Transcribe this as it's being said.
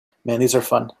Man, these are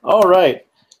fun. All right.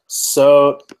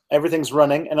 So everything's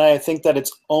running, and I think that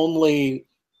it's only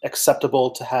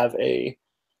acceptable to have a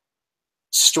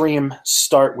stream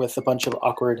start with a bunch of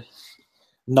awkward,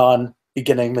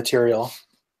 non-beginning material.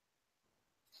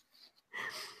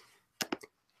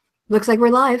 Looks like we're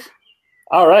live.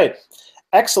 All right.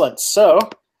 Excellent. So,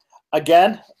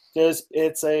 again,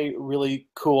 it's a really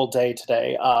cool day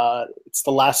today. It's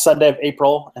the last Sunday of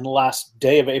April and the last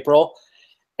day of April.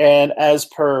 And as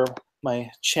per my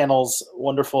channel's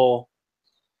wonderful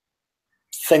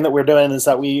thing that we're doing is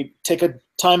that we take a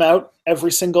time out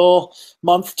every single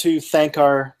month to thank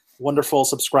our wonderful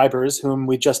subscribers, whom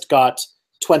we just got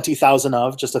 20,000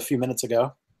 of just a few minutes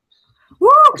ago. Woo!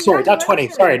 Sorry, not 20.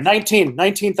 Sorry,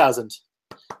 19,000.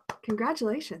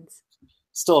 Congratulations.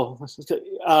 Still,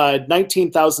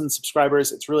 19,000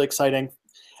 subscribers. It's really exciting.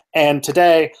 And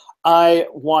today, I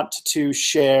want to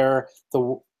share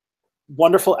the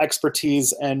wonderful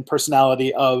expertise and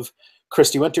personality of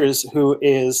Kristi Winters, who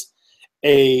is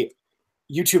a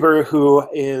YouTuber who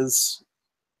is,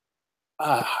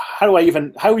 how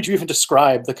would you even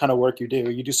describe the kind of work you do?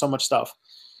 You do so much stuff.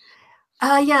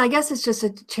 Yeah, I guess it's just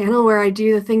a channel where I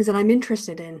do the things that I'm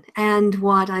interested in. And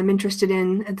what I'm interested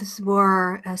in, this is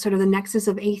more sort of the nexus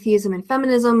of atheism and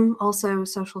feminism, also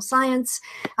social science.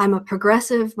 I'm a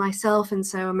progressive myself, and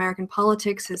so American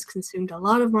politics has consumed a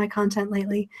lot of my content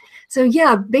lately. So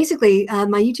yeah, basically,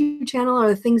 my YouTube channel are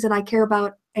the things that I care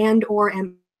about and or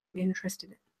am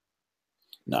interested in.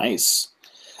 Nice.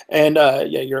 And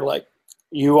yeah,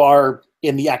 you are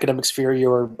in the academic sphere,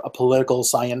 you're a political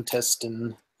scientist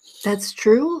and... That's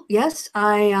true. Yes,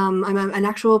 I'm an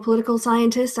actual political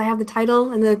scientist. I have the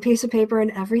title and the piece of paper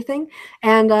and everything.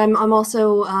 And I'm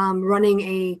also running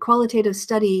a qualitative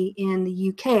study in the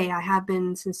UK. I have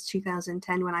been since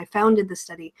 2010 when I founded the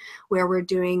study, where we're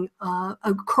doing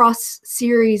a cross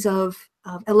series of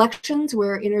elections.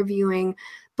 We're interviewing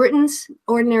Britain's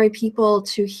ordinary people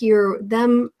to hear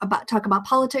them talk about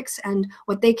politics and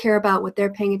what they care about, what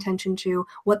they're paying attention to,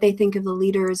 what they think of the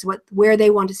leaders, where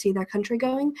they want to see their country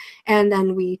going. And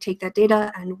then we take that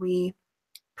data and we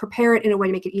prepare it in a way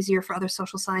to make it easier for other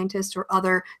social scientists or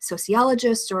other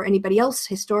sociologists or anybody else,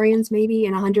 historians maybe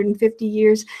in 150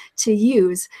 years, to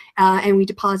use. And we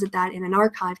deposit that in an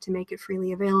archive to make it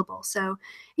freely available. So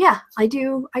yeah, I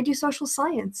do social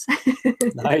science.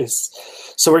 Nice.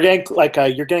 So we're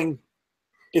getting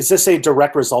is this a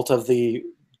direct result of the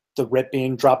writ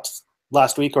being dropped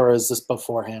last week, or is this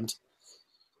beforehand?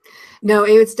 No,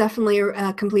 it was definitely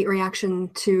a complete reaction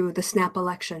to the snap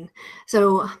election.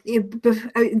 So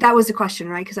that was the question,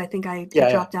 right? Because I think I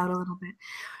dropped out a little bit.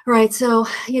 Right. So,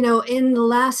 in the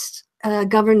last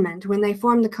government, when they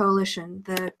formed the coalition,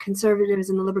 the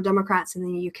Conservatives and the Liberal Democrats in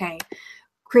the UK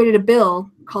created a bill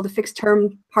called the Fixed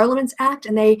Term Parliaments Act,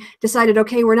 and they decided,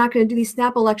 okay, we're not going to do these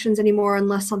snap elections anymore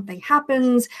unless something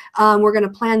happens. We're going to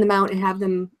plan them out and have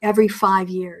them every 5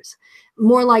 years.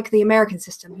 More like the American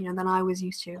system, than I was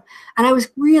used to. And I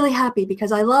was really happy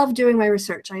because I love doing my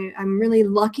research. I'm really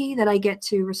lucky that I get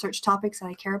to research topics that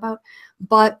I care about,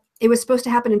 but it was supposed to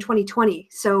happen in 2020.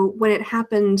 So when it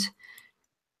happened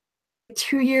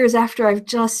 2 years after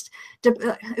it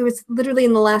was literally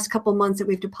in the last couple months that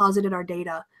we've deposited our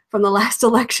data from the last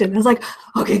election. I was like,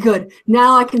 okay, good.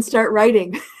 Now I can start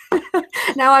writing.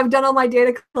 Now I've done all my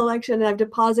data collection and I've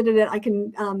deposited it. I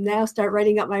can now start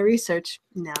writing up my research.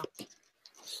 No.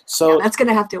 So yeah, that's going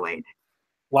to have to wait.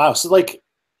 Wow. So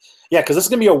yeah, because this is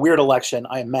going to be a weird election,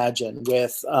 I imagine,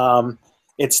 with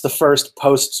it's the first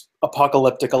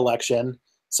post-apocalyptic election.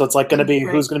 So it's going to be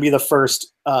who's going to be the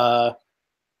first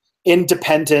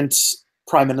independent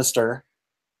prime minister,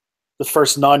 the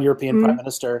first non-European prime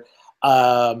minister.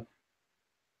 And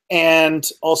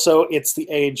also it's the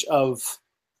age of,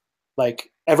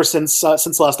 ever since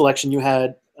the last election, you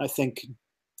had, I think,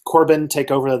 Corbyn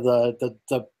take over the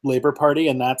Labour Party,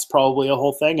 and that's probably a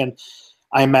whole thing. And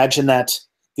I imagine that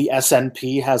the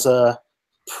SNP has a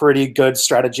pretty good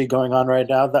strategy going on right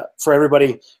now. That for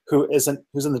everybody who's in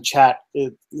the chat,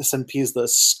 SNP is the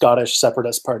Scottish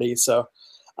Separatist Party. So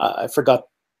I forgot.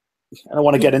 I don't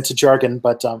want to get into jargon,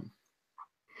 but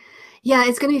yeah,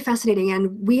 it's going to be fascinating.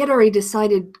 And we had already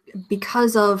decided,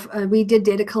 because of we did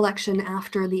data collection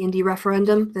after the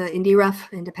referendum, the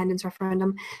independence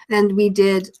referendum, and we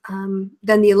did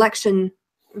then the election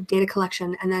data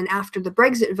collection, and then after the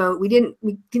Brexit vote, we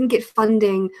didn't get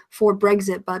funding for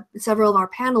Brexit, but several of our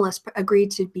panelists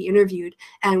agreed to be interviewed,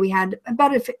 and we had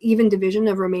about an even division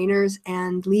of Remainers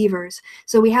and Leavers.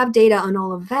 So we have data on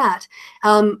all of that.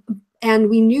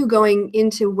 And we knew going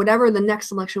into whatever the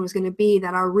next election was going to be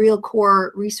that our real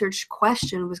core research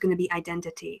question was going to be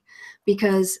identity,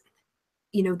 because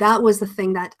that was the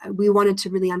thing that we wanted to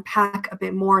really unpack a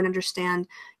bit more and understand,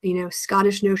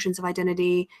 Scottish notions of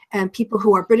identity, and people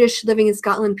who are British living in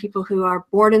Scotland, people who are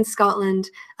born in Scotland,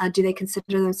 do they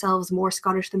consider themselves more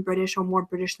Scottish than British or more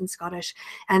British than Scottish?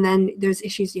 And then there's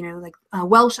issues, like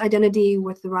Welsh identity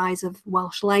with the rise of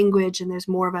Welsh language, and there's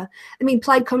more of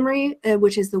Plaid Cymru,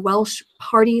 which is the Welsh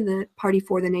party, the party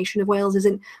for the nation of Wales,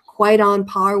 isn't quite on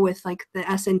par with like the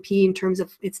SNP in terms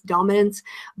of its dominance,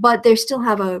 but they still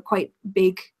have a quite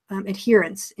big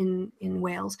adherence in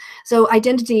Wales. So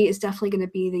identity is definitely going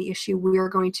to be the issue we're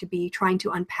going to be trying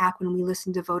to unpack when we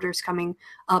listen to voters coming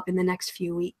up in the next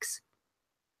few weeks.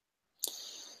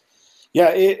 Yeah,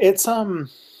 it's okay,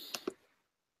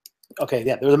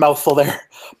 yeah, there's a mouthful there,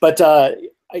 but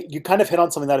you kind of hit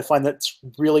on something that I find that's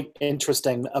really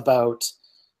interesting about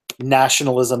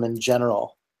nationalism in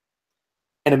general.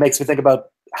 And it makes me think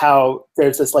about how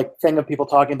there's this like thing of people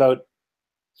talking about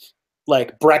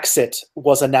like Brexit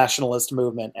was a nationalist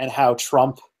movement, and how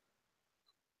Trump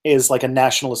is like a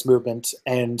nationalist movement,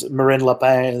 and Marine Le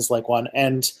Pen is like one.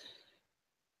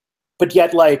 But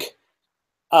yet, like,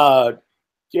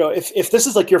 if this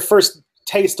is like your first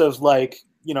taste of like,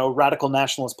 radical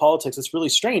nationalist politics, it's really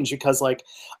strange, because like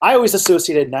I always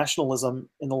associated nationalism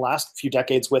in the last few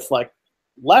decades with like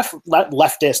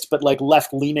leftist, but like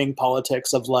left-leaning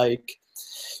politics of like,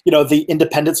 the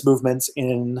independence movements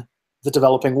in the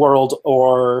developing world,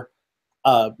 or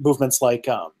movements like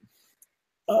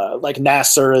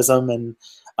Nasserism, and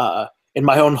in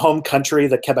my own home country,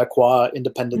 the Quebecois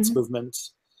independence movement,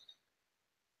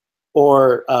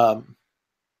 or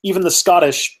even the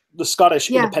Scottish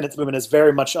independence movement is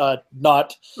very much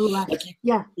not like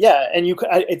and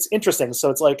it's interesting.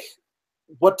 So it's like,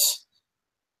 what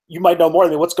you might know more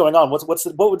than me. What's going on? What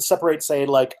would separate, say,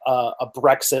 like a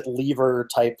Brexit leaver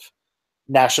type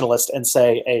nationalist and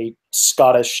say a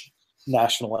Scottish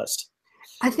nationalist?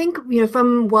 I think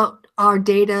from what our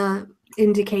data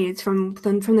indicates from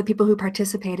the people who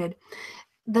participated,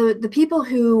 the people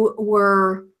who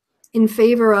were in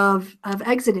favor of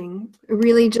exiting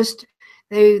really just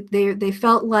they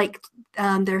felt like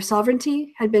their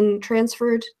sovereignty had been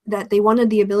transferred, that they wanted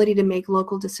the ability to make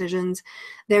local decisions.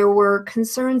 There were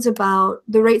concerns about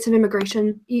the rates of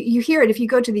immigration. You hear it if you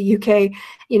go to the UK.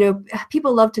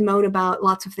 People love to moan about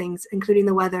lots of things, including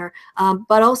the weather,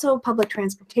 but also public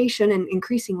transportation and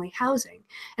increasingly housing.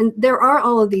 And there are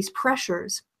all of these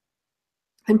pressures.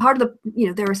 And part of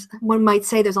one might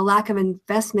say there's a lack of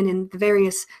investment in the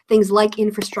various things like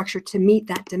infrastructure to meet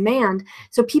that demand.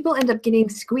 So people end up getting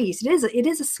squeezed. It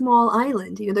is a small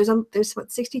island. There's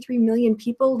what, 63 million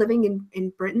people living in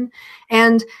Britain,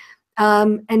 and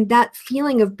that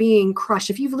feeling of being crushed.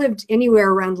 If you've lived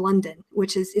anywhere around London,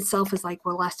 which is itself is like,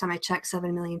 well, last time I checked,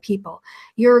 7 million people,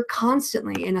 you're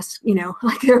constantly in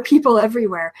like there are people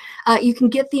everywhere. You can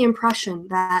get the impression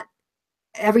that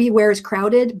everywhere is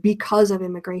crowded because of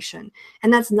immigration.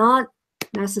 And that's not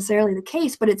necessarily the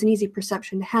case, but it's an easy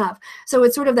perception to have. So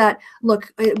it's sort of that,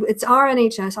 look, it's our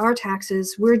NHS, our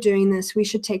taxes, we're doing this, we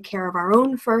should take care of our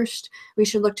own first, we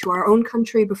should look to our own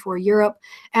country before Europe.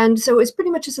 And so it's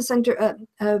pretty much just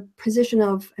a position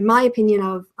of, in my opinion,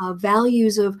 of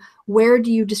values of where do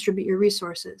you distribute your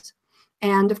resources.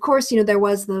 And of course, there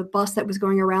was the bus that was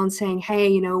going around saying,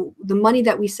 hey, the money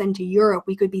that we send to Europe,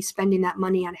 we could be spending that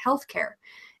money on healthcare.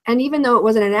 And even though it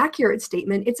wasn't an accurate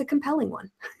statement, it's a compelling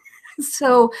one.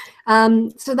 So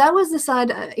that was the side,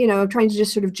 trying to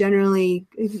just sort of generally,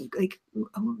 like,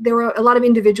 there were a lot of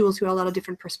individuals who had a lot of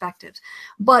different perspectives,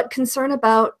 but concern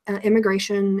about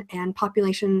immigration and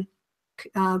population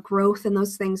growth and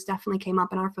those things definitely came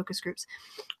up in our focus groups.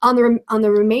 On the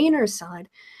Remainer side,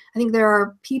 I think there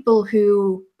are people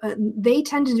who they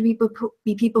tended to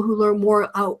be people who are more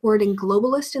outward and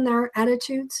globalist in their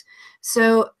attitudes.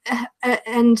 So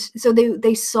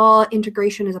they saw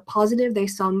integration as a positive. They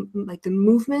saw like the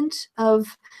movement of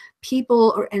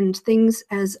people and things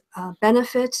as a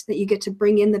benefit, that you get to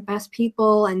bring in the best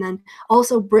people, and then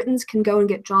also Britons can go and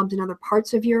get jobs in other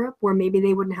parts of Europe where maybe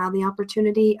they wouldn't have the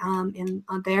opportunity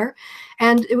there.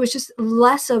 And it was just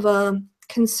less of a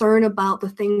concern about the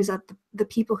things that the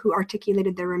people who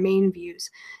articulated their Remain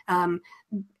views.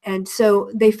 And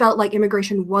so they felt like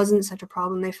immigration wasn't such a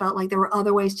problem. They felt like there were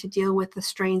other ways to deal with the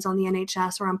strains on the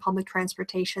NHS or on public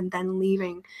transportation than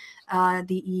leaving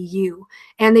the EU.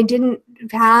 And they didn't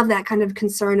have that kind of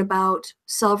concern about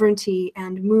sovereignty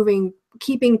and moving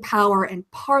keeping power in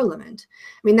Parliament.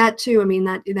 I mean, that too, I mean,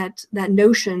 that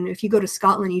notion, if you go to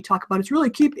Scotland, you talk about it's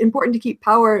really important to keep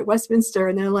power at Westminster,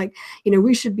 and they're like, you know,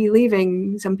 we should be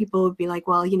leaving. Some people would be like,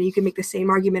 well, you know, you can make the same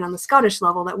argument on the Scottish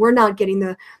level that we're not getting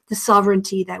the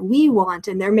sovereignty that we want,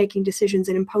 and they're making decisions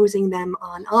and imposing them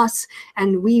on us,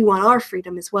 and we want our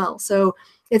freedom as well. So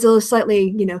it's a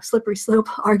slightly, you know, slippery slope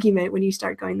argument when you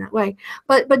start going that way.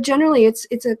 But generally, it's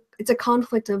a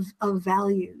conflict of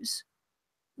values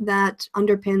that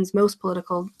underpins most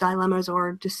political dilemmas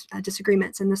or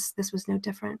disagreements, and this was no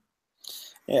different.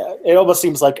 Yeah, it almost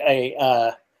seems like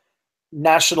a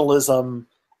nationalism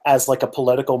as like a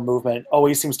political movement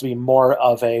always seems to be more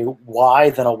of a why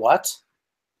than a what.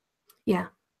 Yeah,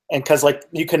 and because like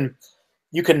you can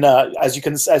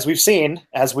as we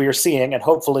are seeing, and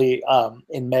hopefully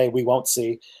in May we won't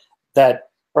see that,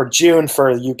 or June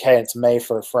for the UK, it's May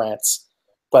for France,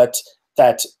 but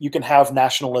that you can have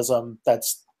nationalism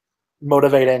that's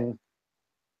motivating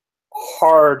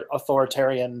hard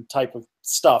authoritarian type of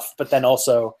stuff, but then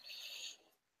also,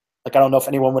 like, I don't know if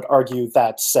anyone would argue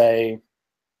that, say,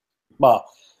 well,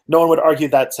 no one would argue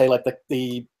that, say, like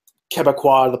the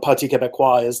Québécois, the Parti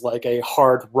Québécois is like a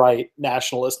hard right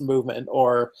nationalist movement,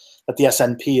 or that the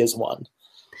SNP is one.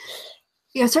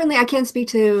 Yeah, certainly I can't speak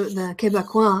to the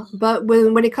Québécois, but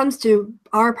when it comes to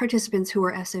our participants who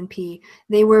were SNP,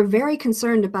 they were very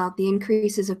concerned about the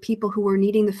increases of people who were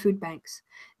needing the food banks.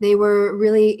 They were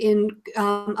really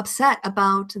upset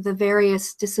about the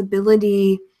various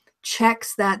disability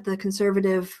checks that the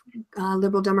conservative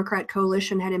Liberal Democrat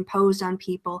coalition had imposed on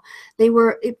people. They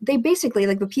basically,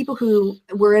 like the people who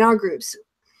were in our groups,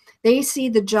 they see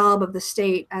the job of the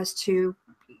state as to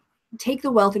take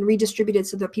the wealth and redistribute it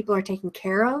so that people are taken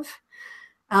care of.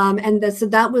 So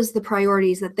that was the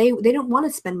priorities, that they don't want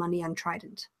to spend money on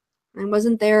Trident. It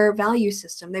wasn't their value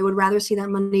system. They would rather see that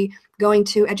money going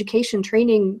to education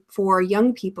training for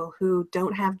young people who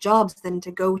don't have jobs than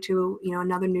to go to, you know,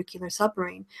 another nuclear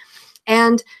submarine.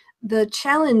 And the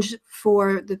challenge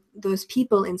for those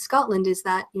people in Scotland is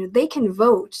that, you know, they can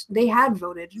vote. They had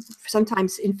voted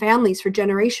sometimes in families for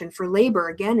generation for Labour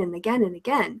again and again and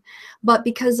again. But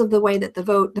because of the way that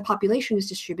the population is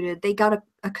distributed, they got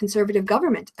a conservative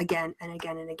government again and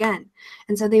again and again.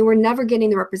 And so they were never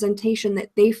getting the representation that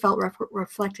they felt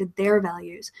reflected their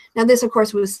values. Now, this, of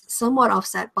course, was somewhat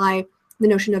offset by the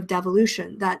notion of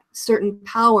devolution, that certain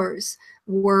powers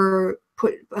were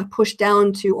pushed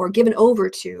down to or given over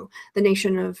to the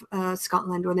nation of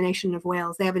Scotland or the nation of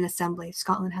Wales. They have an assembly.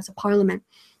 Scotland has a parliament.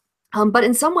 But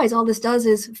in some ways, all this does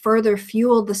is further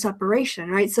fuel the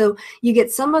separation, right? So you get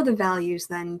some of the values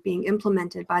then being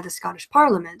implemented by the Scottish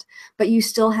Parliament, but you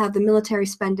still have the military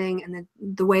spending and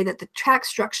the way that the tax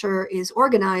structure is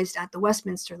organized at the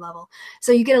Westminster level.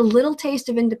 So you get a little taste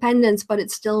of independence, but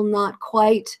it's still not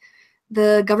quite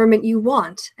the government you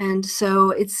want. And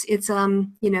so it's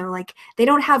you know, like they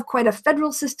don't have quite a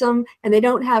federal system, and they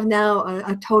don't have now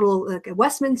a total like a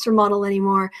Westminster model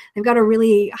anymore. They've got a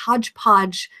really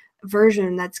hodgepodge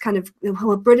version that's kind of,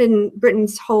 well,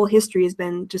 Britain's whole history has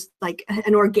been just like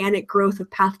an organic growth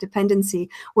of path dependency,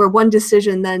 where one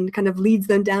decision then kind of leads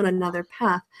them down another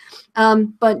path.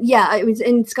 But yeah, it was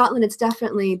in Scotland, it's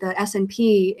definitely the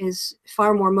SNP is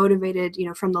far more motivated, you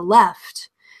know, from the left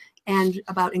and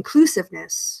about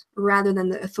inclusiveness rather than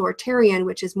the authoritarian,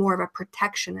 which is more of a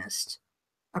protectionist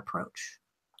approach.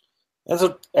 That's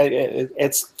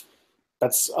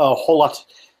a whole lot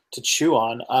to chew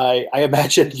on. I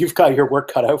imagine you've got your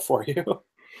work cut out for you.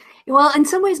 Well, in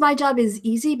some ways, my job is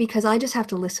easy because I just have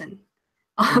to listen.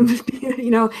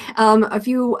 You know,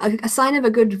 a sign of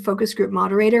a good focus group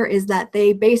moderator is that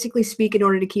they basically speak in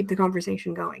order to keep the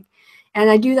conversation going. And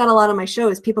I do that a lot on my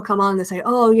shows. People come on and they say,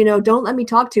 oh, you know, don't let me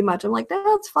talk too much. I'm like,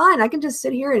 that's fine. I can just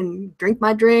sit here and drink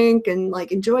my drink and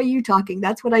like enjoy you talking.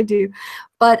 That's what I do.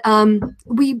 But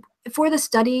for the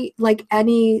study, like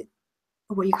any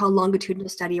what you call longitudinal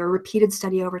study or repeated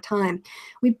study over time,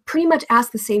 we pretty much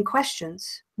ask the same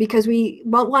questions because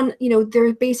one, you know, there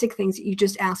are basic things that you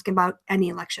just ask about any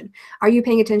election. Are you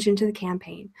paying attention to the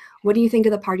campaign? What do you think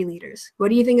of the party leaders? What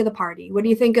do you think of the party? What do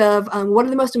you think of, what are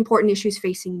the most important issues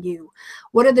facing you?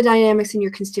 What are the dynamics in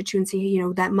your constituency, you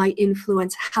know, that might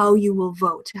influence how you will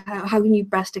vote? How can you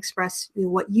best express, you know,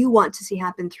 what you want to see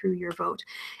happen through your vote?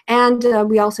 And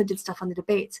we also did stuff on the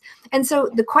debates. And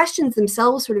so the questions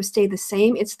themselves sort of stay the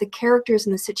same. It's the characters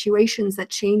and the situations that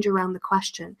change around the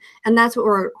question. And that's what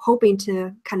we're hoping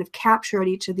to kind of capture at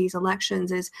each of these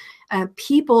elections is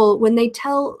people, when they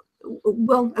tell,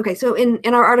 well, okay, so in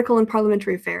our article in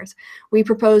Parliamentary Affairs, we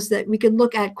proposed that we could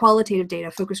look at qualitative data,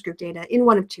 focus group data, in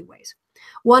one of two ways.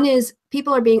 One is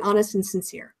people are being honest and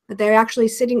sincere, that they're actually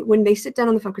sitting, when they sit down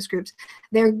on the focus groups,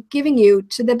 they're giving you,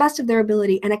 to the best of their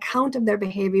ability, an account of their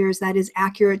behaviors that is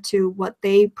accurate to what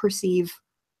they perceive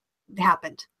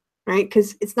happened, right?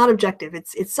 Because it's not objective,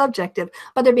 it's subjective,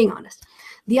 but they're being honest.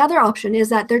 The other option is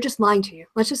that they're just lying to you.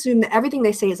 Let's assume that everything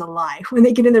they say is a lie when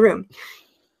they get in the room.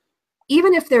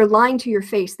 Even if they're lying to your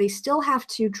face, they still have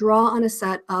to draw on a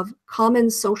set of common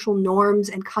social norms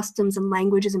and customs and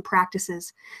languages and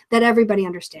practices that everybody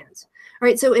understands.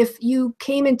 Right? So if you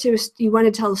came into, you want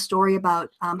to tell a story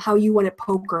about how you won at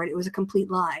poker and it was a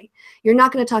complete lie, you're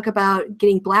not going to talk about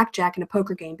getting blackjack in a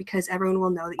poker game because everyone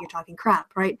will know that you're talking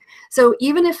crap, right? So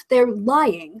even if they're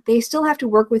lying, they still have to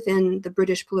work within the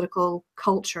British political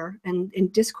culture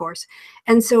and discourse.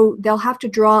 And so they'll have to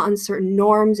draw on certain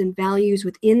norms and values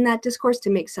within that discourse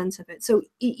to make sense of it. So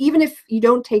even if you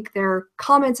don't take their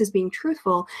comments as being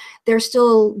truthful, they're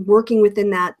still working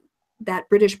within that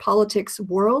British politics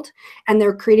world, and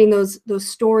they're creating those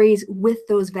stories with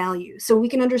those values. So we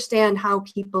can understand how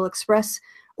people express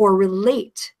or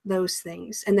relate those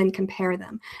things and then compare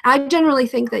them. I generally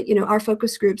think that, you know, our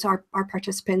focus groups, our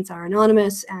participants are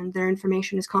anonymous and their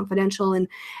information is confidential. And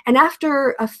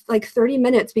after like 30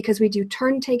 minutes, because we do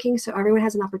turn taking, so everyone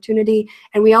has an opportunity,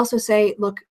 and we also say,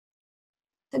 look,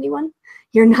 anyone,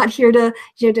 you're not here to,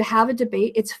 you know, to have a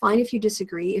debate. It's fine if you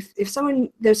disagree. If there's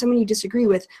someone you disagree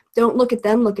with, don't look at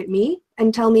them, look at me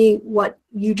and tell me what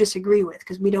you disagree with,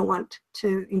 because we don't want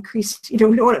to increase, you know,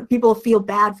 we don't want people to feel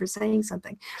bad for saying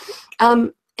something.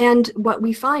 And what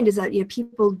we find is that, you know,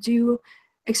 people do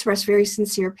express very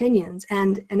sincere opinions,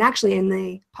 and actually in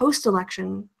the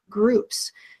post-election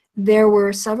groups, there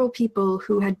were several people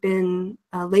who had been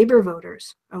Labour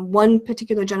voters. One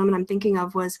particular gentleman I'm thinking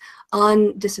of was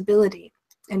on disability,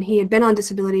 and he had been on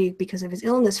disability because of his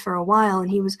illness for a while, and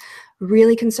he was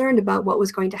really concerned about what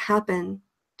was going to happen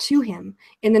to him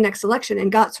in the next election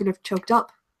and got sort of choked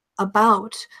up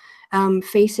about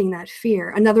facing that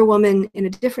fear. Another woman in a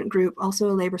different group, also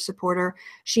a Labour supporter,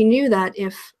 she knew that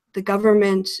if the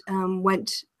government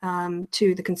went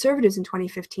to the Conservatives in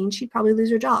 2015, she'd probably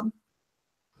lose her job.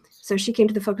 So she came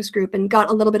to the focus group and got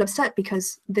a little bit upset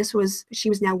because she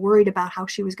was now worried about how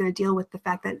she was going to deal with the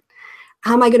fact that,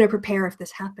 how am I going to prepare if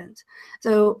this happens?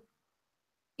 So,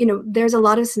 you know, there's a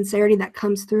lot of sincerity that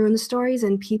comes through in the stories,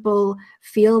 and people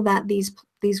feel that these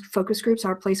focus groups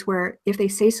are a place where if they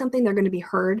say something, they're going to be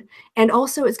heard. And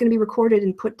also it's going to be recorded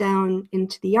and put down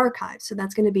into the archive. So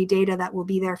that's going to be data that will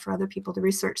be there for other people to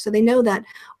research. So they know that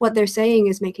what they're saying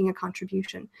is making a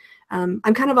contribution. I'm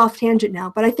kind of off tangent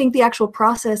now, but I think the actual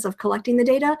process of collecting the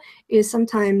data is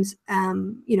sometimes,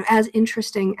 you know, as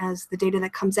interesting as the data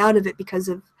that comes out of it, because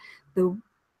of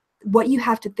what you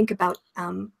have to think about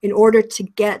in order to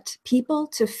get people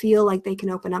to feel like they can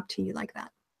open up to you like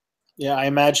that. Yeah, I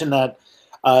imagine that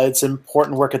it's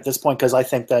important work at this point, because I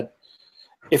think that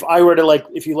if I were to, like,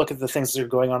 if you look at the things that are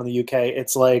going on in the UK,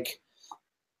 it's like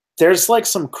there's like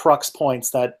some crux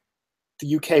points that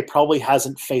the UK probably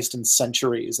hasn't faced in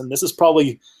centuries, and this is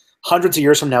probably hundreds of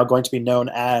years from now going to be known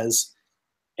as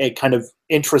a kind of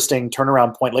interesting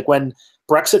turnaround point. Like when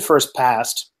Brexit first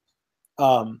passed,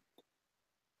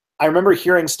 I remember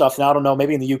hearing stuff, and I don't know,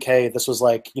 maybe in the UK this was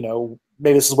like, you know,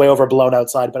 maybe this is way overblown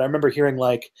outside, but I remember hearing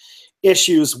like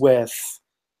issues with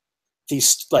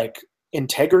these like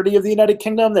integrity of the United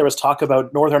Kingdom. There was talk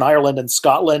about Northern Ireland and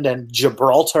Scotland and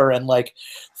Gibraltar and like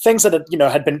things that had, you know,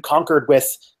 had been conquered with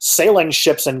sailing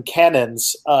ships and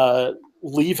cannons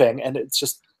leaving, and it's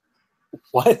just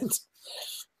what?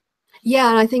 Yeah,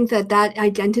 and I think that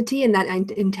identity and that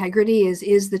integrity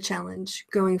is the challenge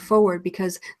going forward,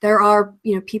 because there are,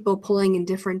 you know, people pulling in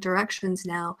different directions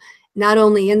now, not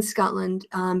only in Scotland,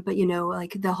 but, you know,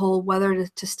 like the whole whether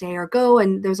to stay or go.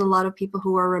 And there's a lot of people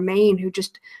who are Remain who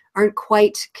just aren't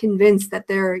quite convinced that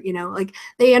they're, you know, like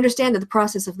they understand that the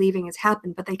process of leaving has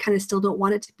happened, but they kind of still don't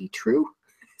want it to be true.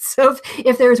 So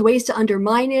if there's ways to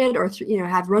undermine it, or, you know,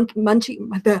 have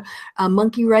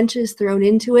monkey wrenches thrown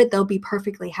into it, they'll be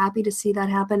perfectly happy to see that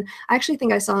happen. I actually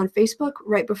think I saw on Facebook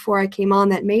right before I came on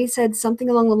that May said something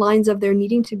along the lines of there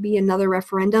needing to be another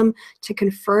referendum to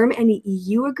confirm any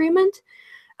EU agreement.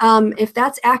 If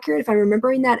that's accurate, if I'm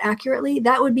remembering that accurately,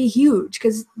 that would be huge,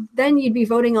 because then you'd be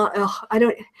voting on, I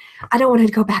don't want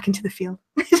to go back into the field.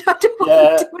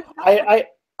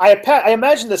 I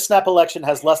imagine the snap election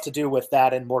has less to do with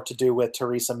that and more to do with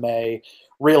Theresa May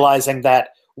realizing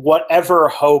that whatever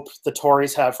hope the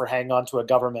Tories have for hanging on to a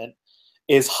government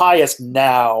is highest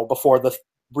now before the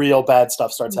real bad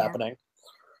stuff starts happening.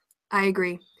 I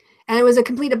agree. And it was a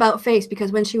complete about face,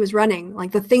 because when she was running,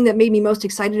 like the thing that made me most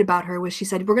excited about her was she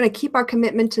said, we're going to keep our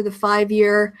commitment to the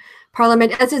 5-year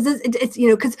parliament. It's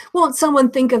because won't someone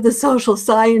think of the social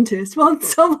scientist? Won't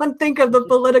someone think of the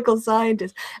political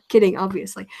scientist? Kidding,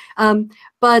 obviously.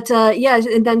 But yeah,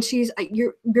 and then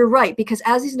you're right, because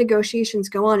as these negotiations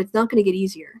go on, it's not going to get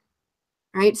easier.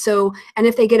 Right. So, and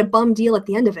if they get a bum deal at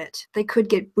the end of it, they could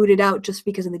get booted out just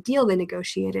because of the deal they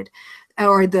negotiated,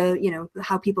 or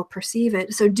how people perceive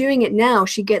it. So doing it now,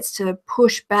 she gets to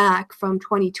push back from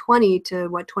 2020 to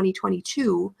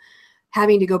 2022,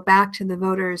 having to go back to the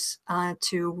voters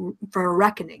for a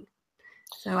reckoning.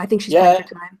 So I think she's playing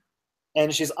for time.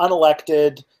 And she's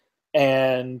unelected,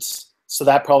 and so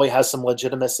that probably has some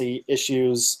legitimacy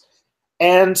issues.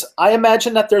 And I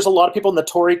imagine that there's a lot of people in the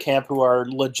Tory camp who are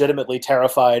legitimately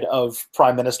terrified of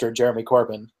Prime Minister Jeremy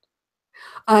Corbyn.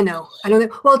 No, I don't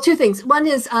think. Well, two things. One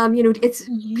is, it's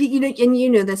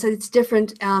and this. It's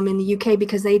different in the UK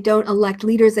because they don't elect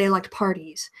leaders; they elect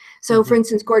parties. So, for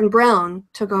instance, Gordon Brown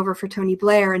took over for Tony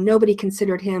Blair, and nobody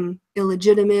considered him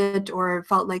illegitimate or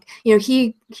felt like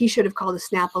he should have called a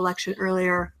snap election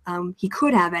earlier. He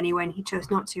could have anyway, and he chose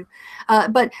not to.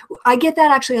 But I get that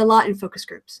actually a lot in focus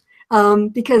groups.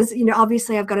 Because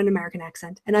obviously I've got an American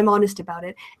accent and I'm honest about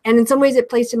it, and in some ways it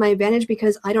plays to my advantage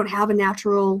because I don't have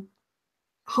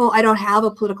I don't have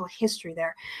a political history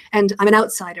there, and I'm an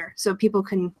outsider, so people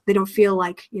they don't feel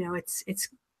like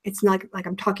it's not like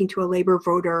I'm talking to a Labour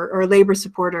voter or a Labour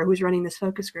supporter who's running this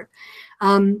focus group.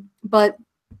 But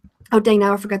oh dang,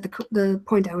 now I forgot the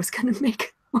point I was going to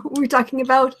make. What were we talking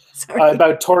about? Sorry.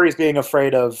 About Tories being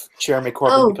afraid of Jeremy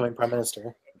Corbyn becoming Prime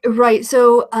Minister. Right.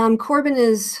 So Corbyn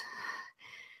is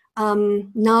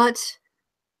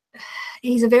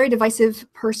he's a very divisive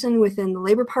person within the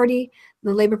Labour Party.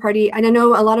 And I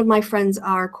know a lot of my friends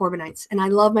are Corbynites, and I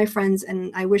love my friends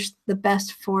and I wish the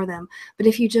best for them. But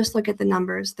if you just look at the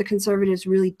numbers, the Conservatives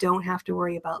really don't have to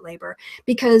worry about Labour,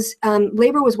 because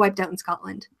Labour was wiped out in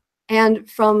Scotland. And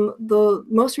from the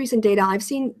most recent data I've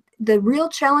seen, the real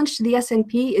challenge to the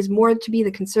SNP is more to be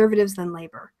the Conservatives than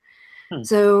Labour.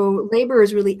 So Labour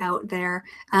is really out there,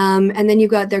 and then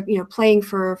you've got they're playing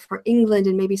for England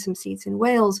and maybe some seats in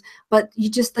Wales, but you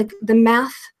just the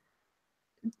math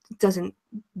doesn't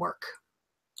work.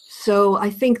 So I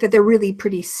think that they're really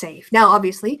pretty safe. Now,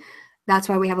 obviously, that's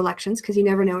why we have elections, because you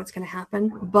never know what's going to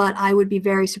happen. But I would be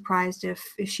very surprised if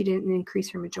she didn't increase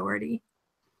her majority.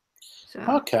 So.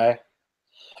 Okay,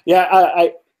 yeah,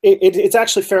 it's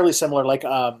actually fairly similar. Like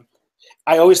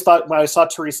I always thought when I saw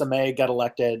Theresa May get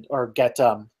elected or get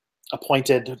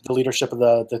appointed to the leadership of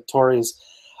the Tories,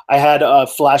 I had a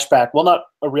flashback. Well, not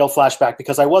a real flashback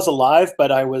because I was alive,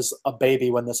 but I was a baby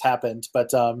when this happened.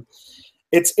 But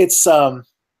it's the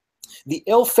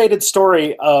ill-fated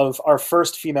story of our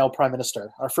first female prime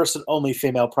minister, our first and only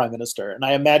female prime minister. And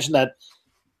I imagine that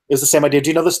is the same idea. Do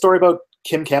you know the story about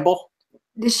Kim Campbell?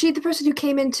 Is she the person who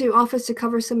came into office to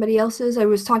cover somebody else's? I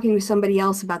was talking with somebody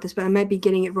else about this, but I might be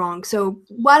getting it wrong. So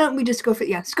why don't we just go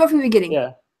let's go from the beginning.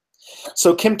 Yeah.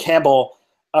 So Kim Campbell,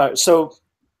 so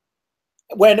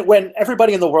when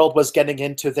everybody in the world was getting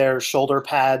into their shoulder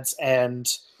pads and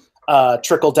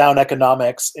trickle-down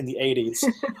economics in the 80s,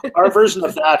 our version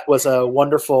of that was a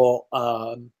wonderful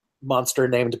monster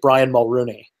named Brian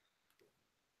Mulroney.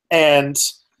 And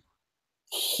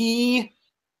he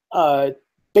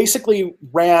basically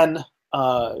ran,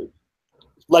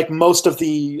 like most of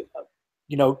the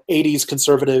 80s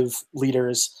conservative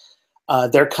leaders,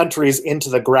 their countries into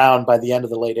the ground by the end of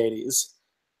the late 80s.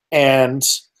 And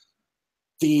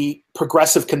the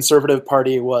Progressive Conservative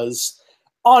Party was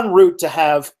en route to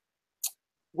have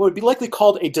what would be likely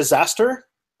called a disaster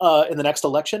in the next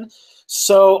election.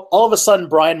 So all of a sudden,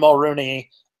 Brian Mulroney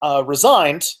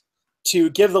resigned to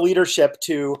give the leadership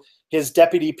to his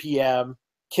deputy PM,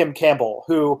 Kim Campbell,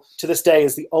 who to this day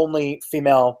is the only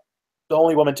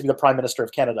woman to be the Prime Minister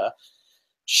of Canada.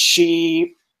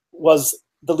 She was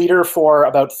the leader for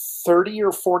about 30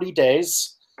 or 40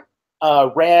 days,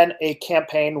 ran a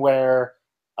campaign where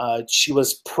she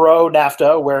was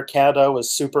pro-NAFTA, where Canada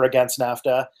was super against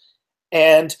NAFTA,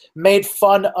 and made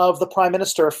fun of the Prime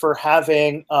Minister for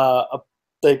having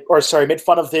made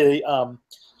fun of the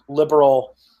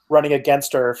Liberal running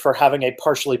against her for having a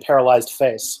partially paralyzed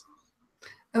face.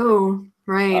 Oh,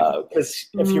 right. Because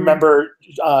if you remember,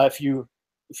 if you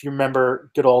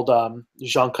remember good old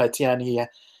Jean Chrétien, he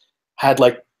had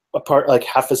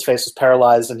half his face was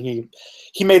paralyzed, and he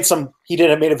made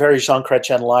a very Jean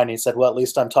Chrétien line. He said, "Well, at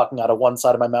least I'm talking out of one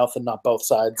side of my mouth and not both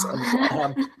sides."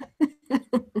 And,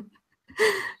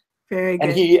 very good.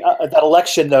 And that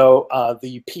election though,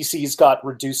 the PCs got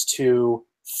reduced to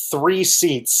 3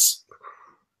 seats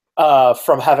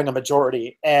from having a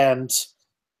majority, and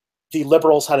the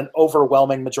Liberals had an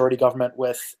overwhelming majority government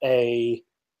with a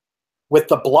with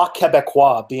the Bloc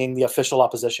Québécois being the official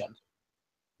opposition.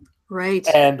 Right.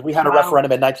 And we had a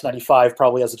referendum in 1995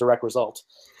 probably as a direct result.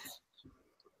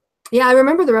 Yeah, I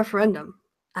remember the referendum.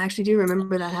 I actually do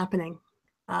remember that happening.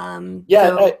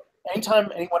 Anytime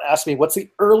anyone asks me, what's the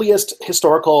earliest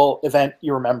historical event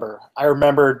you remember? I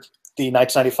remembered the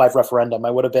 1995 referendum. I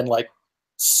would have been like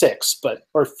 6,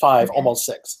 or 5, okay. Almost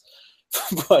 6.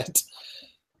 But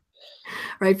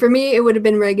right, for me, it would have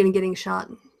been Reagan getting shot.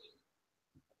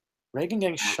 Reagan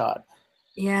getting shot.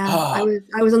 Yeah,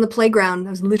 I was on the playground.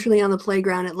 I was literally on the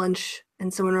playground at lunch,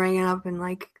 and someone rang up and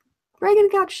like, Reagan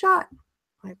got shot.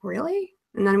 Like, really?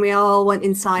 And then we all went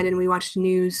inside and we watched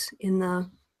news in the,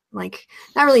 like,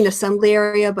 not really an assembly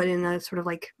area, but in a sort of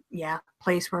like,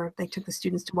 place where they took the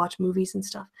students to watch movies and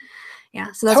stuff.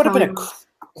 Yeah, so that would have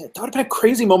been a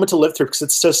crazy moment to live through, because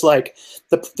it's just like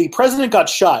the president got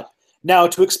shot. Now,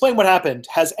 to explain what happened,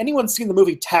 has anyone seen the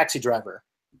movie Taxi Driver?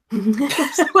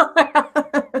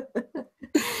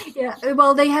 Yeah,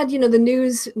 well, they had, the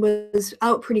news was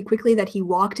out pretty quickly that he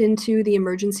walked into the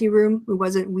emergency room, who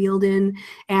wasn't wheeled in,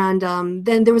 and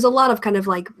then there was a lot of kind of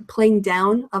like playing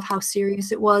down of how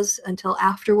serious it was until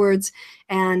afterwards,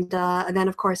 and then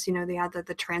of course, they had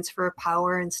the transfer of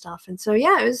power and stuff, and so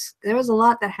there was a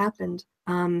lot that happened.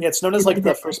 It's known as like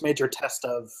the first major test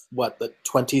of the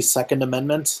 22nd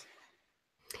Amendment.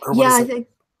 Or what is it? I think.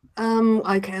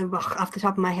 Okay, off the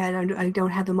top of my head, I don't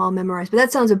have them all memorized, but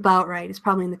that sounds about right. It's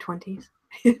probably in the 20s.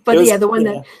 But the one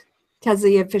that has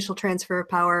the official transfer of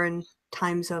power and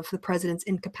times of the president's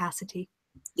incapacity.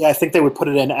 Yeah, I think they would put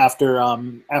it in after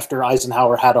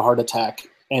Eisenhower had a heart attack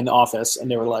in office, and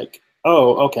they were like,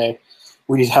 "Oh, okay,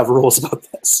 we need to have rules about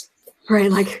this." Right,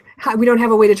 like we don't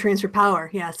have a way to transfer power.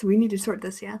 Yeah, so we need to sort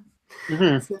this. Yeah.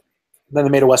 Mm-hmm. So, then they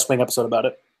made a West Wing episode about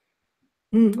it.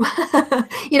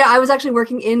 I was actually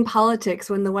working in politics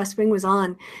when the West Wing was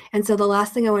on, and so the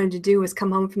last thing I wanted to do was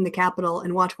come home from the Capitol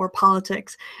and watch more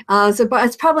politics.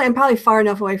 But I'm probably far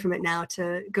enough away from it now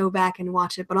to go back and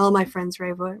watch it. But all my friends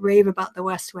rave about the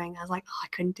West Wing. I was like, I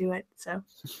couldn't do it, so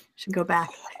I should go back.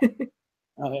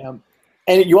 And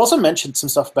you also mentioned some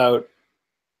stuff about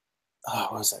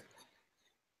what was it?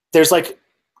 There's like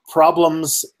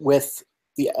problems with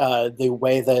the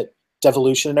way that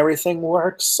devolution and everything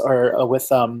works, or with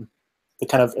the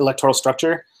kind of electoral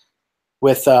structure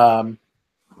with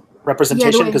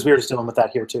representation, because we were just dealing with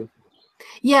that here too.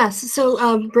 Yes,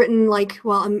 so Britain,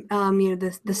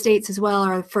 the states as well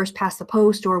are first past the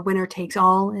post, or winner takes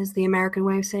all is the American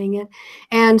way of saying it.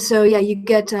 And so, you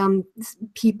get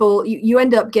people, you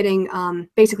end up getting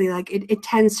basically like it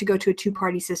tends to go to a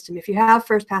two-party system. If you have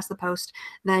first past the post,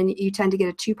 then you tend to get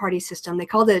a two-party system. They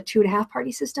called it a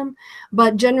 2.5-party system,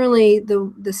 but generally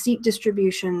the seat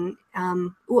distribution,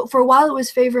 for a while it was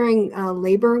favoring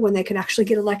Labor when they could actually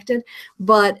get elected,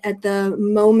 but at the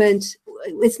moment,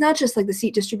 it's not just like the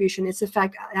seat distribution, it's the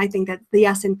fact, I think, that the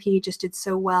SNP just did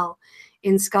so well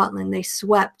in Scotland. They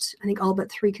swept, I think, all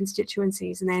but 3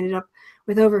 constituencies, and they ended up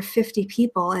with over 50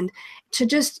 people. And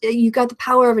you got the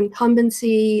power of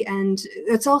incumbency, and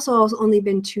it's also only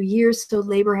been 2 years, so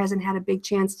Labour hasn't had a big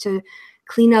chance to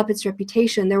clean up its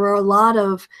reputation. There were a lot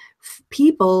of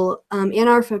people in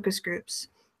our focus groups,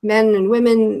 men and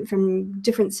women from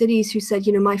different cities, who said,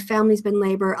 my family's been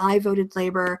Labour, I voted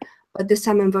Labour, but this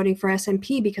time I'm voting for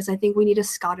SNP because I think we need a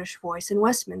Scottish voice in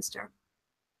Westminster.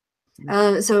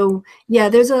 There's one,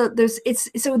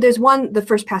 the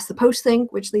first past the post thing,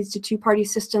 which leads to two-party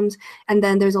systems, and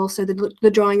then there's also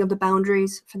the drawing of the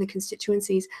boundaries for the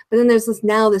constituencies. But then there's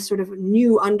this sort of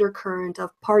new undercurrent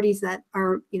of parties that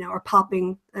are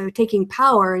popping, taking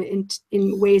power in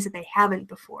ways that they haven't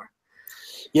before.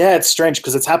 Yeah, it's strange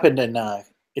because it's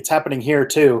happening here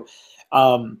too.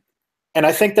 And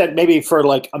I think that maybe for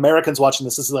like Americans watching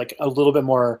this is like a little bit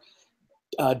more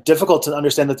difficult to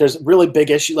understand that there's really big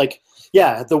issue. Like,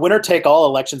 the winner take all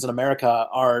elections in America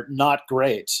are not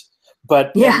great, but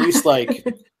at least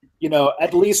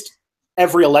at least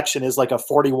every election is like a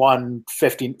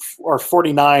 41-50 or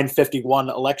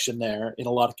 49-51 election there in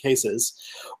a lot of cases.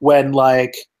 When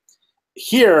like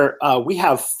here we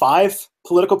have 5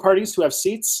 political parties who have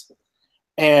seats,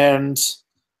 and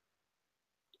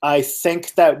I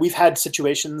think that we've had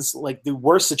situations like the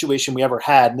worst situation we ever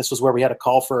had, and this was where we had a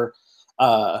call for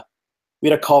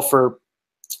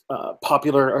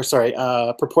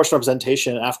proportional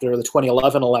representation after the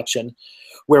 2011 election,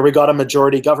 where we got a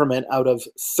majority government out of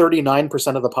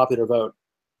 39% of the popular vote.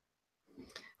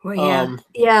 Well,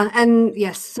 and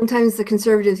yes, sometimes the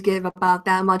Conservatives give about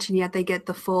that much, and yet they get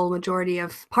the full majority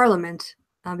of Parliament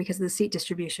because of the seat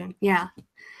distribution. Yeah.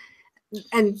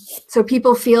 And so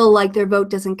people feel like their vote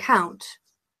doesn't count,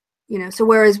 You know, so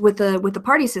whereas with the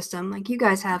party system, like you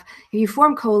guys have, if you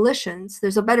form coalitions,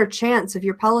 there's a better chance of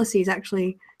your policies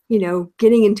actually, you know,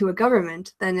 getting into a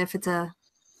government than if it's a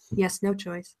yes/no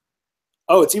choice.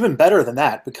 Oh, it's even better than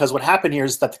that, because what happened here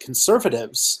is that the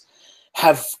Conservatives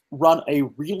have run a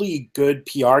really good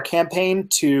PR campaign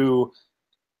to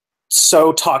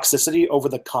sow toxicity over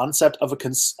the concept of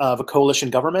a coalition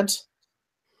government.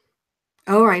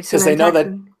 Oh, right. So Because they know that,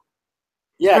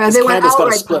 yeah, because they went Canada's got a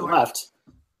outright split power. left.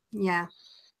 Yeah.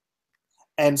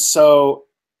 And so,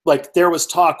 like, there was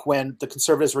talk when the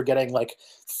Conservatives were getting like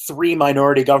 3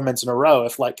 minority governments in a row,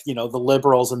 if, like, you know, the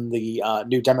Liberals and the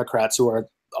New Democrats, who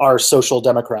are social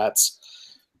democrats,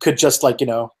 could just, like, you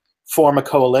know, form a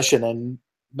coalition and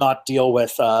not deal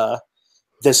with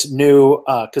this new,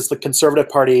 because the Conservative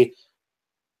Party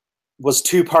was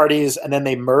 2 parties and then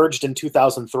they merged in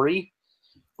 2003.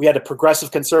 We had a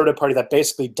progressive Conservative Party that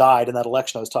basically died in that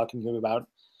election I was talking to you about.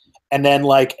 And then,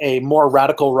 like, a more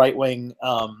radical right-wing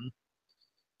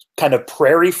kind of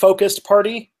prairie-focused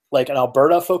party, like an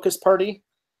Alberta-focused party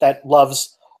that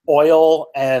loves oil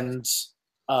and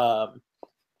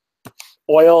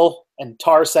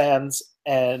tar sands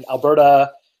and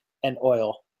Alberta and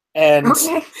oil. And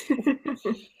Okay.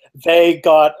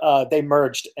 they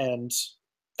merged, and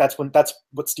that's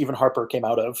what Stephen Harper came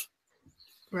out of.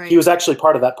 Right. He was actually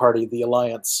part of that party. The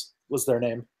Alliance was their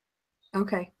name.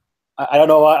 Okay. I don't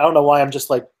know. I don't know why I'm just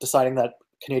like deciding that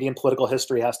Canadian political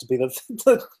history has to be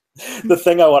the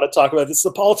thing I want to talk about. It's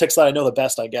the politics that I know the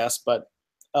best, I guess. But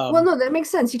well, no, that makes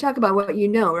sense. You talk about what you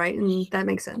know, right? And that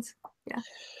makes sense. Yeah.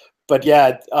 But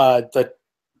yeah, the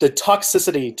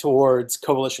toxicity towards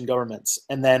coalition governments,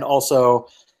 and then also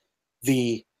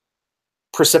the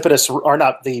precipitous, or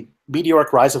not, the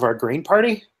meteoric rise of our Green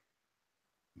Party,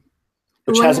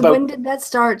 which has about, when did that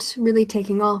start really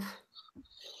taking off?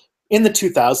 in the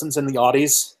 2000s, in the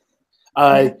Audis.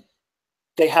 Okay.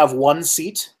 They have 1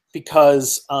 seat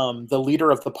because the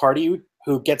leader of the party,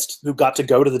 who got to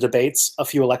go to the debates a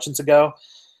few elections ago,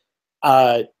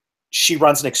 she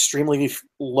runs an extremely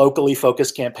locally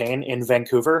focused campaign in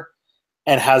Vancouver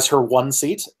and has her 1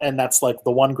 seat, and that's like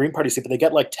the one Green Party seat. But they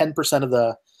get like 10% of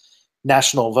the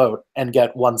national vote and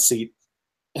get 1 seat,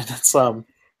 and that's a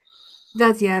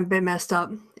bit messed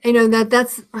up. You know,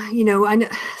 that's, you know, I know,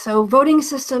 so voting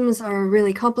systems are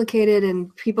really complicated,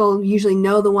 and people usually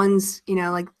know the ones, you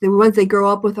know, like the ones they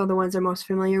grow up with are the ones they're most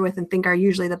familiar with and think are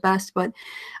usually the best. But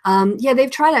yeah, they've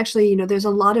tried, actually, you know, there's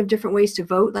a lot of different ways to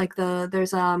vote. Like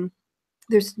there's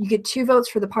you get 2 votes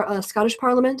for the Scottish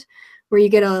Parliament, where you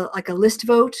get a list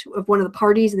vote of one of the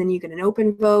parties, and then you get an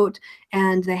open vote.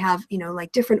 And they have, you know,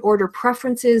 like different order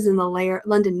preferences in the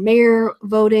London mayor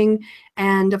voting.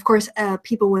 And of course,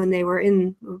 people when they were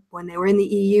in the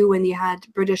EU, when you had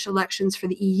British elections for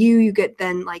the EU, you get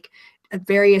then like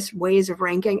various ways of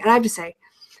ranking. And I have to say,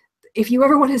 if you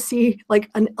ever want to see like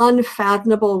an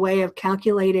unfathomable way of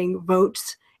calculating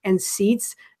votes and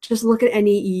seats, just look at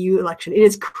any EU election. It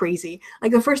is crazy.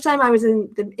 Like the first time I was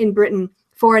in Britain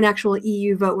for an actual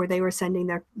EU vote, where they were sending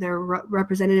their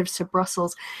representatives to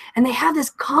Brussels, and they have this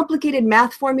complicated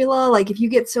math formula. Like if you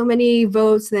get so many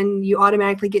votes, then you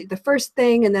automatically get the first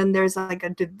thing, and then there's like a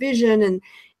division, and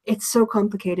it's so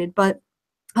complicated. But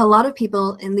a lot of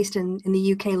people, at least in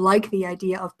the UK, like the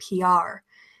idea of PR.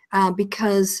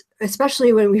 Because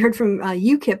especially when we heard from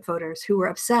UKIP voters who were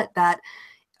upset that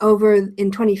over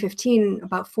in 2015,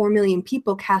 about 4 million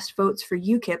people cast votes for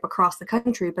UKIP across the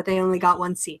country, but they only got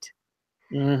 1 seat.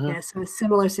 mm-hmm. Yeah, so a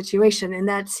similar situation, and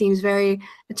that seems very,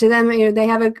 to them, you know, they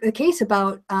have a case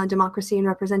about democracy and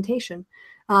representation.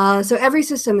 So every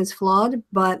system is flawed,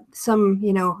 but some,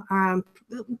 you know,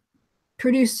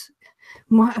 produce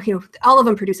more, you know, all of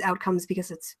them produce outcomes because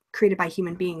it's created by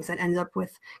human beings that ends up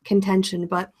with contention.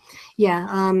 But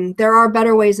yeah, there are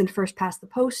better ways than first past the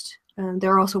post.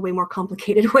 There are also way more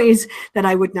complicated ways that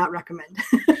I would not recommend.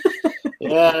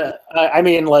 Yeah, I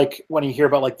mean, like when you hear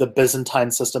about like the Byzantine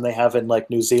system they have in like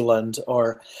New Zealand,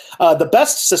 or the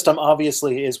best system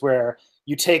obviously is where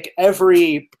you take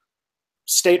every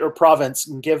state or province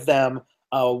and give them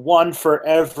one for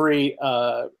every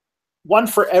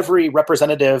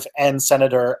representative and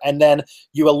senator, and then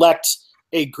you elect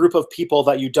a group of people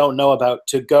that you don't know about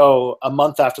to go a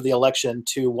month after the election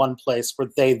to one place where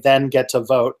they then get to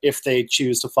vote if they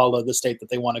choose to follow the state that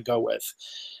they want to go with.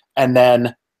 And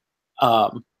then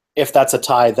if that's a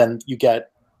tie, then you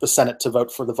get the Senate to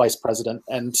vote for the vice president.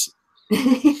 And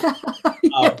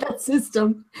that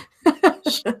system.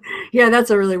 Yeah, that's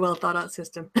a really well thought out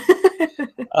system.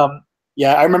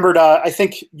 Yeah, I remembered, I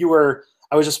think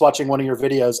I was just watching one of your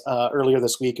videos earlier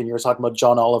this week, and you were talking about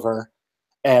John Oliver.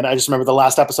 And I just remember the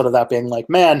last episode of that being like,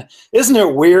 man, isn't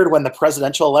it weird when the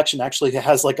presidential election actually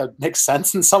has like makes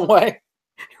sense in some way?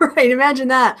 Right. Imagine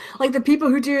that. Like the people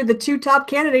who do the two top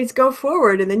candidates go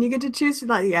forward and then you get to choose.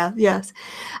 Like, yeah, yes.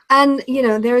 And, you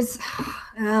know, there's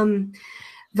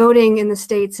voting in the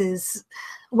States is,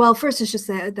 well, first it's just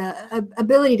the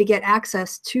ability to get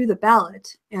access to the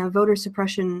ballot. Voter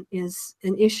suppression is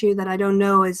an issue that I don't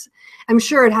know is, I'm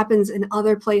sure it happens in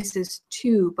other places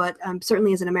too, but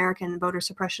certainly as an American, voter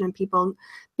suppression and people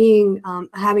being,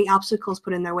 having obstacles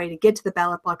put in their way to get to the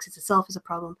ballot boxes itself is a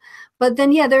problem. But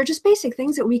then, yeah, there are just basic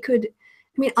things that we could,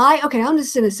 I mean, okay, I'm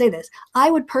just going to say this. I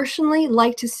would personally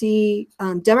like to see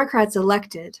Democrats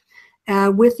elected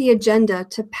with the agenda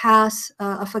to pass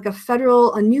like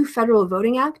a new federal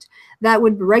voting act that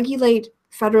would regulate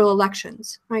federal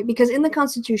elections, right? Because in the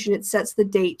Constitution, it sets the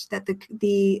date that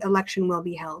the election will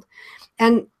be held.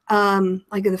 And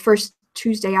like the first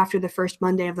Tuesday after the first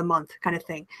Monday of the month kind of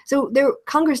thing. So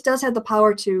Congress does have the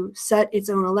power to set its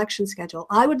own election schedule.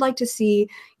 I would like to see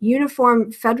uniform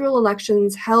federal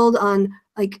elections held on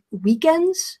like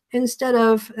weekends instead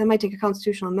of, that might take a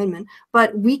constitutional amendment,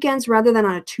 but weekends rather than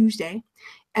on a Tuesday,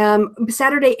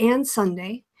 Saturday and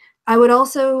Sunday. I would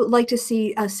also like to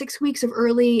see 6 weeks of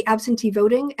early absentee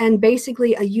voting and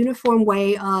basically a uniform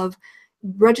way of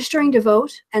registering to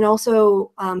vote and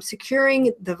also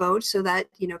securing the vote so that,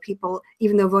 you know, people,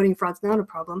 even though voting fraud's not a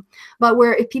problem, but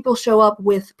where if people show up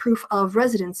with proof of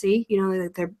residency, you know,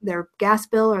 their gas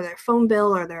bill or their phone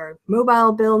bill or their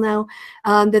mobile bill now,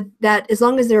 that as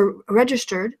long as they're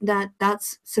registered,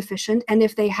 that's sufficient. And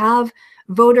if they have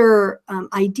voter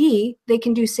ID, they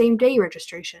can do same day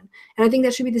registration. And I think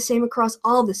that should be the same across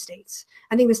all the states.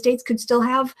 I think the states could still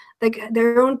have like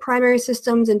their own primary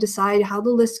systems and decide how the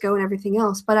lists go and everything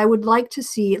else. But I would like to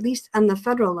see, at least on the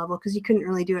federal level, because you couldn't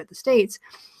really do it at the states,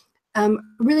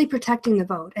 really protecting the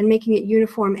vote and making it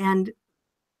uniform and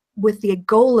with the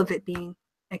goal of it being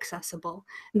accessible.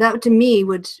 That to me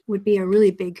would be a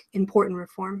really big, important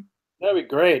reform. That'd be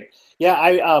great. Yeah,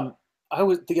 I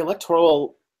was the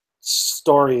electoral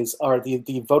stories or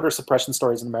the voter suppression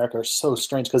stories in America are so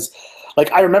strange because,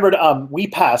 like, I remembered we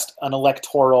passed an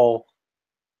electoral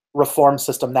reform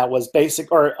system that was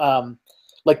basic, or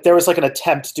like there was like an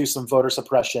attempt to do some voter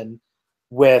suppression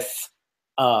with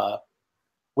the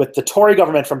Tory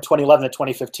government from 2011 to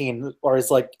 2015, or as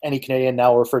like any Canadian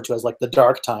now referred to as like the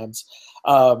dark times.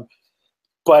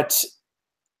 But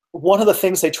one of the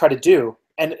things they try to do,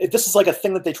 and this is like a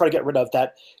thing that they try to get rid of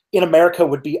that in America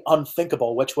would be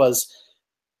unthinkable, which was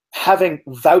having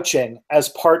vouching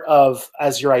as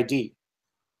your ID.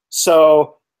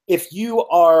 So if you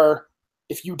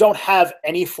don't have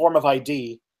any form of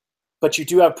ID, but you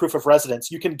do have proof of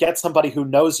residence, you can get somebody who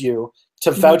knows you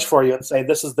to vouch for you and say,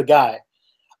 this is the guy.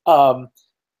 And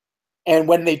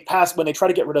when they try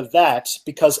to get rid of that,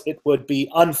 because it would be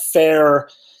unfair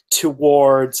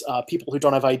towards people who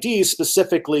don't have IDs,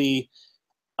 specifically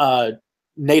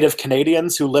Native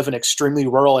Canadians who live in extremely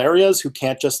rural areas who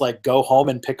can't just like go home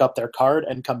and pick up their card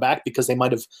and come back because they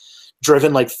might have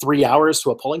driven like 3 hours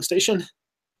to a polling station.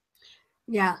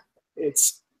 Yeah.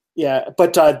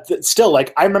 But still,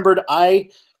 like I remembered I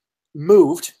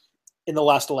moved in the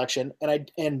last election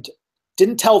and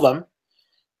didn't tell them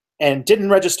and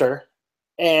didn't register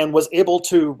and was able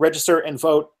to register and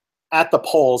vote at the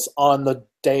polls on the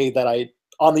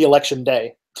election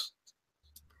day.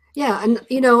 Yeah, and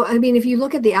you know, I mean, if you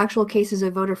look at the actual cases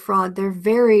of voter fraud,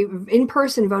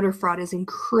 in-person voter fraud is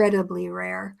incredibly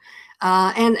rare.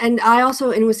 And I also,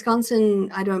 in Wisconsin,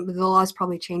 the law's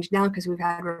probably changed now because we've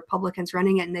had Republicans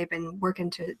running it and they've been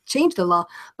working to change the law.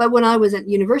 But when I was at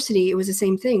university, it was the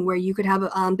same thing where you could have,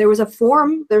 there was a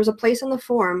place on the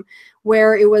form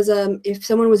where it was, if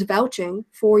someone was vouching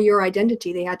for your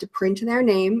identity, they had to print their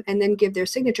name and then give their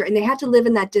signature, and they had to live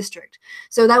in that district.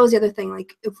 So that was the other thing.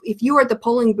 Like if you were at the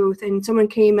polling booth and someone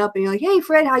came up and you're like, hey,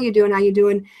 Fred, how you doing? How you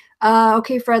doing?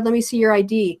 Okay, Fred, let me see your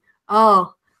ID.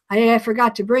 Oh, I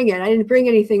forgot to bring it. I didn't bring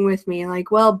anything with me. Like,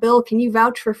 well, Bill, can you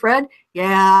vouch for Fred?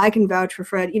 Yeah, I can vouch for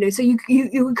Fred. You know, so you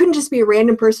couldn't just be a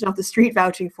random person off the street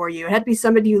vouching for you. It had to be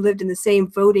somebody who lived in the same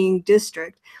voting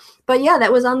district. But yeah,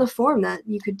 that was on the form that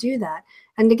you could do that.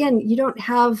 And again, you don't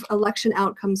have election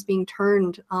outcomes being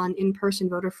turned on in-person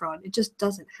voter fraud. It just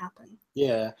doesn't happen.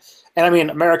 Yeah. And I mean,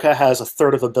 America has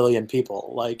 1/3 of a billion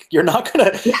people. Like, you're not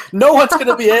going to, no one's going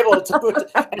to be able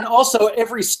to and also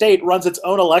every state runs its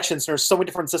own elections. There's so many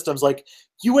different systems. Like,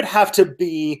 you would have to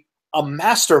be a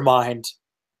mastermind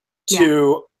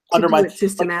to undermine do it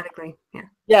systematically. Like,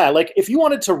 yeah. Like, if you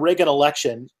wanted to rig an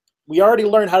election, we already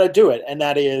learned how to do it. And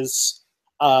that is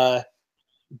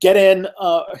get in,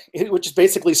 which is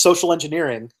basically social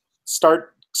engineering.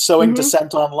 Start sowing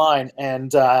dissent online,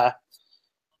 and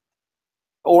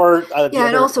or the and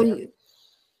other, also,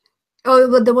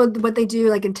 what they do,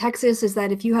 like in Texas, is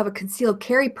that if you have a concealed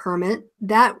carry permit,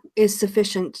 that is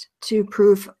sufficient to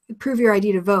prove your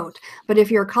ID to vote. But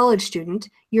if you're a college student,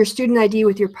 your student ID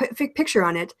with your picture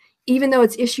on it, even though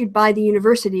it's issued by the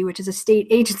university, which is a state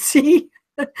agency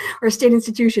or a state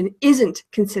institution, isn't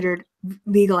considered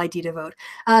legal ID to vote.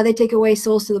 They take away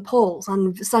souls to the polls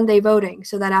on Sunday voting,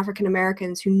 so that African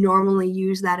Americans who normally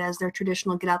use that as their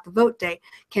traditional get out the vote day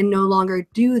can no longer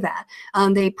do that.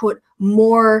 They put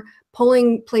more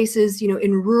polling places,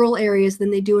 in rural areas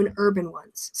than they do in urban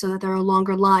ones, so that there are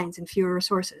longer lines and fewer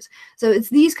resources. So it's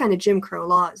these kind of Jim Crow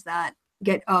laws that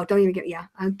get, I'm gonna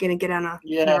get on a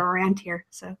rant here.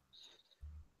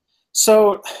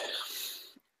 So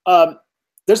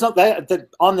there's not that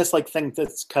on this thing,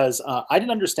 that's because I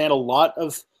didn't understand a lot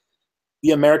of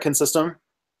the American system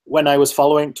when I was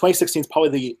following. 2016 is probably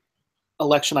the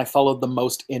election I followed the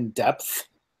most in depth.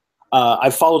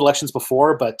 I've followed elections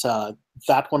before, but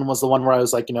that one was the one where I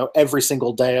was every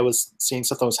single day I was seeing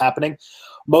stuff that was happening,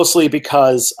 mostly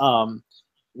because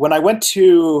when I went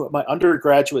to my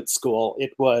undergraduate school,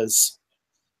 it was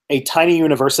a tiny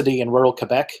university in rural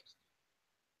Quebec,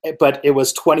 but it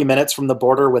was 20 minutes from the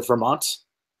border with Vermont.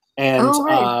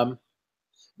 And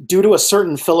due to a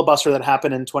certain filibuster that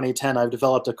happened in 2010, I've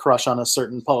developed a crush on a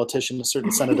certain politician, a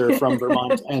certain senator from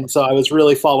Vermont. And so I was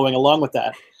really following along with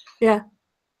that. Yeah.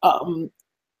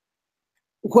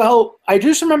 Well, I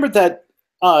just remembered that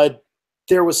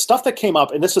there was stuff that came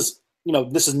up, and this is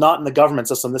not in the government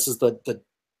system. This is the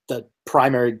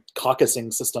primary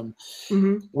caucusing system,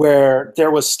 where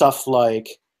there was stuff like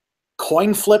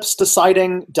coin flips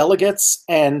deciding delegates,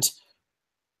 and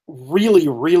really,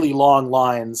 really long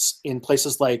lines in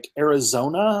places like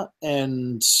Arizona,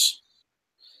 and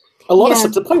a lot of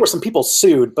stuff, to the point where some people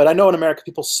sued. But I know in America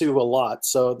people sue a lot,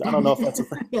 so I don't know if that's a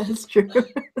thing. Yeah, that's true.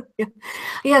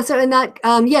 Yeah. So in that,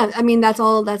 I mean, that's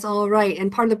all right.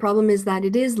 And part of the problem is that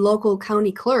it is local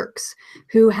county clerks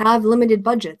who have limited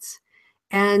budgets.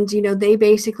 And, they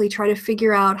basically try to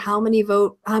figure out how many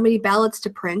ballots to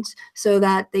print, so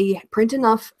that they print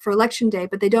enough for election day,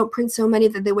 but they don't print so many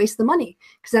that they waste the money,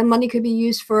 because that money could be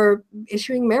used for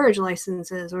issuing marriage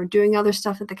licenses or doing other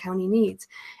stuff that the county needs.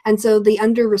 And so the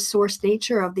under-resourced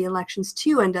nature of the elections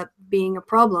too end up being a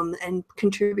problem and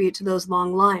contribute to those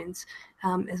long lines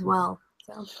as well.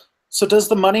 So does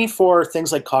the money for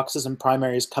things like caucuses and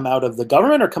primaries come out of the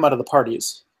government or come out of the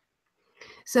parties?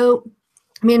 So,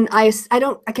 I mean, I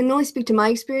can only speak to my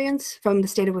experience from the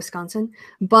state of Wisconsin,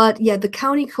 but yeah, the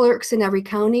county clerks in every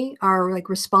county are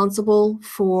responsible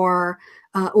for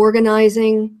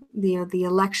organizing the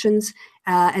elections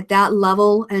at that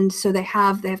level. And so they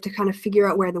have to kind of figure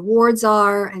out where the wards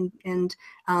are and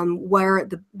where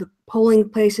the polling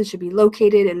places should be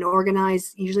located and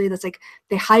organized. Usually that's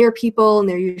they hire people, and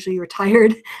they're usually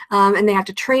retired, and they have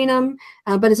to train them,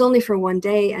 but it's only for one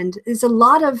day. And there's a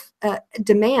lot of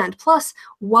demand. Plus,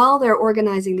 while they're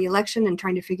organizing the election and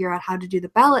trying to figure out how to do the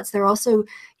ballots, they're also,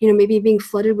 maybe being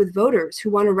flooded with voters who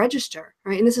want to register,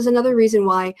 right? And this is another reason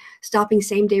why stopping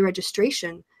same-day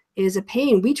registration is a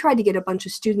pain. We tried to get a bunch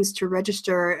of students to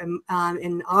register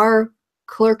in our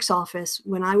clerk's office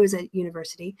when I was at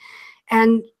university,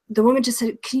 and the woman just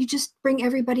said, can you just bring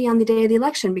everybody on the day of the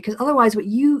election? Because otherwise what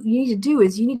you need to do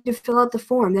is you need to fill out the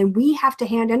form. Then we have to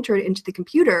hand enter it into the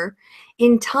computer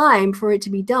in time for it to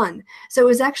be done. So it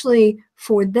was actually,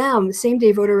 for them,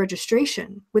 same-day voter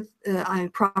registration with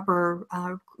proper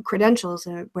credentials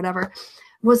and whatever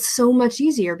was so much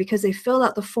easier, because they filled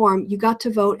out the form, you got to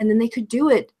vote, and then they could do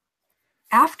it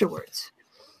afterwards.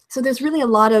 So there's really a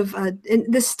lot of,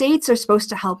 the states are supposed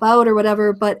to help out or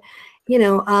whatever, but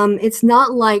it's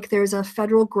not like there's a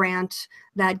federal grant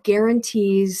that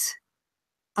guarantees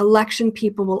election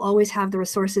people will always have the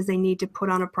resources they need to put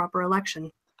on a proper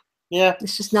election. Yeah.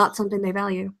 It's just not something they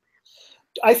value.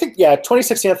 I think,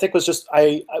 2016, I think, was just,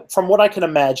 from what I can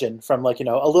imagine from a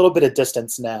little bit of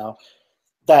distance now,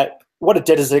 that what it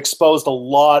did is it exposed a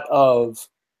lot of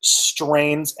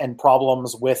strains and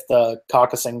problems with the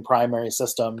caucusing primary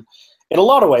system in a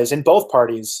lot of ways in both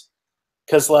parties.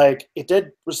 Because it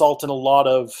did result in a lot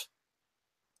of,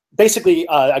 basically,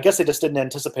 I guess they just didn't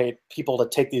anticipate people to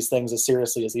take these things as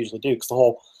seriously as they usually do.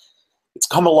 Because it's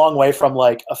come a long way from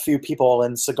a few people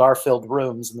in cigar-filled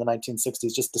rooms in the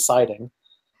 1960s just deciding.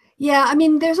 Yeah, I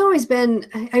mean, there's always been,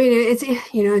 it's,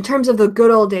 in terms of the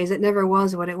good old days, it never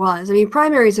was what it was. I mean,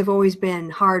 primaries have always been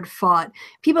hard fought.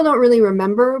 People don't really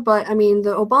remember, but I mean,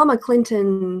 the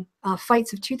Obama-Clinton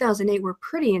fights of 2008 were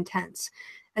pretty intense.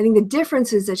 I think the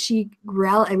difference is that she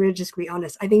rallied. I'm going to just be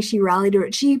honest. I think she rallied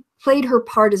her. She played her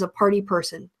part as a party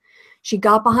person. She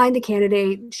got behind the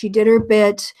candidate. She did her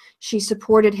bit. She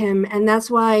supported him, and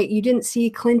that's why you didn't see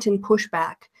Clinton push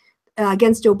back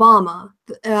against Obama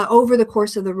over the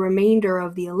course of the remainder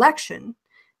of the election,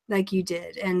 like you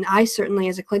did. And I certainly,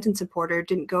 as a Clinton supporter,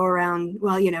 didn't go around,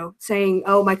 well, saying,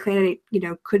 oh, my candidate,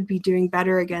 could be doing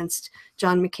better against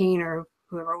John McCain or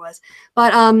whoever it was.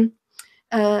 But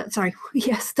sorry,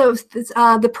 yes,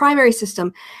 the primary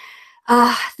system,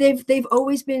 they've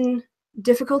always been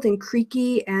difficult and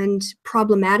creaky and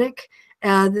problematic.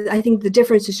 I think the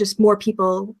difference is just more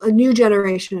people, a new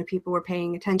generation of people were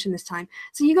paying attention this time.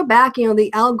 So you go back,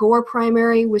 the Al Gore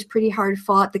primary was pretty hard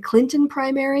fought. The Clinton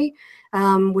primary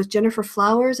with Jennifer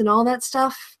Flowers and all that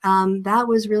stuff, that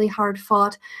was really hard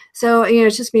fought. So,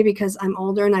 it's just maybe because I'm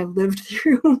older and I've lived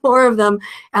through more of them.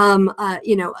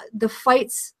 The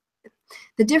fights,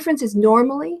 the difference is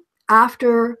normally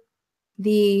after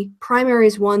the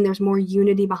primaries won, there's more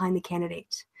unity behind the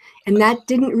candidate. And that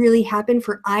didn't really happen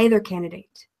for either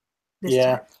candidate this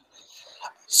time.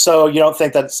 So you don't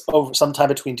think that's over sometime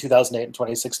between 2008 and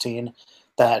 2016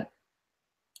 that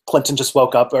Clinton just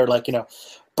woke up, or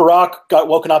Barack got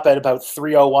woken up at about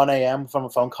 3:01 a.m. from a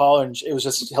phone call, and it was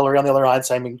just Hillary on the other line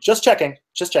saying, just checking.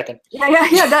 Yeah.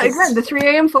 That, again, the 3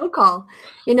 a.m. phone call,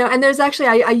 and there's actually,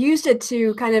 I used it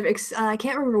to kind of, I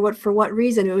can't remember for what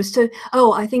reason. It was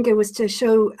I think it was to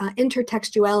show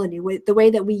intertextuality, with the way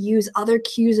that we use other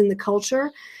cues in the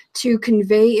culture to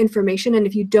convey information. And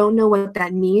if you don't know what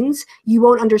that means, you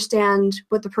won't understand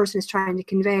what the person is trying to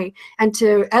convey. And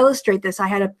to illustrate this, I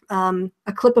had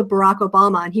a clip of Barack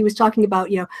Obama, and he was talking about,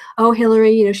 oh,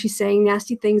 Hillary, she's saying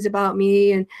nasty things about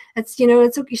me, and that's,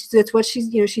 it's okay. That's what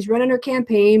she's running her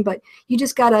campaign, but you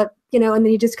just gotta, and then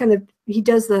he just he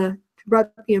does the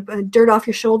dirt off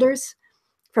your shoulders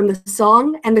from the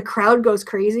song, and the crowd goes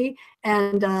crazy,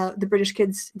 and the British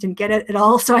kids didn't get it at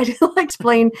all. So I didn't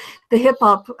explain the hip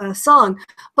hop song,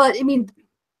 but I mean,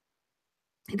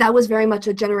 that was very much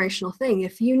a generational thing.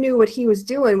 If you knew what he was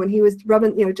doing when he was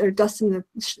rubbing, or dusting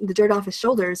the dirt off his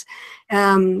shoulders,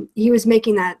 he was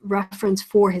making that reference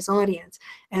for his audience.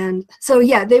 And so,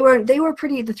 yeah, they were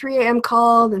pretty, the 3 a.m.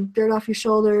 call, the dirt off your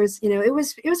shoulders, it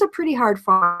was a pretty hard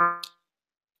fight.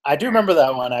 I do remember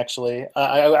that one, actually.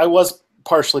 I was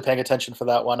partially paying attention for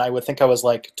that one. I would think I was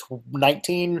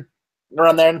 19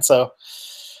 around there. And so,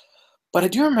 but I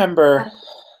do remember,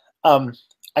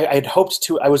 I'd hoped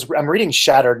to, I'm reading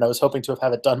Shattered, and I was hoping to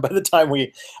have it done by the time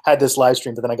we had this live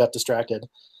stream, but then I got distracted.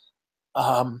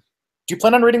 Do you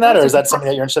plan on reading that, or is that something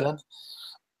that you're interested in?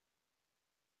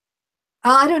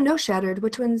 I don't know Shattered.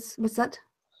 What's that?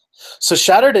 So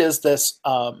Shattered is this,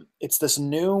 it's this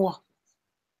new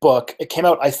book. It came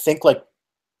out, I think,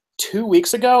 2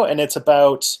 weeks ago, and it's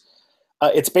about,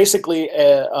 it's basically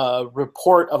a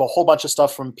report of a whole bunch of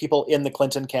stuff from people in the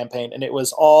Clinton campaign, and it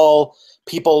was all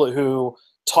people who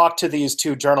talked to these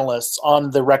two journalists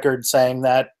on the record saying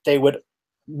that they would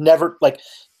never,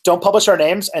 don't publish our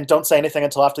names and don't say anything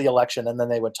until after the election, and then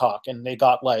they would talk. And they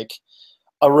got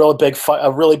a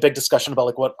really big discussion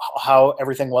about how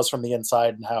everything was from the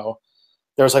inside, and how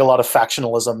there was a lot of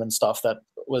factionalism and stuff that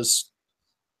was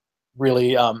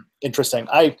really interesting.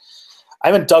 I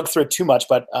haven't dug through it too much,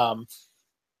 but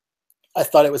I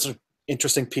thought it was an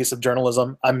interesting piece of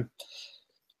journalism. I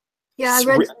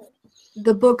read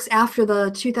the books after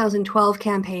the 2012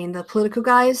 campaign. The Politico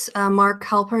guys, Mark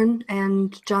Halpern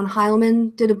and John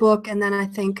Heilman, did a book, and then I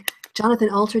think Jonathan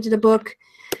Alter did a book.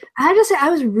 I have to say, I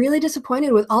was really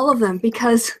disappointed with all of them,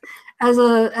 because as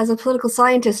a political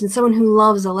scientist and someone who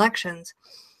loves elections,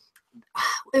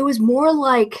 it was more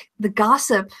like the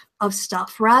gossip of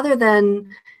stuff rather than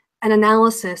an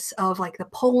analysis of the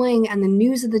polling and the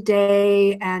news of the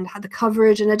day and the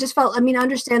coverage. And I just felt, I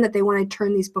understand that they want to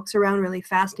turn these books around really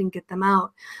fast and get them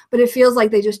out, but it feels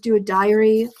like they just do a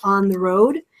diary on the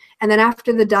road. And then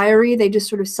after the diary, they just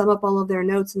sort of sum up all of their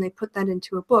notes and they put that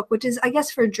into a book, which is, I guess,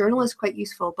 for a journalist quite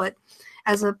useful. But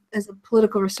as a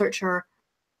political researcher,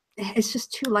 it's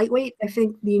just too lightweight. I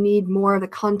think you need more of the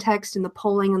context and the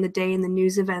polling on the day and the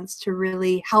news events to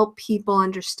really help people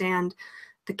understand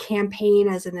the campaign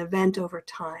as an event over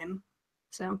time.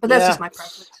 So, but that's just my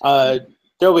preference.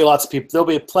 There'll be lots of people. There'll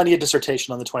be plenty of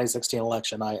dissertation on the 2016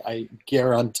 election. I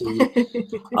guarantee.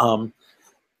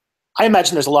 I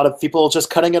imagine there's a lot of people just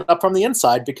cutting it up from the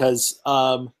inside, because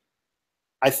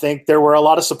I think there were a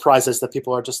lot of surprises that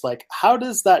people are just like, how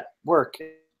does that work?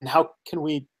 And how can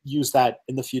we use that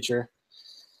in the future?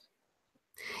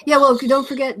 Yeah, well, don't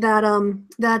forget that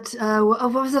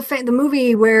what was the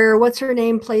movie where what's her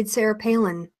name played Sarah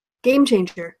Palin, Game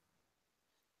Changer.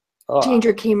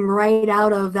 changer came right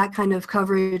out of that kind of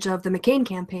coverage of the McCain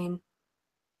campaign.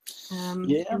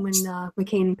 Yeah. And when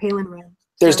McCain and Palin ran.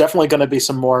 There's definitely going to be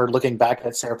some more looking back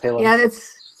at Sarah Palin. Yeah,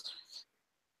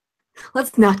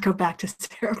 let's not go back to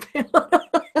Sarah Palin.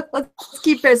 Let's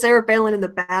keep Sarah Palin in the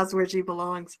past where she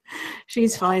belongs.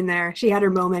 She's fine there. She had her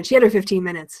moment. She had her 15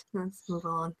 minutes. Let's move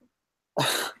on.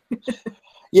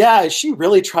 Yeah, she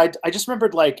really tried. I just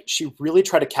remembered, like, she really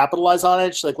tried to capitalize on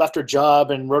it. She, like, left her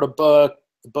job and wrote a book.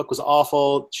 The book was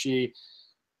awful. She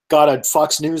got a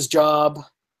Fox News job.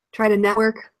 Tried a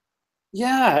network.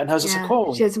 Yeah, and I was just like,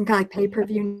 oh. She had some kind of like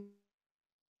pay-per-view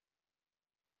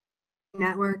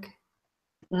network.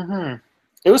 Mm-hmm.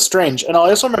 It was strange. And I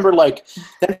also remember, like,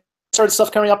 then started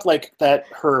stuff coming up, like, that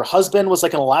her husband was,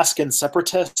 like, an Alaskan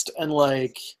separatist, and,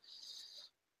 like,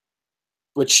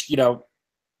 which, you know,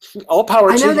 all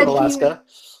power to you, Alaska.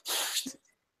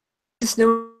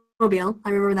 Snowmobile. I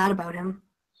remember that about him.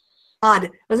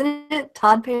 Todd. Wasn't it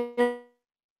Todd Palin?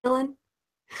 I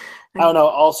don't know.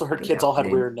 Also, her kids all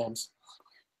had weird names.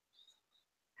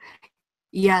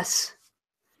 Yes.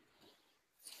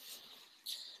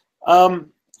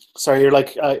 Sorry, you're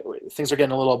like, things are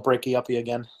getting a little breaky uppy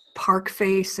again. Park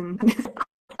face and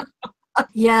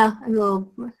yeah, a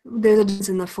little. There's a difference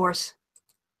in the force.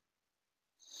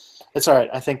 It's all right.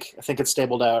 I think it's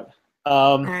stabled out.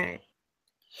 All right.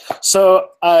 So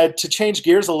to change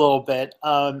gears a little bit,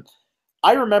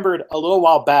 I remembered a little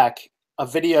while back some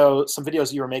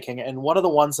videos you were making, and one of the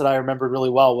ones that I remember really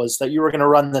well was that you were going to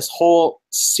run this whole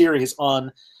series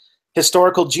on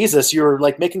historical Jesus. You were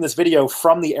like making this video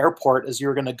from the airport as you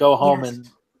were going to go home and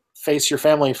face your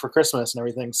family for Christmas and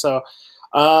everything. So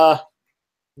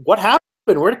what happened?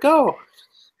 Where'd it go?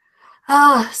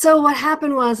 So what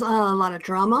happened was a lot of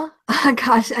drama.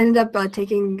 Gosh, I ended up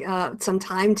taking some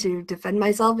time to defend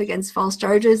myself against false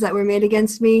charges that were made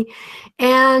against me.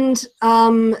 And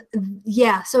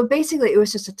yeah, so basically it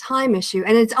was just a time issue.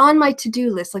 And it's on my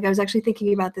to-do list. Like I was actually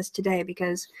thinking about this today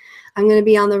because I'm going to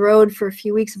be on the road for a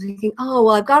few weeks. I'm thinking, oh,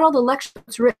 well, I've got all the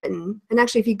lectures written. And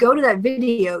actually, if you go to that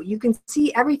video, you can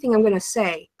see everything I'm going to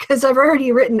say because I've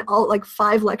already written all like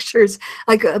 5 lectures,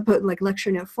 like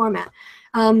lecture note format.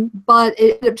 But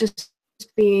it ended up just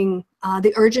being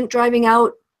the urgent driving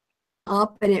out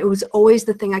up, and it was always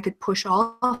the thing I could push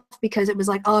off because it was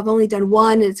like, oh, I've only done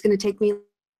one, and it's going to take me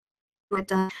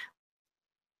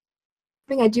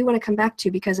thing I do want to come back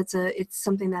to because it's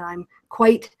something that I'm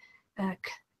quite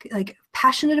like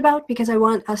passionate about because I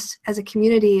want us as a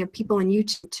community of people in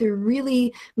YouTube to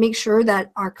really make sure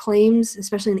that our claims,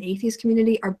 especially in the atheist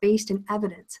community, are based in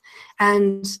evidence,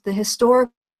 and the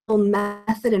historical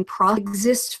method and process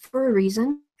exists for a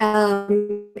reason.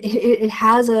 It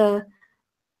has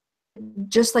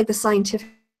just like the scientific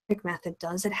method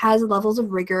does, it has levels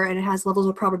of rigor and it has levels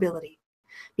of probability,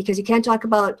 because you can't talk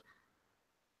about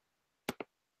in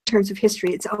terms of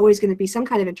history. It's always going to be some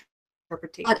kind of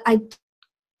interpretation. But I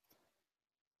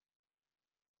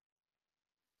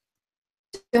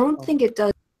don't think it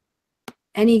does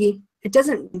it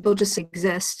doesn't will just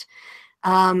exist.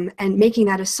 And making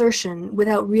that assertion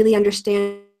without really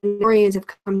understanding, historians have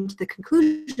come to the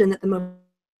conclusion that the most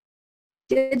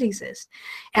did exist.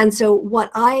 And so what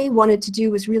I wanted to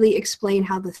do was really explain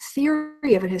how the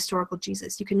theory of a historical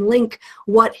Jesus, you can link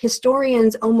what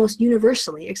historians almost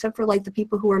universally, except for like the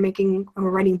people who are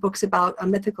writing books about a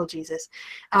mythical Jesus,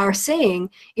 are saying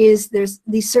is there's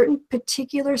these certain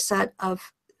particular set of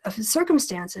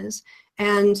circumstances,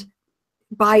 and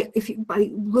by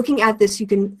looking at this, you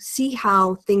can see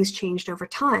how things changed over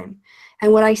time.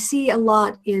 And what I see a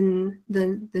lot in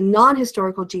the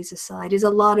non-historical Jesus side is a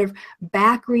lot of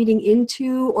back reading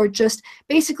into, or just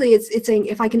basically it's saying,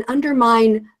 if I can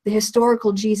undermine the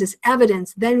historical Jesus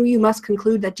evidence, then you must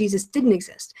conclude that Jesus didn't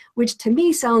exist, which to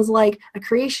me sounds like a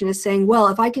creationist saying, well,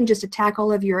 if I can just attack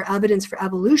all of your evidence for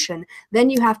evolution, then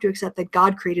you have to accept that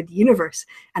God created the universe.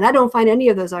 And I don't find any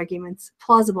of those arguments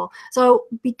plausible. So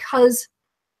because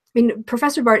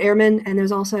Professor Bart Ehrman, and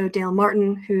there's also Dale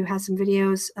Martin, who has some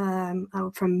videos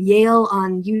from Yale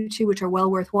on YouTube, which are well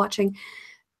worth watching.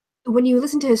 When you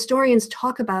listen to historians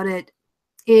talk about it,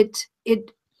 it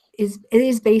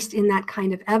is based in that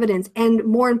kind of evidence, and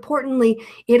more importantly,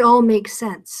 it all makes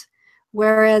sense.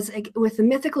 Whereas with the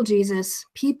mythical Jesus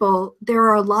people, there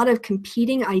are a lot of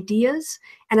competing ideas,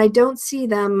 and I don't see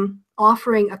them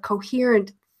offering a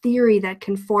coherent theory that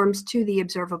conforms to the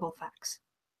observable facts.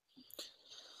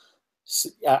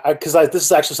 Because this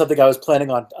is actually something I was planning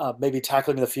on maybe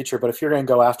tackling in the future, but if you're going to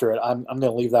go after it, I'm going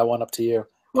to leave that one up to you.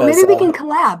 Well, maybe we can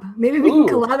collab. Maybe we can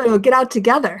collab and we'll get out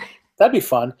together. That'd be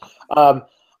fun. I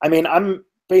mean, I'm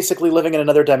basically living in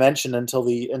another dimension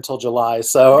until July.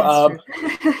 So,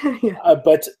 yeah.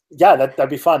 But yeah, that'd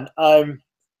be fun.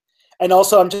 And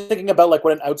also, I'm just thinking about like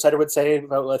what an outsider would say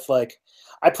about with like,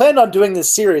 I planned on doing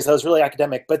this series that was really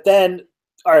academic, but then,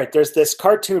 all right, there's this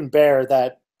cartoon bear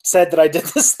that said that I did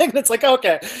this thing. And it's like,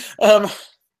 okay. And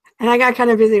I got kind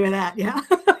of busy with that. Yeah.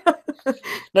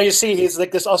 No, you see, he's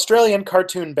like this Australian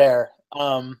cartoon bear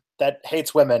that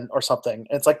hates women or something.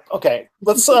 And it's like, okay,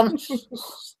 let's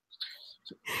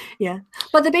Yeah,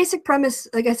 but the basic premise,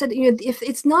 like I said, you know, if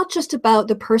it's not just about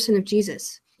the person of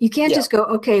Jesus, you can't just go,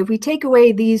 okay, if we take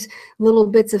away these little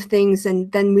bits of things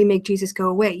and then we make Jesus go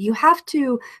away. You have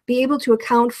to be able to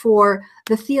account for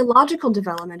the theological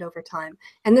development over time.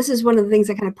 And this is one of the things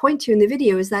I kind of point to in the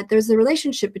video, is that there's a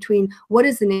relationship between what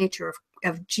is the nature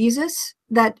of Jesus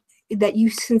that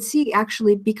you can see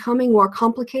actually becoming more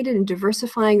complicated and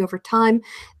diversifying over time.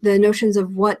 The notions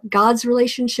of what God's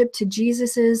relationship to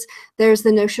Jesus is. There's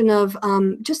the notion of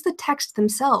just the text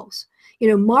themselves. You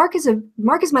know, Mark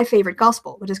is my favorite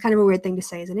gospel, which is kind of a weird thing to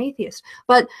say as an atheist.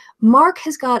 But Mark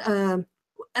has got a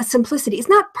simplicity. It's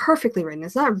not perfectly written.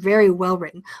 It's not very well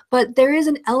written. But there is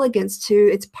an elegance to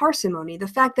its parsimony. The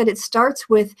fact that it starts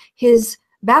with his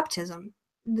baptism.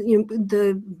 You know,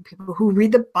 the people who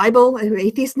read the Bible,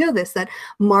 atheists know this, that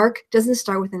Mark doesn't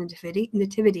start with a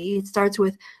nativity. It starts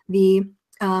with the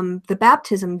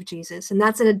baptism of Jesus, and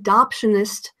that's an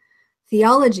adoptionist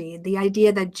theology, the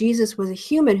idea that Jesus was a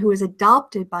human who was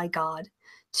adopted by God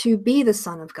to be the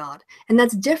Son of God. And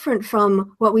that's different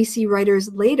from what we see writers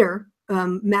later,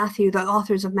 Matthew, the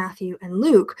authors of Matthew and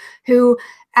Luke, who,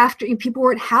 after people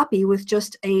weren't happy with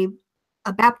just a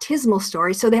baptismal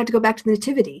story, so they had to go back to the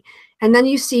nativity. And then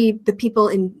you see the people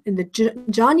in the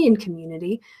Johnian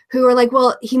community who are like,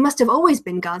 well, he must have always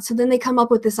been God. So then they come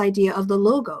up with this idea of the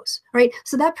logos, right?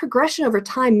 So that progression over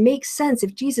time makes sense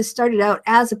if Jesus started out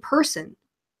as a person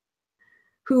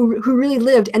who really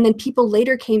lived, and then people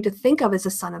later came to think of as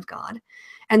a son of God.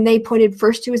 And they pointed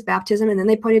first to his baptism, and then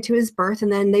they pointed to his birth,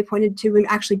 and then they pointed to him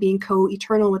actually being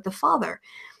co-eternal with the Father.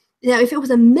 Now, if it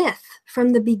was a myth from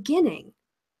the beginning,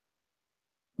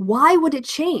 why would it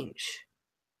change?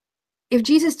 If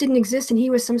Jesus didn't exist and he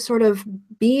was some sort of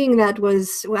being that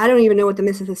was, well, I don't even know what the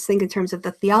mythicists think in terms of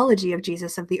the theology of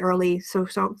Jesus, of the early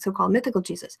so-called mythical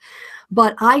Jesus.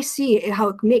 But I see how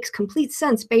it makes complete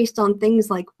sense based on things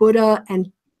like Buddha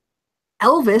and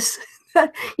Elvis.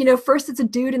 You know, first it's a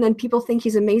dude and then people think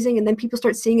he's amazing, and then people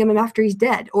start seeing him after he's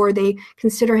dead, or they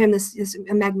consider him this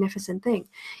a magnificent thing.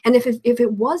 And if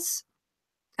it was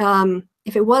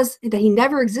that he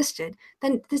never existed,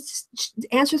 then this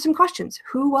answers some questions.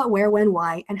 Who, what, where, when,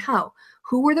 why, and how.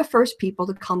 Who were the first people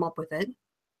to come up with it?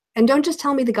 And don't just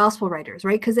tell me the gospel writers,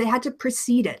 right? Because they had to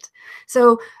precede it.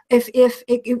 So if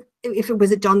it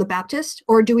was it John the Baptist,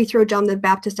 or do we throw John the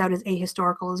Baptist out as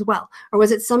ahistorical as well? Or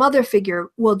was it some other figure?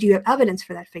 Well, do you have evidence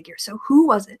for that figure? So who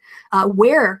was it?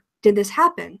 Where did this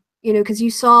happen? You know, because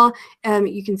you saw,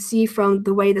 you can see from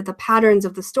the way that the patterns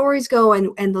of the stories go,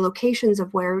 and the locations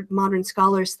of where modern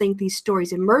scholars think these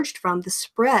stories emerged from, the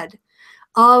spread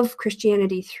of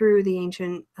Christianity through the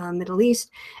ancient Middle East.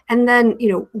 And then, you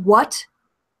know, what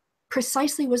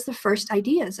precisely was the first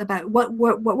ideas about what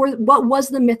was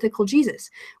the mythical Jesus?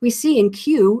 We see in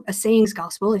Q a sayings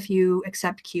gospel, if you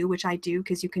accept Q, which I do,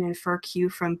 because you can infer Q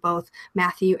from both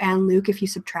Matthew and Luke if you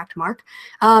subtract Mark.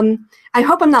 I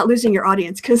hope I'm not losing your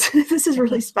audience, because this is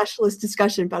really specialist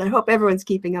discussion, but I hope everyone's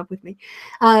keeping up with me.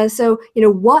 So, you know,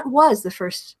 what was the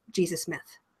first Jesus myth,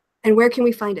 and where can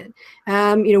we find it?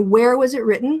 You know, where was it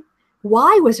written?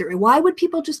 Why was it? Why would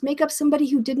people just make up somebody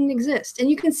who didn't exist? And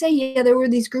you can say, yeah, there were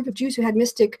these group of Jews who had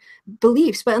mystic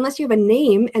beliefs, but unless you have a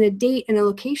name and a date and a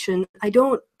location, I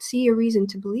don't see a reason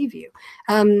to believe you.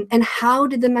 And how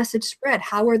did the message spread?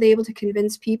 How were they able to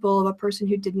convince people of a person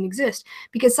who didn't exist?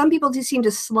 Because some people just seem to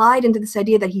slide into this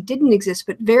idea that he didn't exist,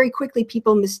 but very quickly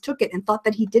people mistook it and thought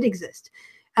that he did exist.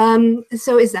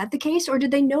 So is that the case, or did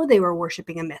they know they were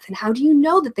worshiping a myth? And how do you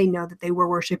know that they know that they were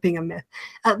worshiping a myth?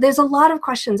 There's a lot of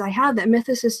questions I have that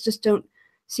mythicists just don't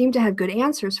seem to have good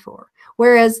answers for.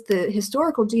 Whereas the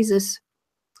historical Jesus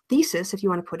thesis, if you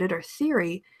want to put it, or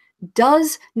theory,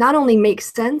 does not only make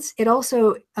sense, it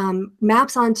also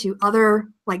maps onto other,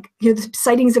 like, you know, the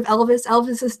sightings of Elvis.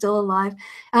 Elvis is still alive.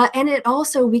 And it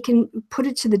also, we can put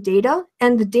it to the data,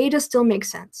 and the data still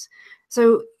makes sense.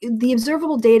 So the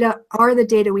observable data are the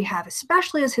data we have,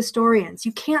 especially as historians.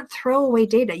 You can't throw away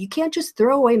data. You can't just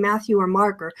throw away Matthew or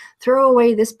Mark, or throw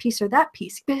away this piece or that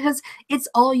piece, because it's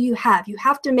all you have. You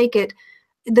have to make it,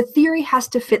 the theory has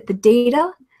to fit the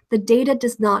data. The data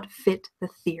does not fit the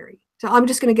theory. So I'm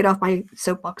just going to get off my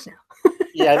soapbox now.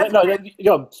 Yeah, no, you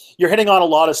know, you're hitting on a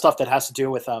lot of stuff that has to do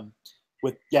with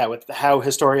with how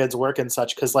historians work and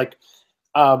such, because like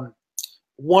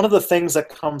one of the things that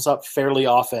comes up fairly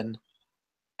often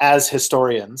as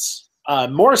historians,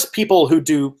 more as people who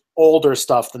do older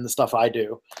stuff than the stuff I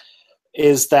do,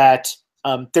 is that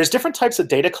there's different types of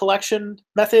data collection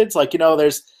methods. Like,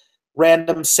 there's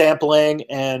random sampling,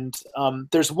 and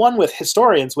there's one with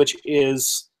historians, which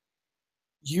is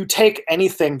you take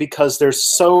anything because there's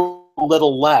so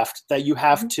little left that you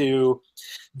have to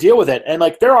deal with it. And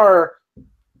like, there are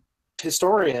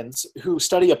historians who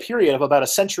study a period of about a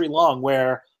century long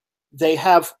where they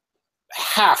have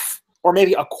half or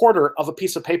maybe a quarter of a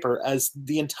piece of paper as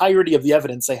the entirety of the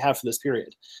evidence they have for this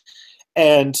period.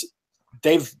 And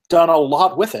they've done a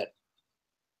lot with it.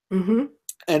 Mm-hmm.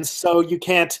 And so you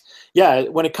can't,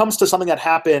 when it comes to something that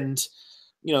happened,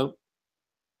 I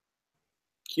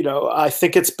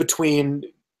think it's between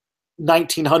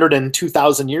 1900 and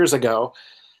 2000 years ago,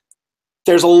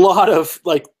 there's a lot of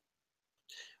like,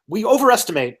 we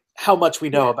overestimate how much we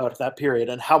know about that period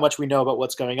and how much we know about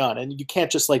what's going on. And you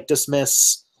can't just like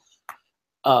dismiss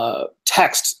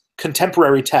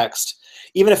contemporary text,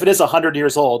 even if it is 100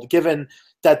 years old, given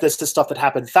that this is stuff that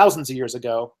happened thousands of years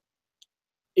ago,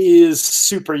 is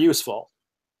super useful.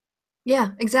 Yeah,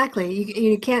 exactly.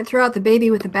 You can't throw out the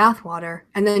baby with the bathwater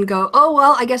and then go, oh,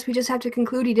 well, I guess we just have to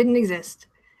conclude he didn't exist.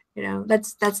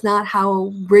 That's not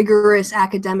how rigorous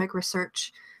academic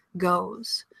research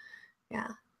goes. Yeah.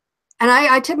 And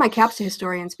I tip my caps to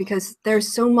historians because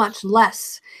there's so much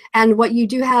less. And what you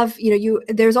do have,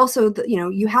 there's also,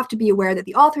 you have to be aware that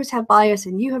the authors have bias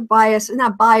and you have bias, and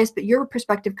not bias, but your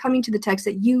perspective coming to the text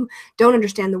that you don't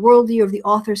understand the worldview of the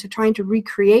authors, so trying to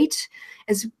recreate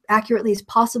as accurately as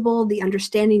possible the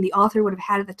understanding the author would have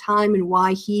had at the time, and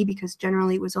why because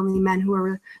generally it was only men who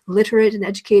were literate and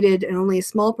educated, and only a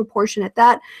small proportion at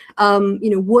that,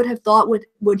 would have thought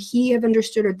would he have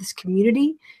understood, or this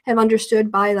community have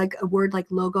understood, by like a word like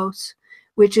logos,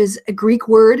 which is a Greek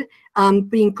word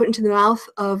being put into the mouth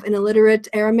of an illiterate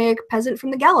Aramaic peasant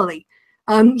from the Galilee.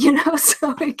 So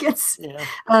it gets,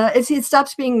 it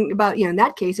stops being about, in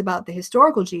that case, about the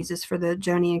historical Jesus for the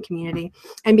Jonean community,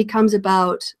 and becomes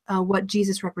about what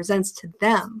Jesus represents to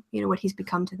them, what he's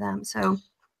become to them. So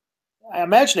I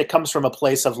imagine it comes from a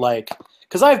place of like,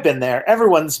 because I've been there,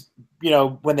 everyone's,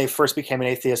 when they first became an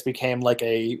atheist, became like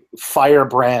a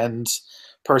firebrand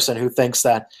person who thinks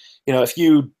that, if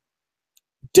you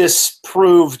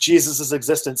disprove Jesus's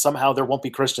existence, somehow there won't be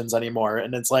Christians anymore.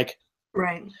 And it's like,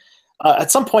 right.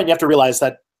 At some point, you have to realize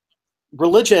that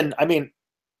religion, a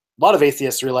lot of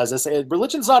atheists realize this,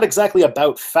 religion's not exactly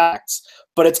about facts,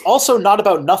 but it's also not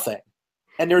about nothing.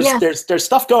 And there's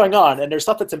stuff going on, and there's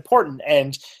stuff that's important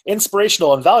and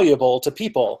inspirational and valuable to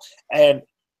people. And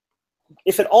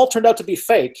if it all turned out to be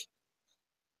fake,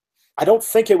 I don't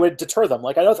think it would deter them.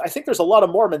 Like, I think there's a lot of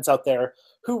Mormons out there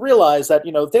who realize that,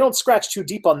 they don't scratch too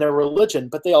deep on their religion,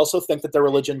 but they also think that their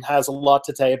religion has a lot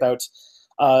to say about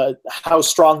how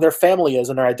strong their family is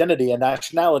and their identity and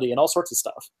nationality and all sorts of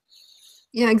stuff.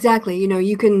 Yeah, exactly.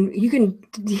 You can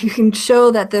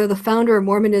show that the founder of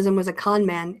Mormonism was a con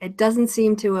man. It doesn't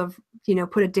seem to have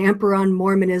put a damper on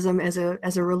Mormonism as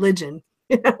a religion.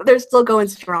 They're still going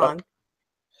strong.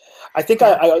 I think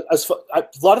a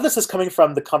lot of this is coming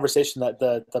from the conversation that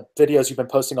the videos you've been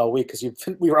posting all week, because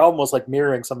we were almost like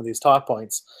mirroring some of these talk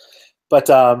points,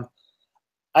 but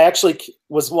I actually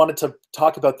wanted to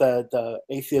talk about the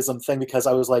atheism thing because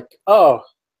I was like, you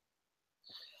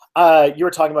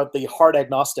were talking about the hard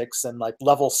agnostics and like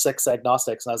level 6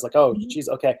 agnostics, and I was like, oh, geez,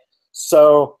 okay.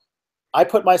 So I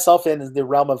put myself in the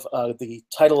realm of the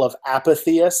title of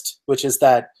apatheist, which is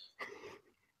that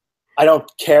I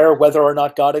don't care whether or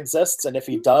not God exists, and if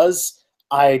he does,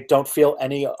 I don't feel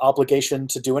any obligation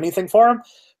to do anything for him.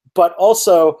 But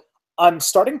also,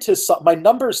 my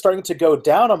number is starting to go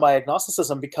down on my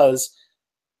agnosticism,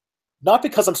 not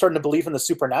because I'm starting to believe in the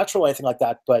supernatural or anything like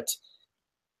that, but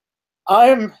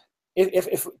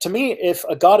if to me, if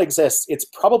a God exists, it's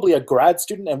probably a grad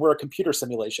student and we're a computer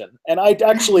simulation. And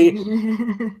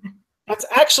that's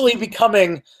actually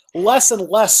becoming less and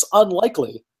less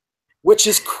unlikely, which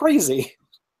is crazy.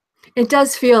 It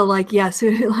does feel like, yes,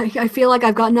 like I feel like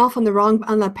I've gotten off on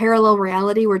the parallel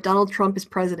reality where Donald Trump is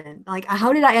president. Like,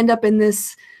 how did I end up in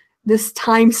this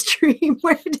time stream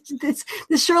where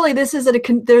surely this is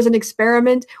there's an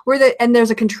experiment and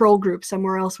there's a control group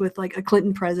somewhere else with like a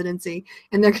Clinton presidency,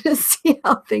 and they're going to see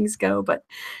how things go. But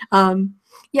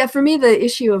yeah, for me, the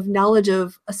issue of knowledge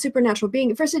of a supernatural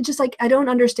being, first, it's just like, I don't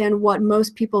understand what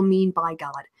most people mean by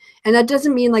God. And that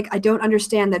doesn't mean like I don't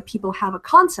understand that people have a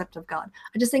concept of God.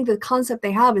 I just think the concept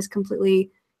they have is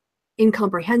completely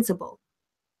incomprehensible.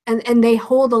 and they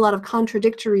hold a lot of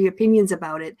contradictory opinions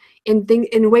about it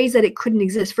in ways that it couldn't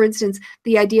exist. For instance,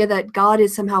 the idea that God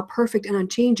is somehow perfect and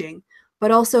unchanging,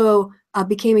 but also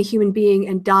became a human being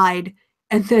and died,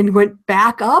 and then went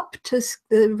back up to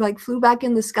like flew back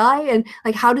in the sky. And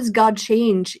like, how does God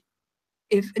change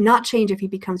if he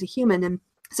becomes a human? And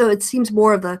so it seems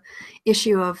more of the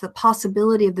issue of the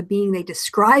possibility of the being they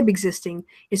describe existing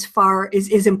is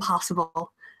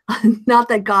impossible. Not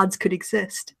that gods could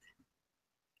exist.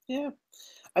 Yeah.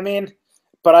 I mean,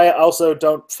 but I also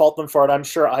don't fault them for it. I'm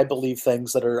sure I believe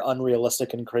things that are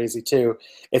unrealistic and crazy too.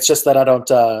 It's just that I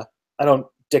don't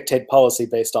dictate policy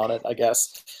based on it, I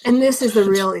guess. And this is the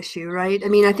real issue, right? I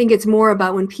mean, I think it's more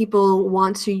about when people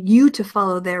want you to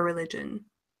follow their religion.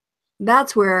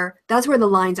 That's where the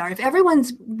lines are. If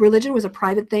everyone's religion was a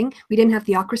private thing, we didn't have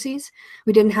theocracies,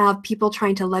 we didn't have people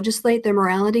trying to legislate their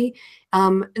morality,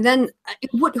 then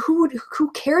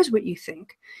who cares what you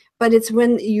think? But it's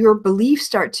when your beliefs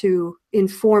start to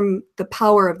inform the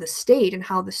power of the state and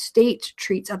how the state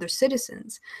treats other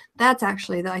citizens. That's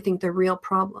actually, I think, the real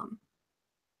problem.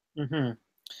 Mm-hmm.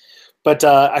 But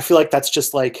I feel like that's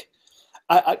just like,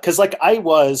 because like I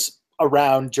was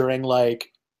around during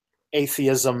like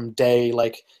atheism day,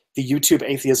 like the YouTube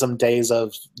atheism days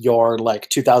of your like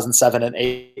 2007 and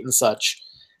 8 and such.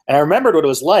 And I remembered what it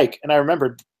was like. And I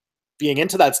remembered being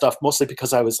into that stuff mostly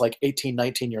because I was like 18,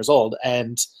 19 years old.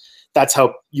 And that's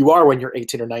how you are when you're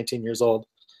 18 or 19 years old.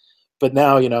 But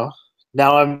now,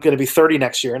 now I'm going to be 30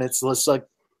 next year. And it's like,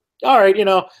 all right,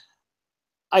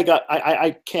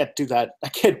 I can't do that. I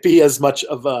can't be as much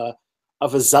of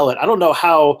a zealot. I don't know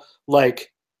how, like,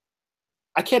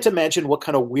 I can't imagine what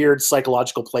kind of weird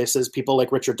psychological places people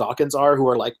like Richard Dawkins are, who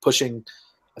are like pushing,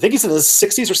 I think he's in his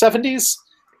 60s or 70s.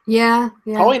 Yeah.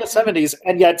 Probably in the 70s,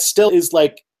 and yet still is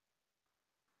like,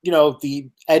 the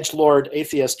edgelord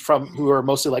atheist who are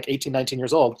mostly like 18, 19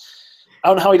 years old. I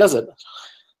don't know how he does it.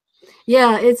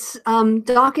 Yeah, it's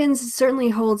Dawkins certainly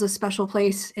holds a special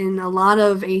place in a lot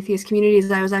of atheist communities.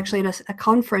 I was actually at a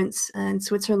conference in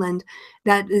Switzerland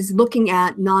that is looking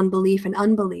at non-belief and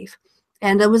unbelief.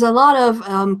 And there was a lot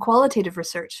of qualitative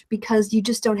research because you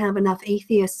just don't have enough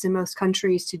atheists in most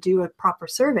countries to do a proper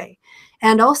survey.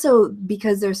 And also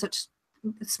because there's such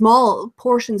small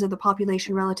portions of the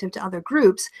population relative to other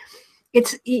groups,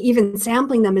 it's even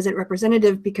sampling them isn't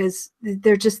representative because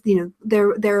they're just,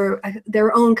 they're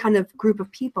their own kind of group of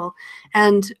people.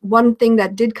 And one thing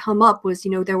that did come up was,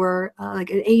 there were like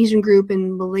an Asian group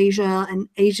in Malaysia and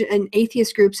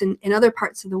atheist groups in other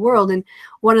parts of the world. And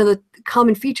one of the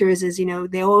common features is,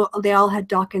 they all had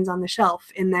Dawkins on the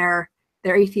shelf in their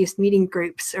atheist meeting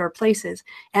groups or places.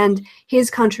 And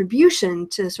his contribution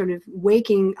to sort of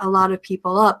waking a lot of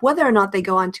people up, whether or not they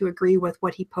go on to agree with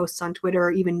what he posts on Twitter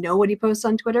or even know what he posts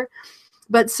on Twitter,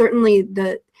 but certainly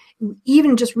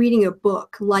even just reading a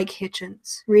book like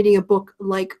Hitchens, reading a book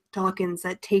like Dawkins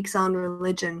that takes on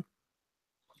religion.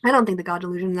 I don't think The God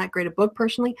Delusion is that great a book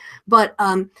personally, but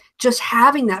just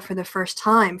having that for the first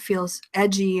time feels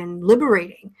edgy and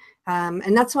liberating.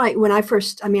 And that's why when I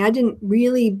didn't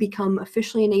really become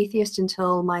officially an atheist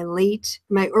until my early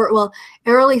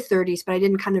 30s, but I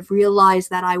didn't kind of realize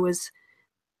that I was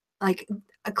like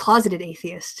a closeted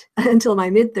atheist until my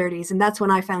mid 30s. And that's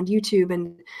when I found YouTube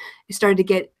and started to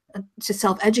get to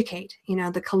self-educate,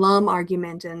 the Kalam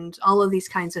argument and all of these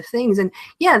kinds of things. And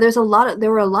yeah, there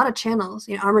were a lot of channels.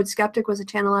 Armored Skeptic was a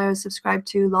channel I was subscribed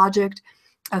to, Logic,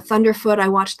 Thunderfoot. I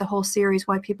watched the whole series,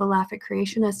 Why People Laugh at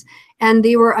Creationists, and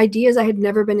they were ideas I had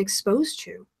never been exposed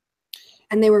to,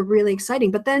 and they were really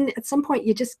exciting. But then at some point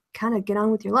you just kind of get on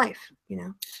with your life,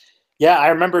 Yeah, I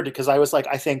remembered because I was like,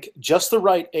 I think just the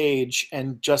right age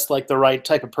and just like the right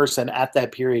type of person at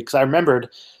that period, because I remembered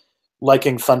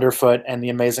liking Thunderfoot and The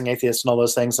Amazing Atheist and all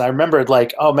those things. And I remembered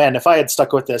like, oh man, if I had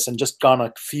stuck with this and just gone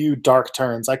a few dark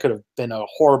turns, I could have been a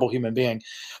horrible human being.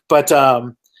 But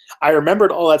I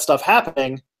remembered all that stuff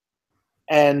happening,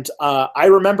 and I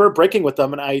remember breaking with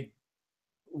them, and I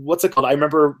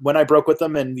remember when I broke with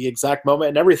them and the exact moment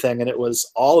and everything, and it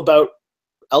was all about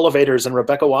elevators and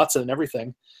Rebecca Watson and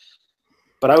everything.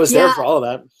 But I was there for all of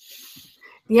that.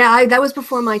 Yeah, that was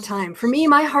before my time. For me,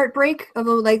 my heartbreak of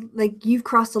like you've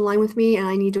crossed the line with me and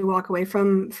I need to walk away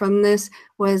from this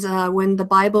was when the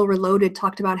Bible Reloaded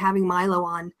talked about having Milo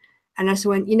on. And I just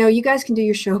went, you guys can do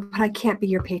your show, but I can't be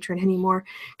your patron anymore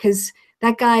because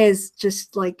that guy is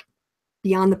just like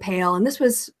beyond the pale. And this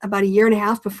was about a year and a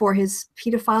half before his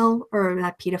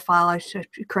I should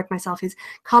correct myself, his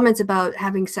comments about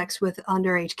having sex with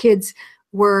underage kids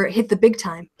were hit the big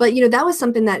time. But, you know, that was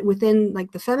something that within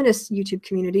like the feminist YouTube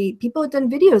community, people had done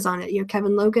videos on it, you know,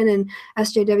 Kevin Logan and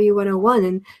SJW 101.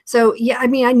 And so, yeah, I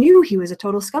mean, I knew he was a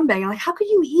total scumbag. I'm like, how could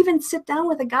you even sit down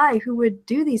with a guy who would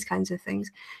do these kinds of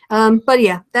things? But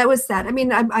yeah, that was that. I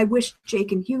mean, I wish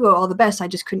Jake and Hugo all the best. I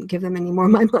just couldn't give them any more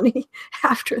of my money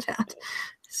after that.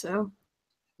 So.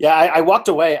 Yeah, I walked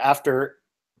away after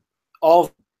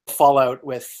all fallout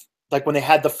with, like, when they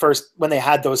had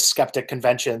those skeptic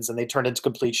conventions and they turned into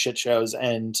complete shit shows,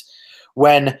 and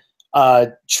when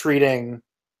treating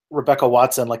Rebecca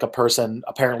Watson like a person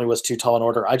apparently was too tall an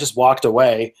order, I just walked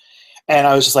away, and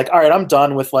I was just like, all right, I'm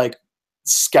done with like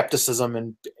skepticism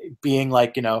and being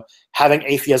like, you know, having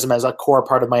atheism as a core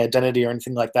part of my identity or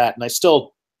anything like that. And I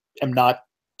still am not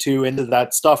too into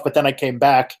that stuff. But then I came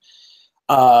back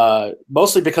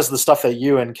mostly because of the stuff that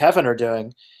you and Kevin are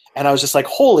doing. And I was just like,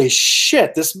 holy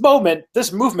shit, this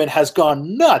movement has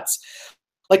gone nuts.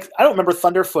 Like, I don't remember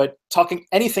Thunderfoot talking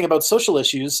anything about social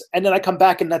issues. And then I come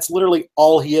back and that's literally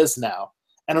all he is now.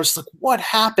 And I was just like, what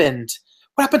happened?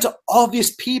 What happened to all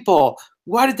these people?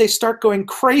 Why did they start going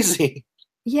crazy?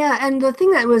 Yeah, and the thing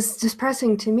that was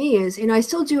depressing to me is, you know, I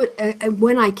still do it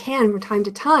when I can from time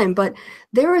to time, but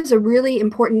there is a really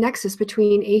important nexus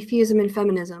between atheism and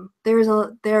feminism.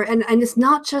 And it's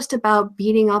not just about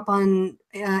beating up on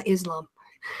Islam.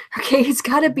 Okay, it's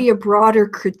got to be a broader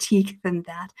critique than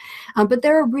that. But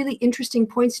there are really interesting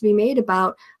points to be made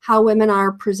about how women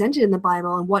are presented in the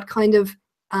Bible and what kind of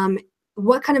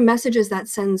messages that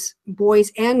sends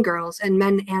boys and girls and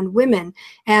men and women,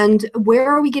 and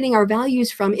where are we getting our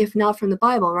values from if not from the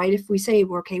Bible, right? If we say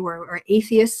we're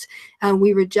atheists and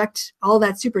we reject all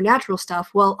that supernatural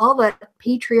stuff, well, all that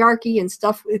patriarchy and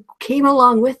stuff came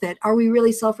along with it. Are we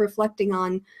really self-reflecting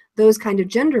on those kind of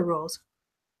gender roles?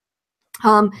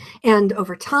 And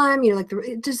over time, you know, like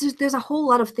there's a whole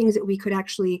lot of things that we could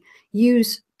actually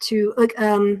use to, like,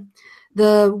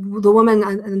 the woman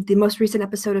on the most recent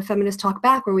episode of Feminist Talk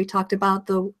Back, where we talked about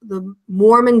the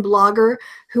Mormon blogger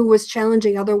who was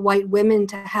challenging other white women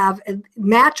to have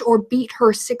match or beat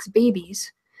her 6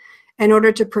 babies in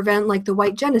order to prevent like the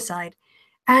white genocide.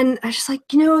 And I was just like,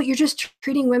 you know, you're just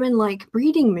treating women like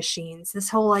breeding machines. This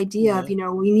whole idea of, you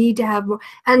know, we need to have more,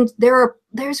 and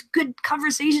there's good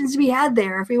conversations to be had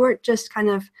there if we weren't just kind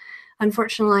of,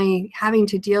 unfortunately, having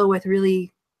to deal with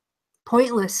really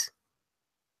pointless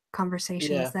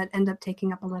conversations that end up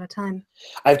taking up a lot of time.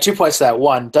 I have 2 points to that.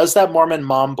 One, does that Mormon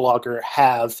mom blogger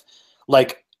have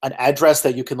like an address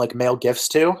that you can like mail gifts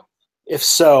to? If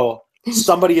so,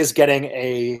 somebody is getting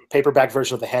a paperback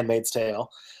version of The Handmaid's Tale.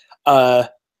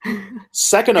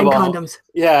 Second of all, condoms.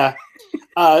 Yeah.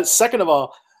 Second of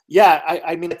all, yeah,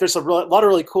 I mean, there's a lot of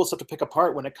really cool stuff to pick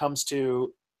apart when it comes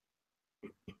to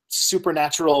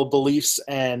supernatural beliefs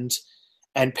and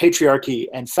patriarchy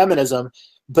and feminism.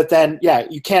 But then, yeah,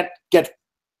 you can't get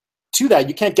to that.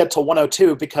 You can't get to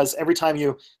 102 because every time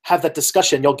you have that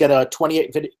discussion, you'll get a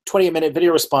 28-minute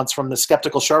video response from the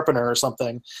skeptical sharpener or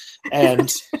something.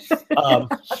 And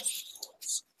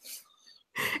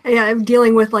yeah, I'm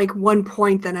dealing with like one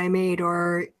point that I made,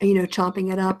 or, you know, chopping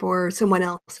it up, or someone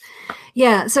else.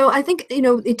 Yeah, so I think, you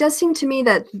know, it does seem to me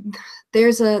that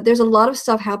there's a lot of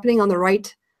stuff happening on the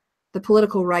right, the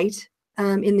political right,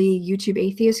 in the YouTube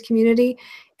atheist community,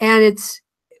 and it's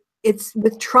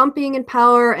with Trump being in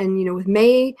power, and, you know, with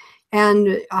May,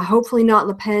 and hopefully not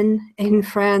Le Pen in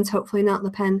France, hopefully not Le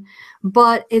Pen,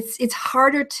 but it's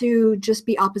harder to just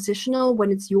be oppositional when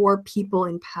it's your people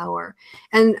in power.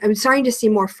 And I'm starting to see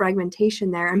more fragmentation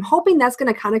there. I'm hoping that's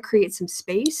going to kind of create some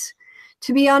space,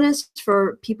 to be honest,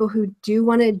 for people who do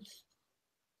want to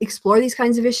explore these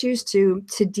kinds of issues to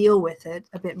deal with it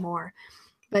a bit more.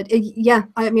 But yeah,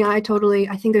 I mean, I think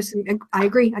I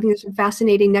agree. I think there's some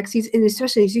fascinating nexus, and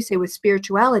especially, as you say, with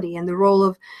spirituality and the role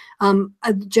of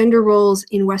gender roles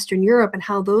in Western Europe and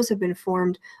how those have been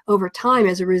formed over time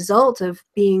as a result of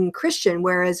being Christian.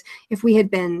 Whereas if we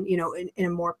had been, you know, in a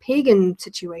more pagan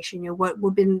situation, you know, what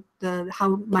would been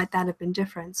how might that have been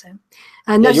different? So, you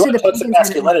want to talk about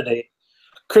masculinity.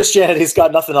 Christianity's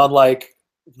got nothing on like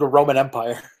the Roman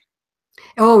Empire.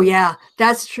 Oh yeah,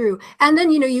 that's true. And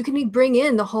then, you know, you can bring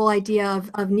in the whole idea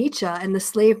of Nietzsche and the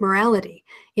slave morality.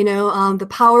 You know, the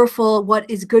powerful, what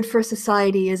is good for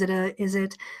society? Is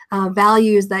it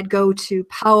values that go to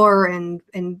power and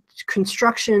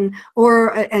construction,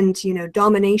 and you know,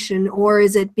 domination, or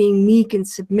is it being meek and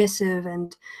submissive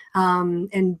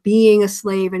and being a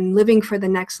slave and living for the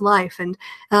next life? And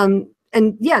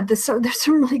yeah, there's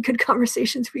some really good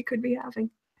conversations we could be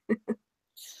having.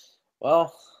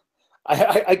 Well,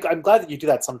 I'm glad that you do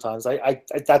that sometimes.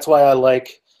 That's why I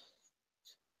like.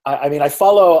 I mean, I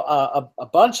follow a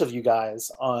bunch of you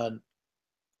guys on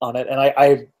on it. And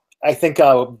I think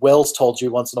Will's told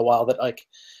you once in a while that like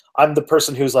I'm the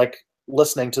person who's like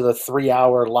listening to the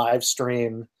 3-hour live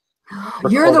stream.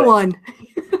 You're the one.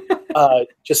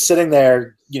 Just sitting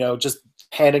there, just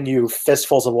handing you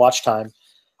fistfuls of watch time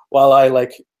while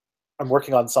I'm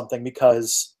working on something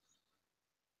because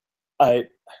like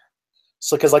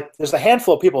there's a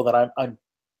handful of people that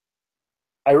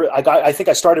I think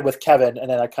I started with Kevin and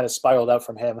then I kind of spiraled out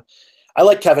from him. I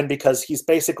like Kevin because he's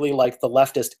basically like the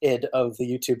leftist id of the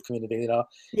YouTube community. Yeah.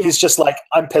 He's just like,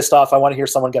 I'm pissed off. I want to hear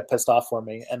someone get pissed off for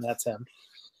me, and that's him.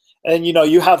 And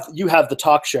you have the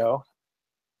talk show,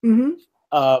 and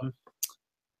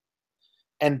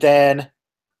then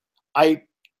I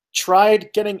tried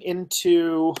getting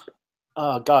into,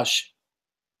 gosh,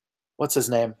 what's his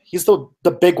name? He's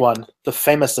the big one, the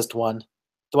famousest one,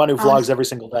 the one who vlogs every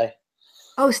single day.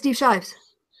 Oh, Steve Shives.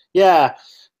 Yeah,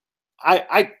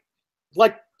 I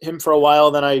liked him for a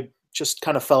while, then I just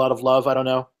kind of fell out of love. I don't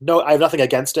know. No, I have nothing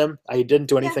against him. I didn't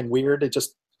do anything weird. It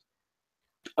just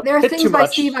there are things by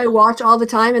Steve I watch all the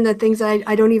time, and the things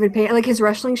I don't even pay. Like his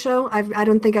wrestling show. I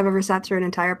don't think I've ever sat through an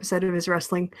entire episode of his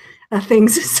wrestling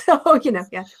things. So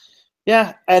yeah.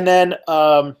 Yeah, and then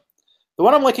the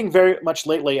one I'm liking very much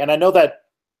lately, and I know that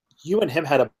you and him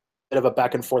had a bit of a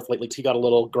back and forth lately. He got a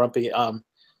little grumpy.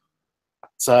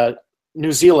 It's a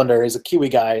New Zealander. He's a Kiwi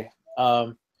guy.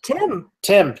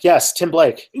 Tim, yes, Tim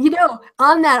Blake.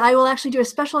 On that, I will actually do a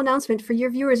special announcement for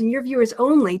your viewers and your viewers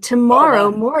only.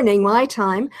 Tomorrow morning, my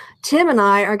time, Tim and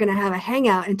I are going to have a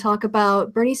hangout and talk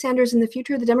about Bernie Sanders and the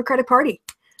future of the Democratic Party.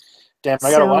 Damn, I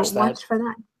got to watch that. Watch for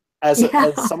that. As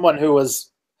someone who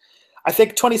was, I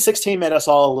think 2016 made us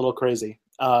all a little crazy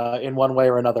in one way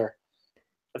or another.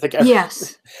 I think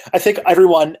yes. I think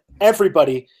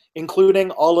everybody, including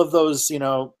all of those,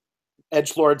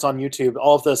 edgelords on YouTube,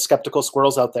 all of the skeptical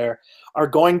squirrels out there, are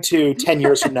going to 10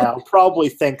 years from now probably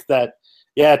think that,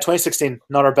 2016,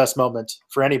 not our best moment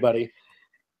for anybody.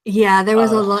 Yeah,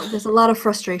 there's a lot of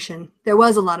frustration. There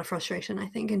was a lot of frustration, I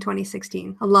think, in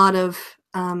 2016. A lot of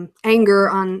anger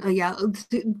on,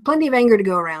 plenty of anger to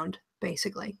go around,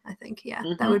 basically, I think. Yeah,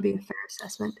 that would be a fair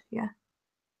assessment. Yeah.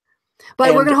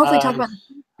 But we're going to hopefully talk about.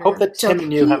 Hope that Tim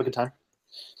and you have a good time.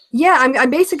 Yeah, I'm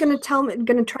basically going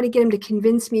to try to get him to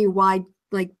convince me why,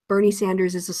 like, Bernie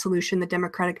Sanders is a solution, the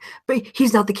Democratic, but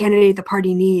he's not the candidate the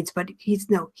party needs, but he's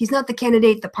not the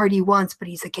candidate the party wants, but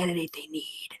he's the candidate they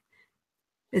need.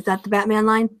 Is that the Batman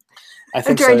line? I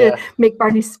think I'm trying to make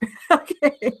Barney.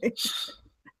 Okay.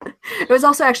 It was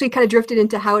also actually kind of drifted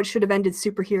into how it should have ended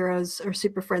Superheroes or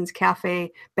Super Friends Cafe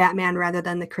Batman rather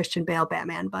than the Christian Bale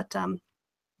Batman, but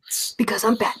because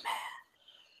I'm Batman.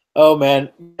 Oh man,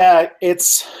 yeah,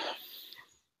 it's.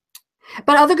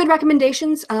 But other good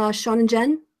recommendations, Sean and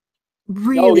Jen,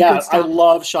 really good stuff. I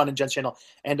love Sean and Jen's channel,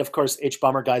 and of course H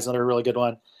Bomber Guy's another really good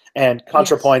one, and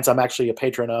ContraPoints I'm actually a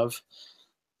patron of.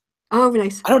 Oh,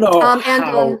 nice. I don't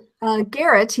know and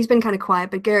Garrett, he's been kind of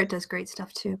quiet, but Garrett does great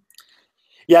stuff too.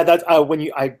 Yeah, that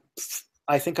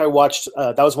I think I watched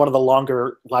that was one of the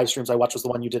longer live streams I watched was the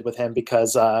one you did with him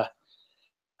because.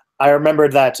 I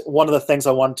remembered that one of the things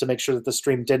I wanted to make sure that the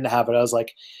stream didn't have it. I was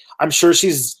like, I'm sure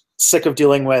she's sick of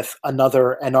dealing with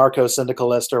another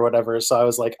anarcho-syndicalist or whatever. So I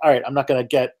was like, all right, I'm not going to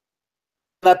get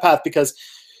that path because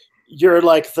you're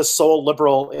like the sole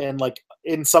liberal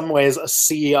in some ways a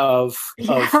sea of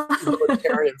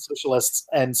libertarian socialists.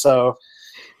 And so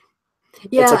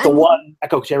it's like the one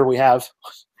echo chamber we have.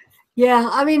 Yeah,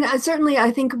 I mean, certainly I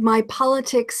think my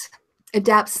politics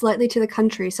adapt slightly to the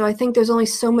country. So I think there's only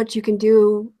so much you can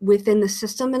do within the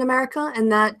system in America,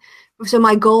 and so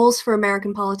my goals for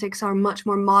American politics are much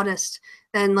more modest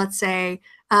than, let's say,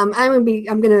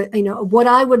 what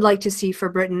I would like to see for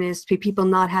Britain is people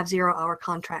not have 0-hour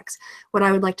contracts. What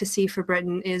I would like to see for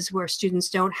Britain is where students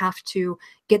don't have to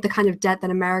get the kind of debt that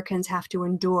Americans have to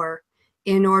endure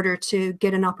in order to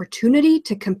get an opportunity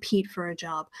to compete for a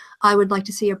job. I would like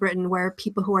to see a Britain where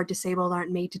people who are disabled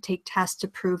aren't made to take tests to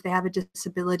prove they have a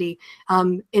disability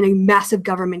in a massive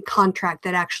government contract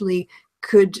that actually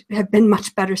could have been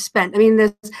much better spent. I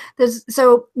mean,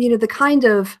 so the kind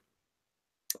of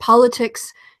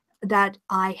politics that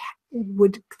I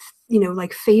would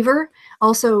favor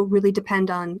also really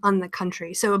depend on the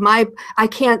country. So I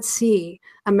can't see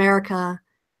America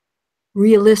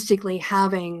realistically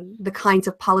having the kinds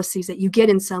of policies that you get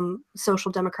in some social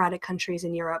democratic countries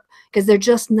in Europe, because they're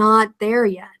just not there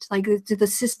yet. Like the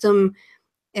system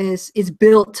is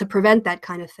built to prevent that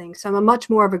kind of thing. So I'm a much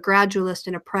more of a gradualist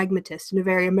and a pragmatist in a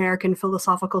very American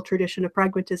philosophical tradition of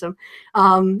pragmatism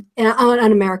on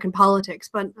American politics.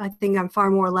 But I think I'm far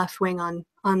more left wing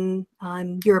on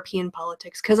European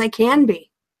politics because I can be.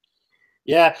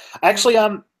 Yeah, actually,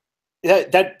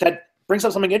 that brings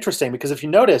up something interesting, because if you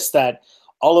notice that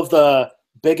all of the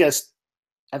biggest,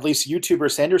 at least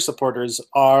YouTuber Sanders supporters,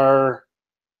 are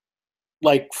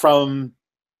like from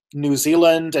New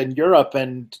Zealand and Europe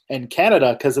and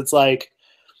Canada, because it's like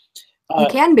you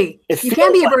can be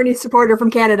a Bernie supporter from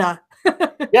Canada.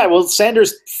 Yeah, well,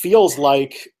 Sanders feels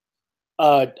like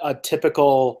a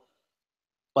typical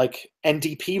like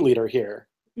NDP leader here.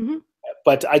 Mm-hmm.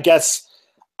 But I guess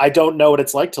I don't know what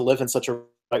it's like to live in such a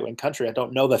right-wing country. I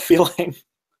don't know the feeling.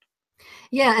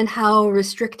 Yeah, and how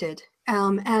restricted.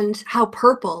 And how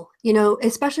purple,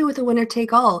 especially with the winner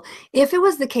take all. If it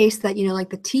was the case that, like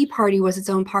the Tea Party was its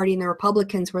own party and the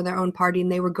Republicans were their own party and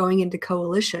they were going into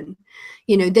coalition,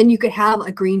 then you could have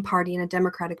a Green Party and a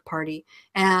Democratic Party,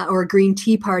 or a Green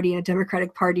Tea Party and a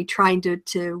Democratic Party trying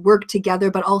to work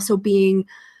together, but also being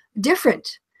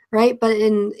different, right? But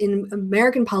in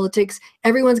American politics,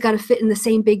 everyone's got to fit in the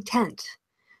same big tent.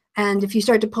 And if you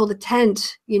start to pull the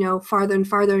tent, farther and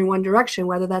farther in one direction,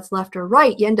 whether that's left or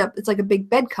right, you end up, it's like a big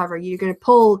bed cover. You're going to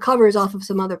pull covers off of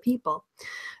some other people.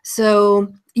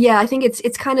 So yeah, I think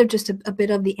it's kind of just a bit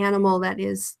of the animal that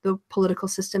is the political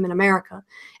system in America.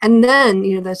 And then,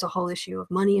 there's a whole issue of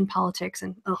money in politics,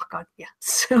 and oh God, yeah.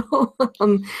 So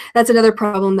that's another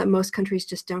problem that most countries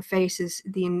just don't face, is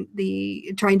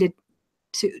the trying to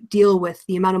deal with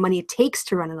the amount of money it takes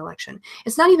to run an election.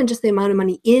 It's not even just the amount of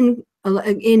money in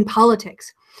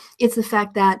politics. It's the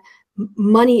fact that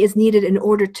money is needed in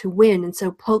order to win. And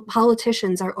so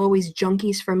politicians are always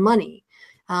junkies for money.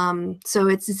 So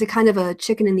it's a kind of a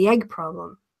chicken and the egg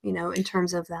problem, in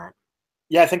terms of that.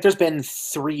 Yeah, I think there's been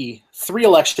three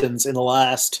elections in the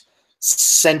last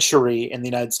century in the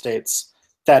United States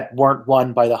that weren't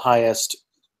won by the highest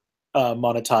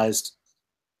monetized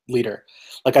leader.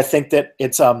 Like, I think that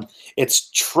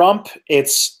it's Trump,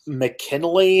 it's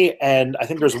McKinley, and I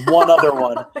think there's one other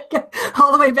one.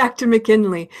 All the way back to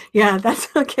McKinley. Yeah, that's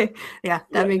okay. Yeah,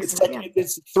 that makes sense. Like,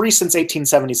 it's three since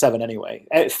 1877 anyway,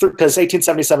 because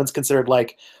 1877 is considered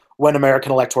like when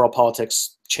American electoral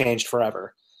politics changed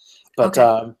forever. But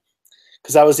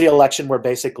because that was the election where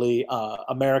basically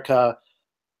America.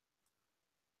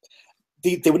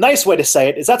 The nice way to say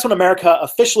it is that's when America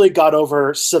officially got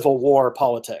over Civil War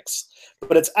politics.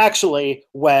 But it's actually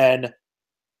when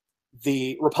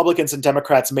the Republicans and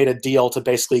Democrats made a deal to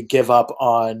basically give up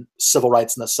on civil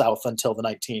rights in the South until the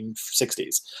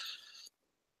 1960s.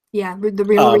 Yeah, the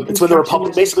real it's when the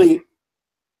Republic basically.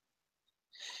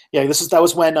 Yeah, that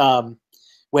was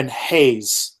when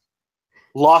Hayes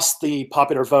lost the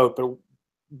popular vote, but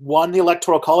won the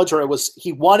Electoral College, or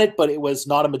he won it, but it was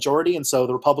not a majority, and so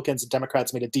the Republicans and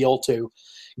Democrats made a deal to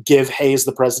give Hayes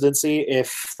the presidency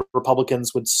if the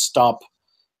Republicans would stop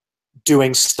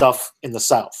doing stuff in the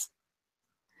South.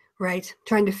 Right,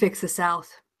 trying to fix the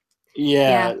South.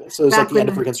 Yeah. So it was like the end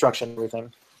of Reconstruction and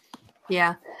everything.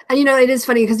 Yeah. And, it is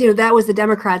funny because, that was the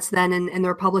Democrats then, and the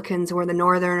Republicans were the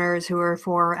Northerners who were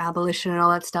for abolition and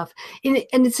all that stuff. And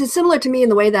it's similar to me in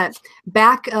the way that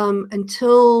back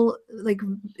until like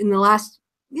in the last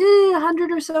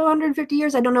 100 or so, 150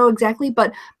 years, I don't know exactly,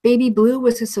 but baby blue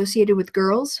was associated with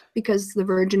girls because the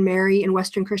Virgin Mary in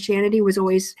Western Christianity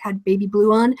always had baby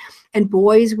blue on, and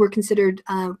boys were considered,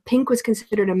 pink was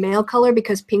considered a male color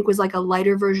because pink was like a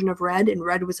lighter version of red, and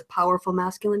red was a powerful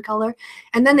masculine color.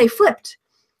 And then they flipped.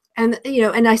 And,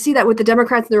 and I see that with the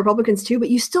Democrats and the Republicans too, but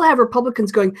you still have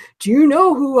Republicans going, do you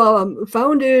know who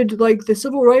founded like the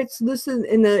civil rights?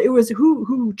 It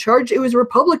was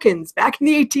Republicans back in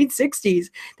the 1860s.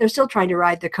 They're still trying to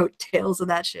ride the coattails of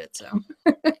that shit. So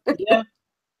yeah.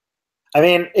 I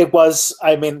mean, it was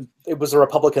the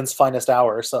Republicans' finest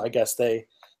hour. So I guess they've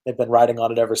been riding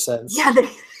on it ever since. Yeah,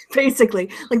 basically,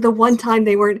 like the one time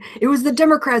it was the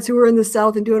Democrats who were in the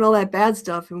South and doing all that bad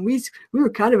stuff, and we were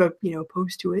kind of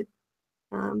opposed to it.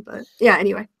 But yeah,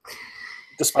 anyway.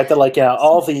 Despite that,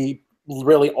 all the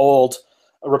really old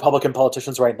Republican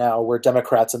politicians right now were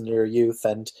Democrats in their youth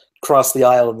and crossed the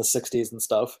aisle in the 60s and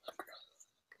stuff.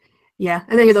 Yeah,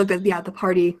 and then you look at the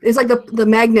party. It's like the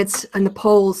magnets and the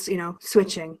polls,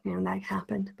 switching. That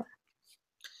happened. But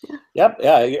yeah. Yep.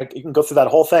 Yeah, you can go through that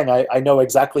whole thing. I know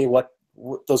exactly what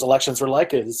those elections were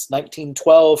like. It was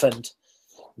 1912 and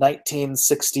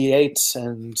 1968,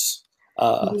 and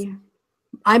yeah.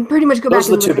 I'm pretty much go back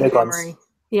to the two big ones.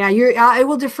 Yeah, I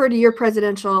will defer to your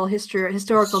presidential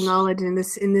historical knowledge in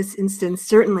this instance,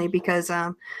 certainly, because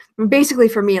basically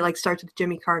for me it starts with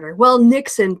Jimmy Carter. Well,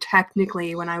 Nixon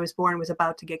technically, when I was born, was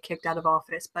about to get kicked out of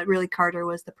office, but really Carter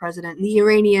was the president. And the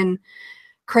Iranian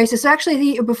crisis,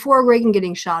 actually, before Reagan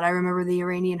getting shot, I remember the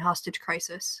Iranian hostage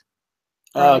crisis.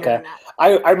 Oh, okay.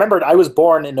 I remembered I was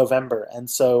born in November, and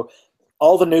so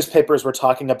all the newspapers were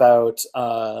talking about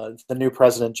the new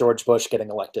president, George Bush, getting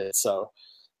elected. So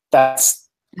that's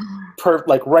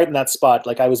like right in that spot.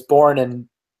 Like I was born in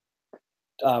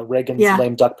Reagan's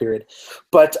lame duck period.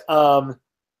 But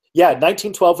yeah,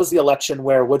 1912 was the election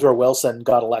where Woodrow Wilson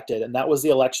got elected. And that was the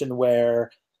election where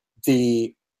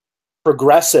the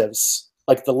progressives,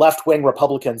 like the left-wing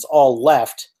Republicans, all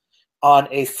left on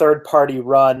a third party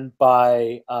run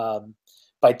by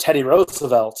Teddy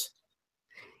Roosevelt.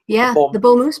 Yeah, the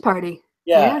Bull Moose Party.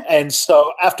 Yeah, and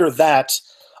so after that,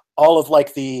 all of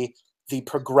like the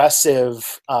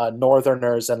progressive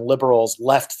Northerners and liberals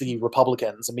left the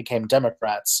Republicans and became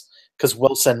Democrats because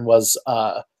Wilson was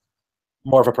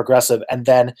more of a progressive. And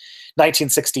then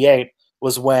 1968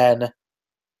 was when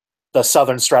the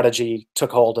Southern strategy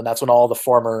took hold, and that's when all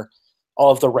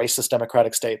of the racist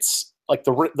Democratic states, like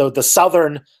the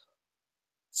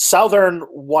Southern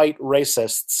white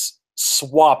racists,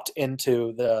 swapped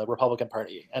into the Republican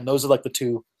Party, and those are like the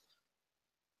two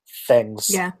things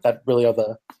that really are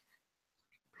the.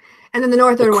 And then the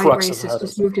Northern white racists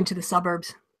just moved into the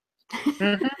suburbs.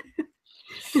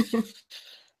 Mm-hmm.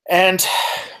 And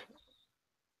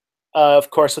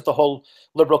of course, with the whole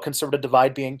liberal conservative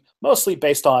divide being mostly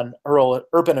based on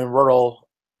urban and rural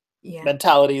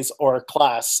mentalities or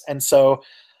class, and so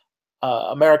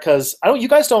America's. You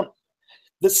guys don't.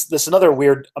 This another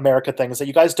weird America thing is that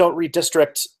you guys don't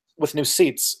redistrict with new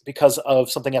seats because of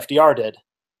something FDR did.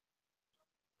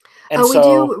 And we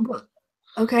do.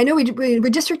 Okay, I know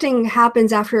redistricting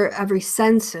happens after every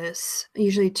census,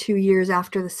 usually 2 years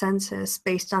after the census,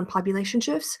 based on population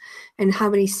shifts and how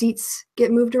many seats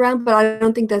get moved around. But I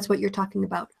don't think that's what you're talking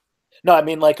about. No, I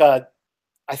mean like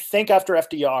I think after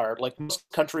FDR, like most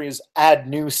countries add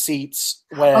new seats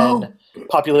when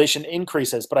population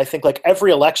increases. But I think like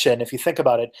every election, if you think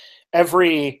about it,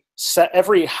 every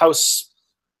House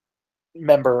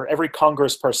member, every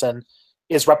congressperson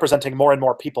is representing more and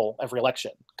more people every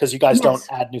election because you guys don't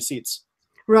add new seats.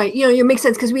 Right. It makes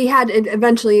sense because we had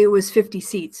eventually it was 50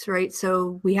 seats, right?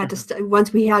 So we had to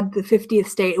once we had the 50th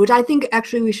state, which I think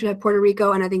actually we should have Puerto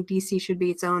Rico, and I think DC should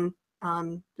be its own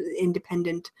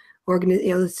independent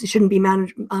it shouldn't be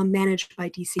managed by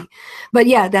DC. But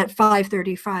yeah, that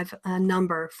 535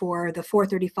 number for the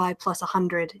 435 plus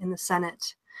 100 in the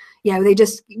Senate. Yeah, they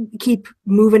just keep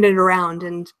moving it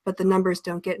around, but the numbers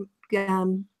don't get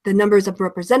the numbers of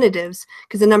representatives,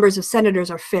 because the numbers of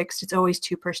senators are fixed. It's always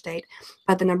 2 per state,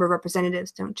 but the number of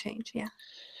representatives don't change. Yeah,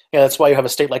 that's why you have a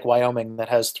state like Wyoming that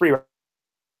has 3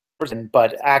 representatives,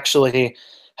 but actually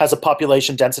has a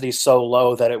population density so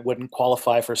low that it wouldn't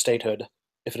qualify for statehood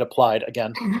if it applied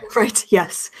again. Right.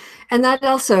 Yes. And that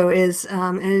also is,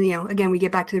 and again, we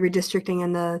get back to the redistricting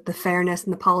and the fairness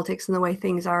and the politics and the way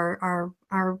things are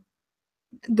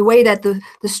the way that the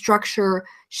structure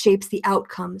shapes the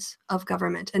outcomes of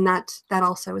government. And that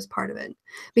also is part of it,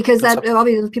 because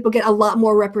obviously people get a lot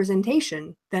more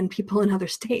representation than people in other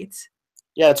states.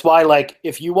 Yeah. It's why, like,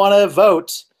 if you want to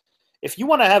vote, if you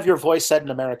want to have your voice said in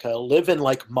America, live in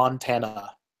like Montana.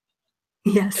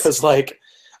 Yes. Because like,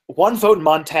 one vote in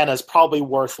Montana is probably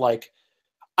worth, like,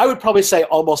 I would probably say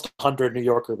almost 100 New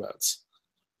Yorker votes.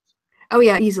 Oh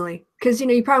yeah, easily. Because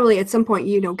you probably at some point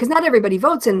because not everybody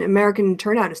votes, and American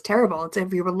turnout is terrible. It's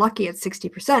if you were lucky at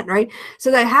 60%, right?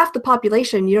 So that half the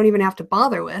population you don't even have to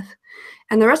bother with,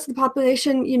 and the rest of the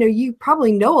population, you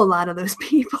probably know a lot of those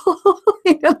people.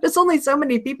 There's only so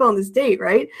many people in the state,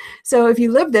 right? So if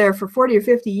you live there for 40 or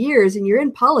 50 years and you're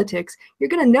in politics, you're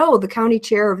going to know the county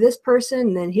chair of this person,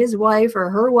 and then his wife or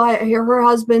her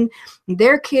husband, and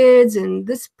their kids, and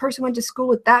this person went to school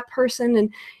with that person.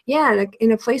 And yeah,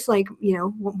 in a place like,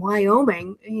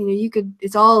 Wyoming,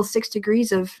 it's all 6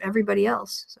 degrees of everybody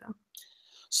else.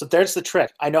 So there's the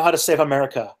trick. I know how to save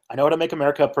America. I know how to make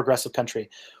America a progressive country.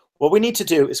 What we need to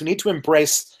do is we need to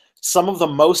embrace some of the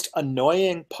most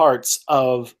annoying parts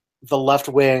of the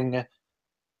left-wing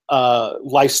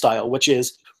lifestyle, which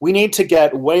is we need to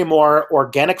get way more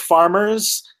organic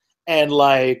farmers and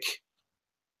like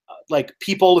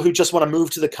people who just want to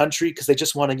move to the country because they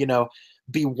just want to,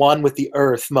 be one with the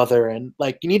earth mother. And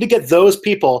like, you need to get those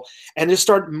people and just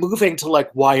start moving to like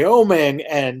Wyoming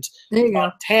and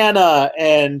Montana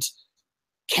and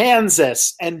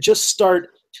Kansas, and just start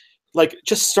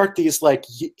these like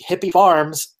hippie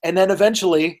farms, and then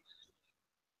eventually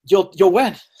you'll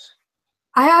win.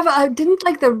 Didn't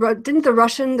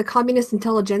the communist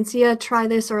intelligentsia try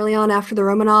this early on after the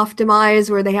Romanov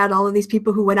demise, where they had all of these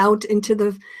people who went out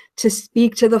to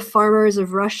speak to the farmers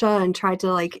of Russia and tried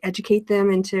to like educate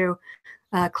them into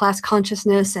class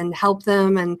consciousness and help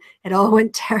them, and it all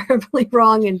went terribly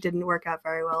wrong and didn't work out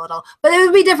very well at all. But it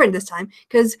would be different this time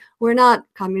because we're not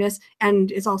communists,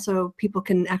 and it's also people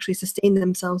can actually sustain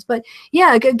themselves. But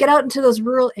yeah, get out into those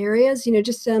rural areas,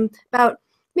 just about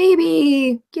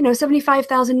maybe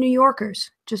 75,000 New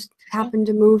Yorkers just happen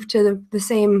to move to the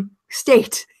same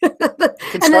state. You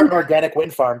can start an organic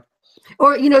wind farm.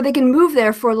 Or, they can move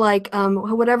there for like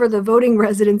whatever the voting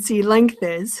residency length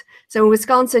is. So in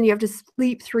Wisconsin, you have to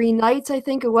sleep 3 nights, I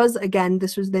think it was. Again,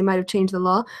 they might have changed the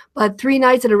law, but 3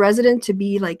 nights at a resident to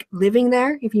be like living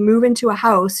there. If you move into a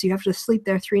house, you have to sleep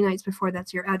there 3 nights before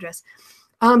that's your address.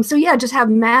 So yeah, just have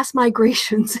mass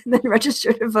migrations and then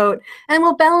register to vote, and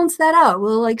we'll balance that out.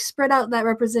 We'll like spread out that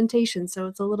representation so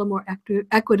it's a little more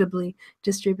equitably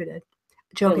distributed.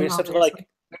 Joking, we just have to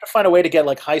find a way to get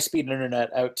like high-speed internet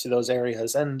out to those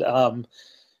areas, and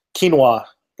quinoa.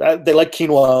 They like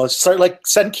quinoa.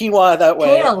 Send quinoa that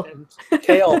way. Kale. And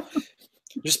kale.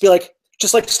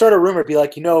 just start a rumor. Be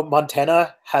like,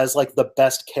 Montana has like the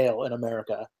best kale in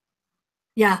America.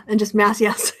 Yeah, and just mass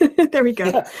yes. There we go.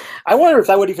 Yeah. I wonder if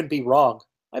that would even be wrong.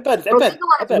 I bet.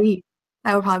 Weed.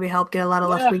 That would probably help get a lot of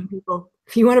left-wing people.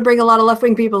 If you want to bring a lot of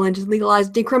left-wing people in, just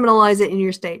decriminalize it in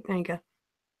your state. There you go.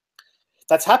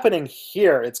 That's happening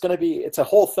here. It's a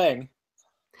whole thing.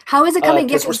 How is it coming?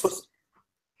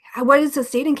 What is the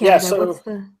state in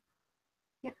Canada?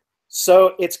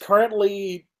 So it's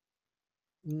currently,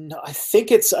 I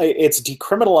think it's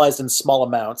decriminalized in small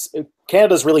amounts.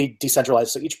 Canada's really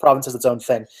decentralized, so each province has its own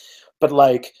thing. But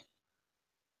like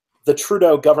the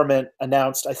Trudeau government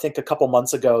announced, I think a couple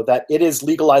months ago, that it is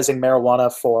legalizing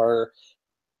marijuana for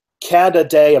Canada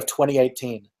Day of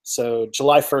 2018. So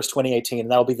July 1st, 2018,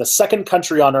 and that'll be the second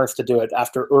country on earth to do it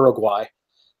after Uruguay.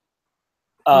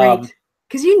 Right,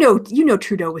 because you know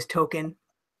Trudeau was token.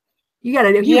 You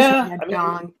gotta know. He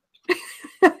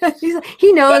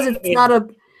knows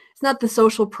it's not the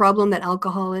social problem that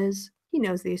alcohol is. He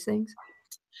knows these things.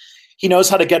 He knows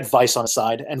how to get Vice on his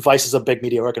side, and Vice is a big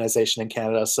media organization in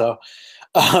Canada. So,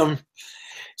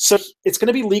 so it's going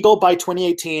to be legal by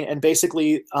 2018, and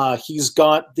basically he's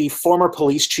got the former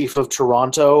police chief of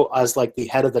Toronto as like the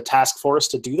head of the task force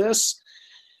to do this.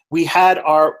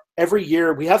 Every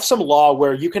year we have some law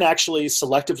where you can actually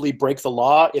selectively break the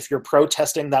law if you're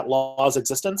protesting that law's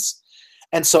existence.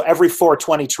 And so every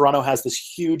 4/20, Toronto has this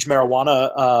huge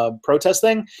marijuana protest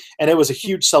thing, and it was a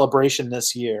huge celebration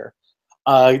this year.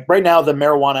 Right now, the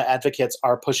marijuana advocates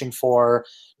are pushing for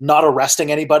not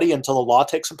arresting anybody until the law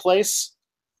takes place.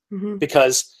 Mm-hmm.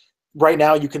 Because right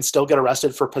now you can still get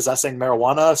arrested for possessing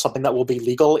marijuana, something that will be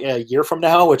legal a year from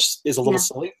now, which is a little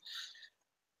silly.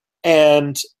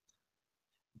 And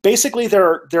basically,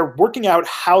 they're working out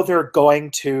how they're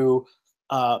going to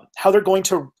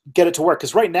get it to work.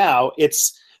 Because right now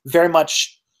it's very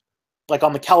much like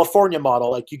on the California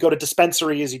model. Like you go to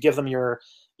dispensaries, you give them your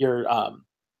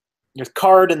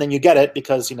card, and then you get it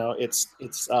because it's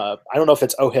I don't know if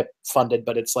it's OHIP funded,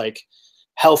 but it's like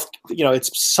health, it's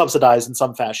subsidized in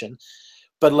some fashion.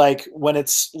 But like when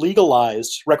it's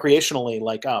legalized recreationally,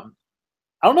 like I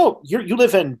don't know, you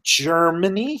live in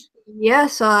Germany?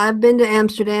 Yes, I've been to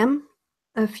Amsterdam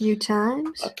a few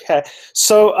times. Okay,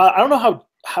 so I don't know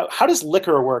how does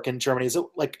liquor work in Germany? Is it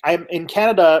like I'm in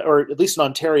Canada, or at least in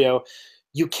Ontario,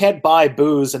 you can't buy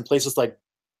booze in places like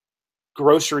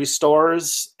grocery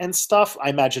stores and stuff. I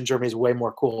imagine Germany's way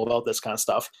more cool about this kind of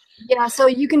stuff. Yeah, so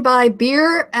you can buy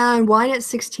beer and wine at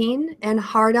 16 and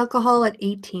hard alcohol at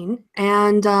 18.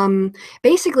 And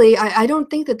basically, I don't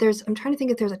think that I'm trying to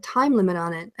think if there's a time limit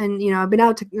on it. And, I've been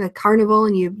out to a carnival,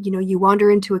 and you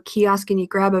wander into a kiosk and you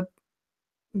grab a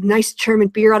nice German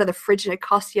beer out of the fridge, and it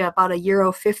costs you about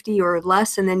 €1.50 or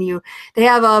less. And then they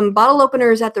have bottle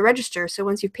openers at the register. So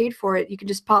once you've paid for it, you can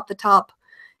just pop the top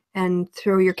and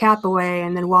throw your cap away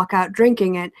and then walk out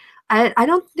drinking it. I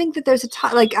don't think that there's a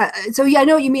time, so yeah, I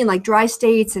know what you mean, like dry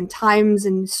states and times,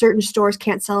 and certain stores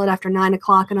can't sell it after 9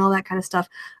 o'clock and all that kind of stuff.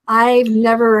 I've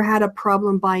never had a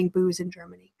problem buying booze in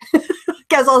Germany.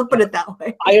 Guess I'll put it that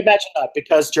way. I imagine that,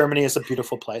 because Germany is a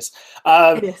beautiful place.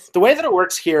 It is. The way that it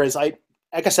works here is, like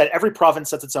I said, every province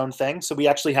sets its own thing. So we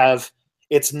actually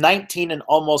it's 19 in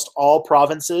almost all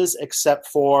provinces except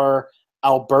for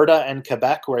Alberta and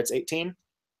Quebec, where it's 18.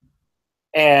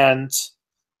 And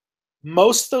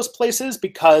most of those places,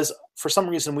 because for some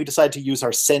reason we decided to use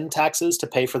our sin taxes to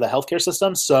pay for the healthcare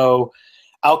system, so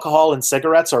alcohol and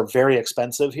cigarettes are very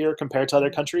expensive here compared to other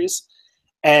countries.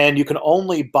 And you can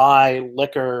only buy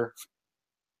liquor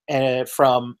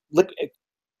for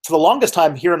the longest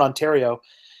time here in Ontario,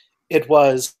 it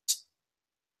was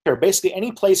basically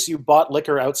any place you bought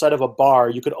liquor outside of a bar,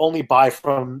 you could only buy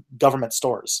from government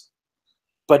stores.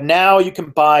 But now you can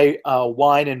buy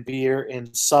wine and beer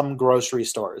in some grocery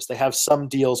stores. They have some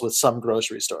deals with some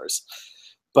grocery stores.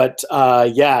 But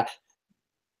yeah.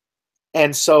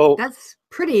 And so that's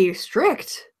pretty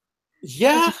strict.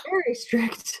 Yeah. That's very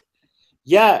strict.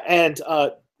 Yeah. And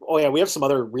oh, yeah, we have some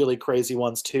other really crazy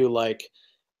ones too. Like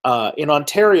in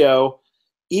Ontario,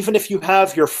 even if you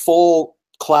have your full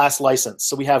class license,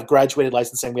 so we have graduated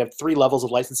licensing, we have 3 levels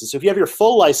of licenses. So if you have your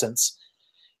full license,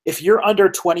 if you're under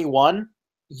 21,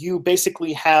 you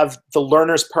basically have the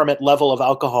learner's permit level of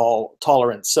alcohol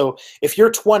tolerance. So if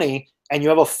you're 20 and you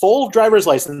have a full driver's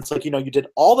license, like, you know, you did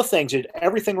all the things, you did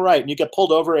everything right, and you get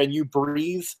pulled over and you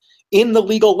breathe in the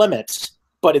legal limits,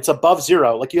 but it's above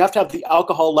 0. Like, you have to have the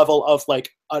alcohol level of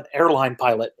like an airline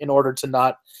pilot in order to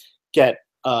not get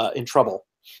in trouble.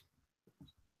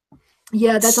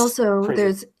 Yeah, that's also crazy.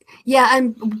 There's yeah,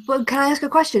 and can I ask a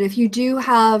question? If you do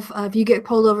have, if you get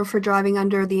pulled over for driving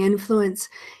under the influence,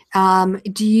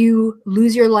 do you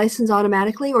lose your license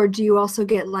automatically, or do you also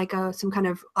get like some kind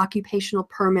of occupational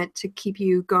permit to keep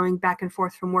you going back and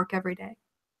forth from work every day?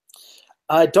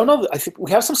 I don't know. I think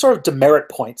we have some sort of demerit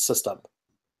point system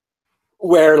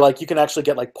where like you can actually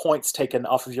get like points taken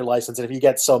off of your license, and if you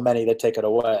get so many, they take it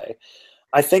away.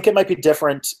 I think it might be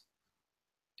different.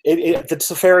 The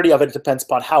severity of it depends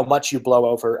upon how much you blow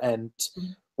over and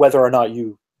whether or not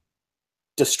you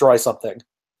destroy something.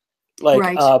 Like,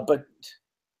 right.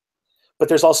 But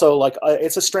there's also like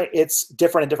it's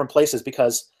different in different places,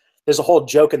 because there's a whole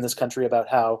joke in this country about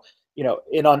how, you know,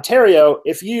 in Ontario,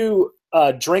 if you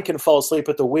drink and fall asleep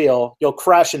at the wheel, you'll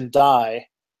crash and die.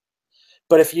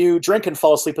 But if you drink and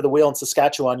fall asleep at the wheel in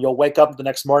Saskatchewan, you'll wake up the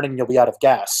next morning and you'll be out of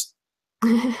gas.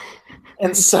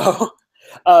 And so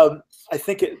I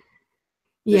think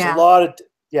there's a lot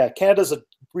of, Canada's a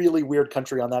really weird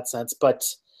country on that sense. But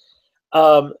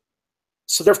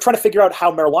so they're trying to figure out how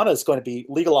marijuana is going to be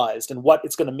legalized and what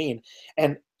it's going to mean.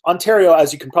 And Ontario,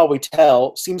 as you can probably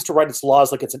tell, seems to write its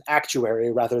laws like it's an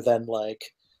actuary rather than like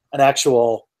an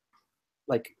actual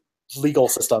like legal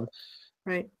system.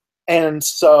 Right. And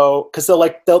so, because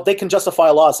they can justify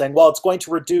a law saying, well, it's going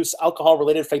to reduce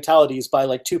alcohol-related fatalities by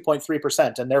like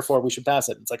 2.3%, and therefore we should pass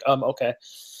it. It's like, okay.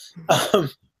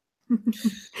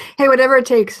 Hey, whatever it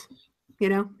takes, you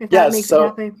know, if that makes it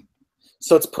happen.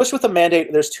 So it's pushed with a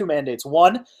mandate. There's 2 mandates.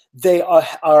 One, they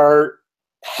are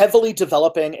heavily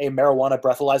developing a marijuana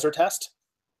breathalyzer test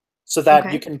so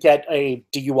that you can get a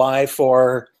DUI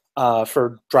for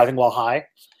driving while high.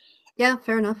 Yeah,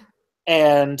 fair enough.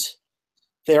 And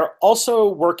they're also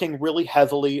working really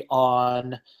heavily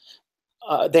on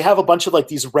they have a bunch of like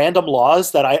these random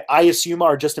laws that I assume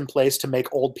are just in place to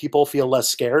make old people feel less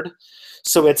scared.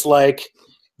 So it's like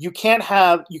you can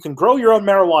grow your own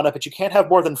marijuana, but you can't have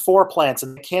more than 4 plants,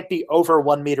 and they can't be over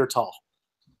 1 meter tall.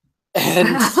 And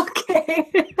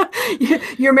okay,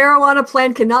 your marijuana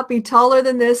plant cannot be taller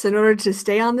than this in order to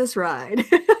stay on this ride.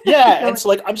 Yeah, and so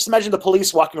like I'm just imagining the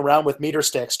police walking around with meter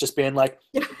sticks, just being like,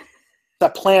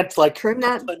 that plant like trim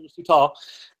that too tall.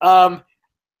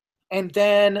 And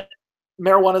then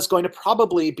marijuana is going to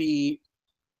probably be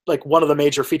like one of the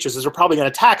major features is we're probably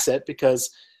going to tax it, because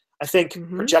I think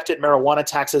projected marijuana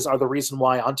taxes are the reason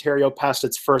why Ontario passed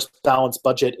its first balanced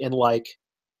budget in like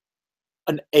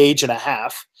an age and a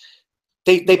half.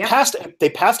 They passed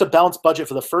a balanced budget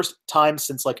for the first time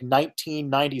since like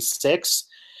 1996,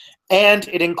 and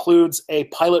it includes a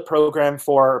pilot program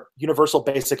for universal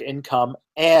basic income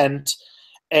and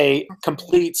a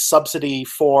complete subsidy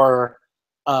for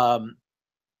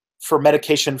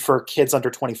medication for kids under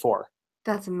 24.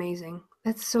 That's amazing.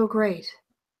 That's so great.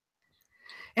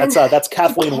 That's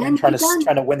Kathleen Wynne trying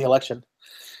to win the election.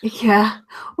 Yeah.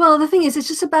 Well, the thing is, it's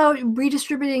just about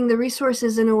redistributing the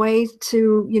resources in a way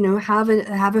to, you know, have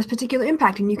a particular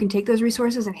impact. And you can take those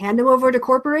resources and hand them over to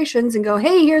corporations and go,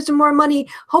 hey, here's some more money.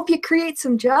 Hope you create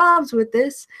some jobs with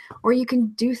this. Or you can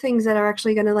do things that are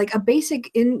actually going to, like a basic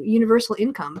universal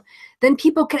income. Then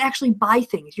people can actually buy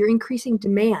things. You're increasing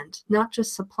demand, not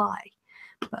just supply.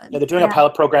 But, they're doing a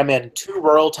pilot program in 2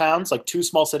 rural towns, like 2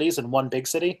 small cities and 1 big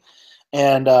city.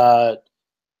 And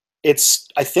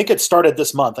I think it started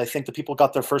this month. I think the people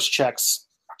got their first checks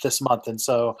this month, and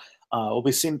so we'll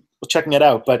be checking it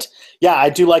out. But yeah, I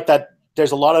do like that.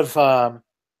 There's a lot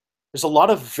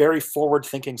of very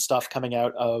forward-thinking stuff coming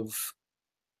out of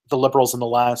the Liberals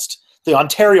the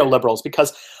Ontario Liberals,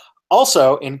 because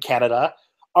also in Canada,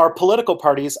 our political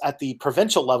parties at the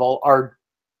provincial level are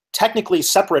technically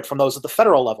separate from those at the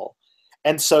federal level.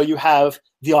 And so you have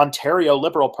the Ontario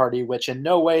Liberal Party, which in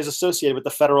no way is associated with the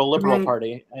federal Liberal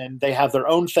Party, and they have their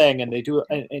own thing, and they do.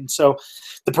 And so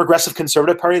the Progressive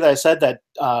Conservative Party that I said that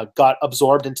got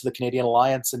absorbed into the Canadian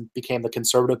Alliance and became the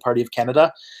Conservative Party of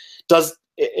Canada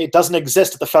it doesn't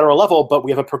exist at the federal level, but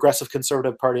we have a progressive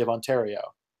conservative party of Ontario.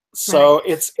 So right.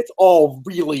 it's all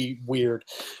really weird.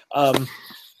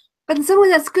 But in some way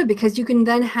that's good, because you can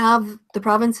then have the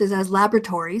provinces as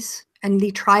laboratories and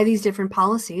they try these different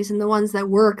policies, and the ones that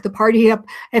work, the party up,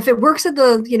 if it works at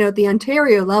the, you know, the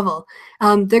Ontario level,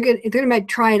 they're gonna might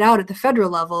try it out at the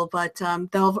federal level, but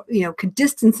they'll, you know, could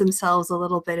distance themselves a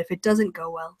little bit if it doesn't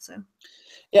go well. So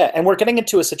yeah, and we're getting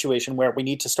into a situation where we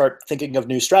need to start thinking of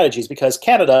new strategies, because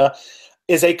Canada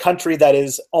is a country that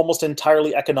is almost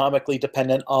entirely economically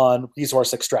dependent on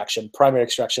resource extraction, primary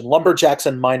extraction, lumberjacks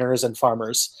and miners and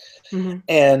farmers. mm-hmm.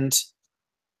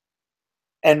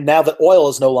 And now that oil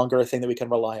is no longer a thing that we can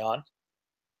rely on,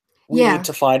 we need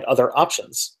to find other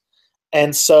options.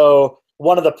 And so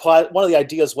one of the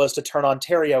ideas was to turn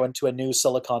Ontario into a new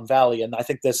Silicon Valley, and I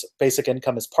think this basic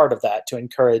income is part of that, to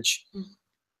encourage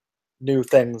new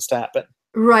things to happen.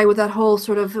 Right, with that whole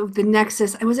sort of the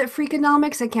nexus. Was it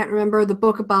Freakonomics? I can't remember, the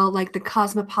book about like the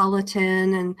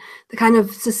cosmopolitan and the kind of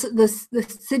the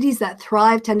cities that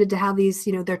thrive tended to have these,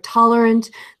 you know, they're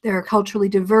tolerant, they're culturally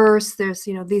diverse. There's,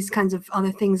 you know, these kinds of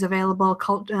other things available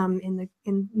in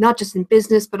not just in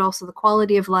business, but also the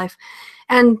quality of life.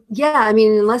 And yeah, I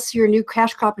mean, unless your new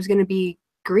cash crop is going to be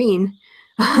green,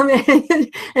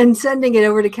 and sending it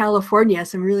over to California,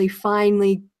 some really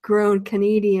finely grown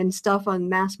Canadian stuff on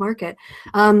mass market.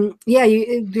 Yeah,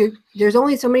 there's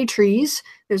only so many trees.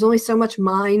 There's only so much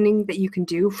mining that you can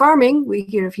do. Farming,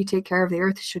 you know, if you take care of the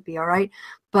earth, it should be all right.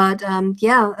 But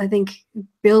yeah, I think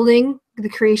building the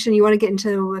creation, you want to get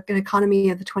into an economy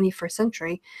of the 21st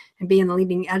century and be on the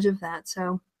leading edge of that.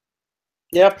 So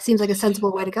yep, it seems like a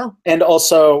sensible way to go. And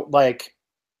also, like,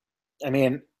 I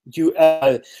mean, you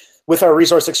with our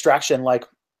resource extraction, like,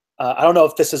 I don't know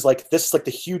if this is like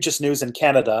the hugest news in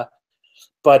Canada,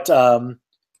 but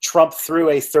Trump threw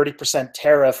a 30%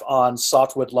 tariff on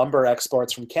softwood lumber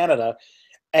exports from Canada,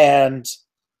 and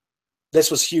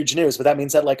this was huge news. But that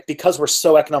means that, like, because we're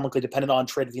so economically dependent on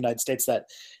trade with the United States, that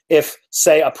if,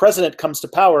 say, a president comes to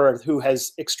power who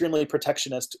has extremely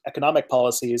protectionist economic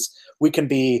policies, we can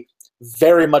be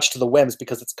very much to the whims,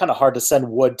 because it's kind of hard to send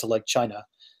wood to, like, China.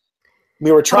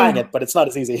 We were trying it, but it's not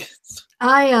as easy.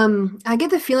 I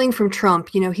get the feeling from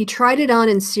Trump, you know, he tried it on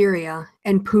in Syria,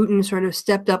 and Putin sort of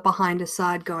stepped up behind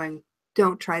Assad going,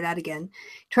 don't try that again.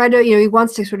 Tried to, you know, he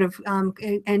wants to sort of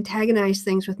antagonize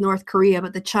things with North Korea,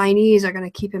 but the Chinese are going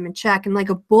to keep him in check. And like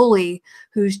a bully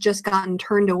who's just gotten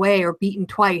turned away or beaten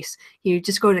twice, you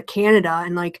just go to Canada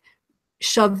and like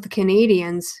shove the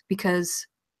Canadians because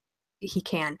he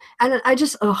can. And I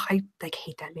just, I like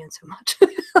hate that man so much.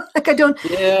 Like I don't.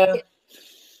 Yeah.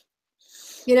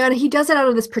 You know, and he does it out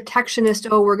of this protectionist,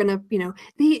 we're going to, you know,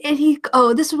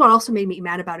 this is what also made me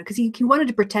mad about it, because he wanted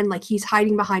to pretend like he's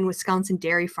hiding behind Wisconsin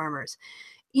dairy farmers.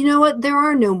 You know what? There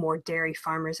are no more dairy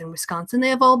farmers in Wisconsin. They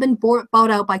have all been bought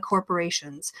out by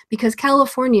corporations, because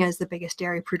California is the biggest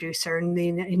dairy producer in the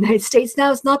United States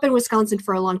now. It's not been Wisconsin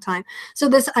for a long time. So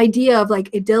this idea of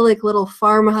like idyllic little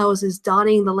farmhouses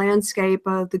dotting the landscape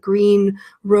of the green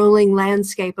rolling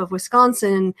landscape of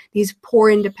Wisconsin, these poor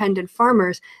independent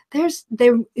farmers, they're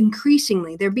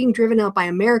being driven out by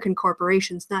American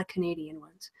corporations, not Canadian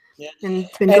ones. Yeah. And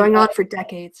it's been going on for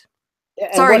decades.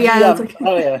 Sorry, yeah.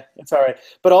 Oh, yeah, it's all right.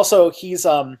 But also, he's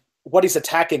what he's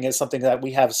attacking is something that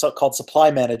we have called supply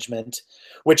management,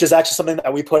 which is actually something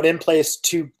that we put in place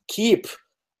to keep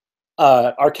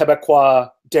our Quebecois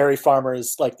dairy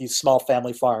farmers, like these small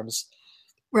family farms.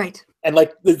 Right. And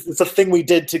like it's a thing we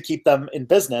did to keep them in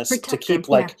business, to keep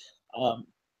like,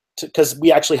 because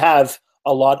we actually have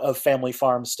a lot of family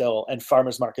farms still and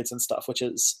farmers markets and stuff, which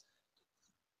is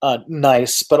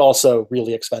nice, but also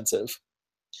really expensive.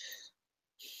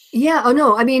 Yeah. Oh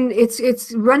no. I mean,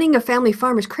 it's running a family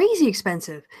farm is crazy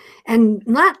expensive and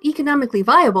not economically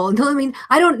viable. I mean,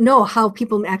 I don't know how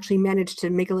people actually manage to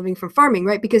make a living from farming,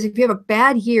 right? Because if you have a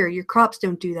bad year, your crops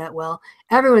don't do that well.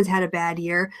 Everyone's had a bad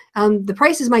year. The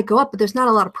prices might go up, but there's not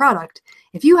a lot of product.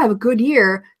 If you have a good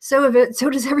year, so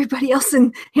does everybody else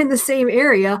in the same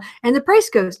area, and the price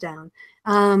goes down.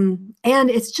 And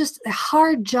it's just a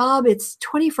hard job. It's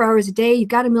 24 hours a day. You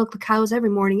got to milk the cows every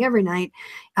morning, every night.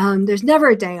 There's never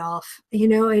a day off, you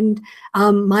know, and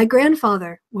my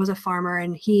grandfather was a farmer,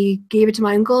 and he gave it to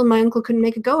my uncle, and my uncle couldn't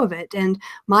make a go of it. And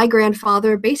my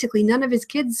grandfather, basically none of his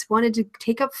kids wanted to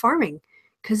take up farming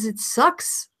because it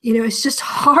sucks. You know, it's just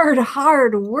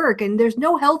hard work, and there's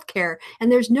no health care,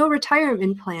 and there's no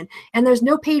retirement plan, and there's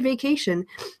no paid vacation.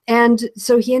 And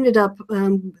so he ended up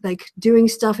like doing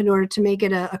stuff in order to make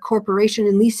it a corporation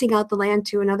and leasing out the land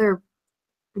to another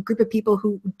group of people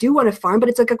who do want to farm, but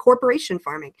it's like a corporation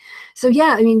farming. So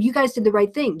yeah, I mean, you guys did the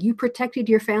right thing. You protected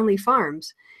your family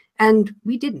farms. and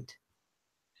we didn't.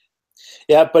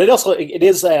 Yeah, but it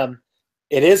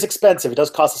is expensive. It does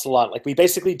cost us a lot. Like we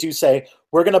basically do say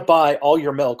we're going to buy all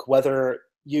your milk, whether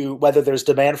there's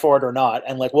demand for it or not,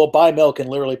 and like we'll buy milk and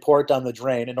literally pour it down the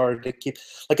drain in order to keep,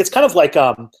 like, it's kind of like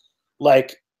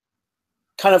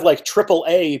triple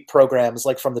A programs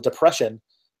like from the Depression,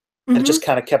 and it just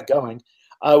kind of kept going.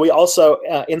 We also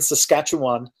in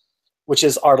Saskatchewan, which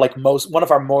is one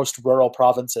of our most rural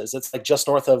provinces. It's like just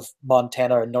north of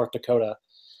Montana and North Dakota,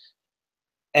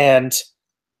 and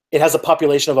it has a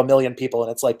population of 1 million people,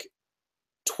 and it's like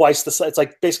twice the size. It's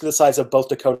like basically the size of both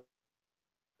Dakota.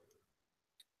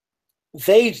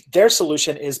 Their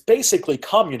solution is basically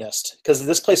communist, because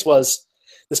this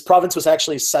province was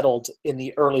actually settled in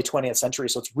the early 20th century,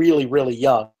 so it's really, really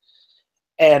young.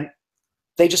 And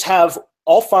they just have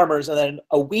all farmers and then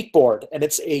a wheat board, and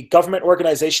it's a government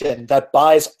organization that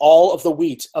buys all of the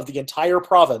wheat of the entire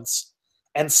province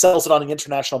and sells it on the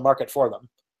international market for them.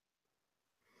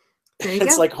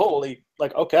 It's like, holy,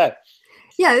 like, okay.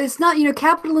 Yeah, it's not,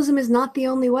 capitalism is not the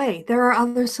only way. There are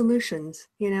other solutions,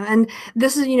 and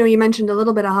this is, you mentioned a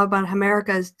little bit about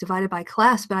America is divided by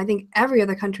class, but I think every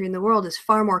other country in the world is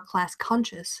far more class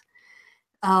conscious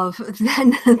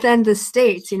than the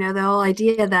States. The whole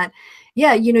idea that,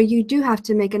 yeah, you do have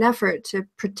to make an effort to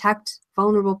protect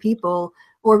vulnerable people,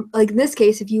 or like in this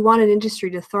case, if you want an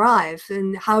industry to thrive,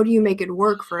 then how do you make it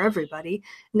work for everybody,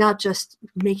 not just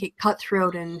make it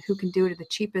cutthroat and who can do it at the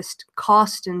cheapest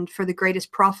cost and for the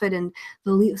greatest profit and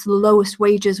the lowest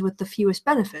wages with the fewest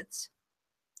benefits.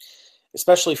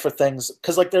 Especially for things,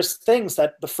 because like there's things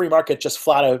that the free market just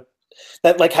flat out,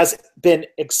 that like has been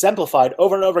exemplified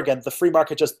over and over again, the free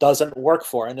market just doesn't work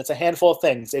for. And it's a handful of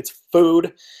things. It's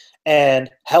food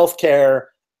and healthcare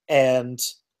and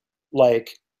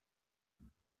like,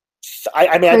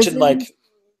 I imagine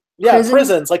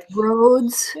prisons, like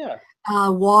roads,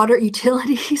 water,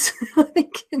 utilities, I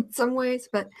think in some ways,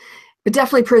 but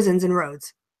definitely prisons and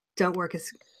roads don't work as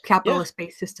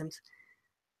capitalist-based systems.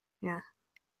 Yeah.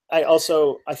 I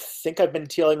think I've been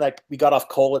feeling like we got off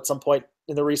coal at some point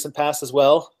in the recent past as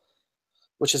well,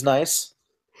 which is nice.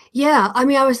 Yeah, I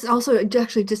mean, I was also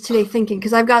actually just today thinking,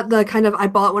 because I've got I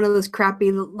bought one of those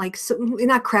crappy,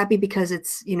 not crappy because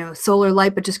it's, solar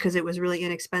light, but just because it was really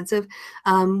inexpensive.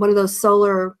 One of those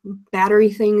solar battery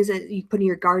things that you put in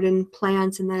your garden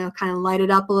plants, and then it'll kind of light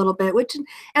it up a little bit, which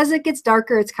as it gets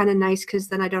darker, it's kind of nice because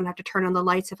then I don't have to turn on the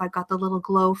lights if I've got the little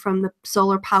glow from the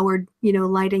solar powered,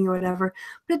 lighting or whatever.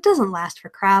 But it doesn't last for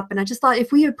crap. And I just thought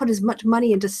if we had put as much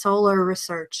money into solar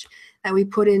research that we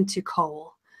put into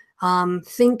coal,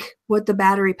 think what the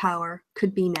battery power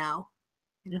could be now.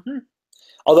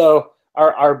 Although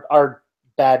our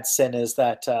bad sin is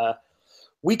that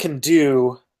we can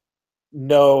do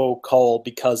no coal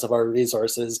because of our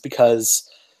resources, because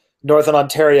Northern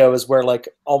Ontario is where like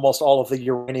almost all of the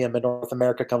uranium in North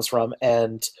America comes from,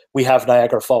 and we have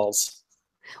Niagara Falls.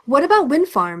 What about wind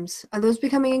farms? Are those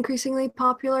becoming increasingly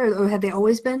popular, or have they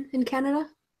always been in Canada?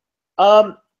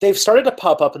 They've started to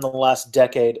pop up in the last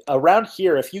decade. Around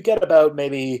here, if you get about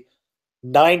maybe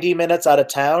 90 minutes out of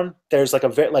town, there's like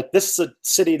this is a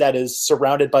city that is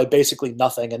surrounded by basically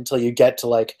nothing until you get to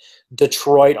like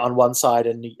Detroit on one side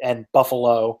and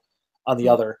Buffalo on the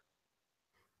other.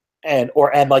 And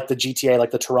like the GTA, like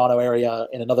the Toronto area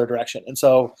in another direction. And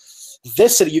so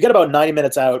this city, you get about 90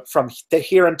 minutes out from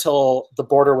here until the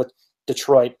border with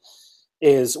Detroit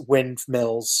is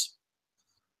windmills.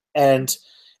 And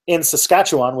in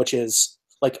Saskatchewan, which is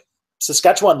like,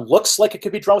 Saskatchewan looks like it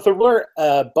could be drawn with a ruler,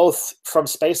 both from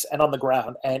space and on the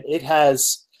ground. And it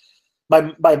has,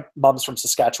 my mom's from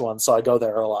Saskatchewan, so I go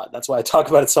there a lot. That's why I talk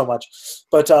about it so much.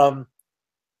 But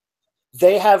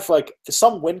they have like,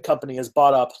 some wind company has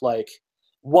bought up like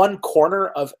one corner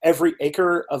of every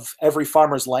acre of every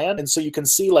farmer's land. And so you can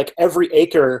see like every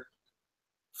acre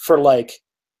for like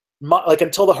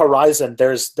until the horizon,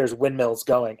 there's windmills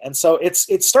going. And so it's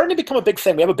starting to become a big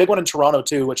thing. We have a big one in Toronto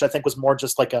too, which I think was more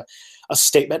just like a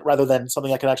statement rather than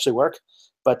something that can actually work.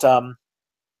 But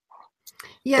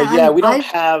we don't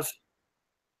have.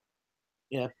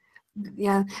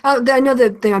 Yeah, I know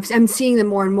that I'm seeing them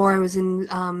more and more. I was in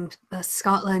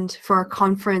Scotland for a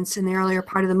conference in the earlier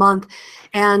part of the month,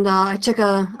 and I took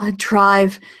a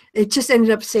drive it just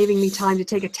ended up saving me time to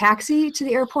take a taxi to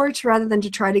the airport rather than to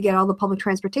try to get all the public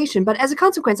transportation. But as a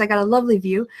consequence, I got a lovely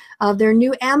view of their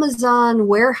new Amazon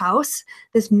warehouse,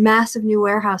 this massive new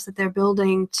warehouse that they're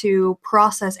building to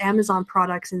process Amazon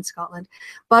products in Scotland.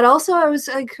 But also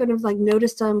I kind of like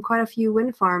noticed quite a few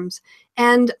wind farms,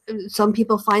 and some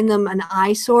people find them an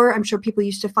eyesore. I'm sure people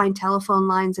used to find telephone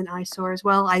lines an eyesore as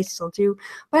well. I still do.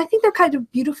 But I think they're kind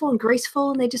of beautiful and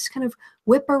graceful, and they just kind of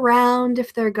whip around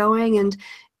if they're going, and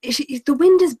the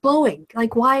wind is blowing.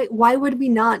 Like, why would we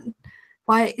not?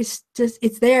 Why, it's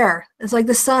there. It's like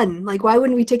the sun. Like, why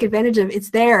wouldn't we take advantage of it? It's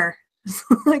there.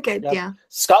 Like, yeah.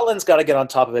 Scotland's got to get on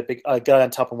top of it, get on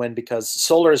top of wind, because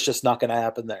solar is just not going to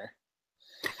happen there.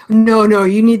 No,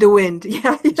 you need the wind.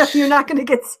 Yeah, you're not going to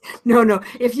get, no.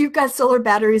 If you've got solar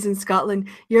batteries in Scotland,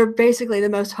 you're basically the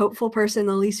most hopeful person,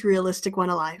 the least realistic one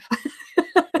alive.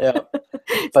 Yeah.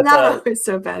 It's not always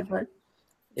so bad, but.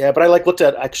 Yeah, but I looked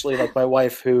at actually my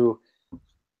wife, who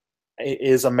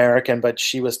is American, but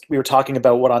we were talking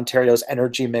about what Ontario's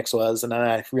energy mix was, and then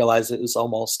I realized it was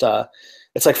almost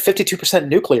it's like 52%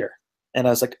 nuclear, and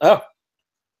I was like, oh,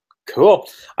 cool.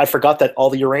 I forgot that all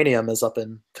the uranium is up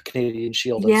in the Canadian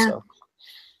Shield. Yeah. And so.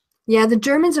 Yeah, the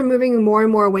Germans are moving more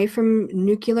and more away from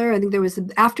nuclear. I think there was,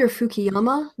 after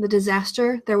Fukushima, the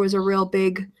disaster, there was a real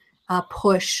big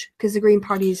push, because the Green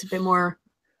Party is a bit more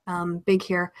big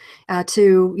here,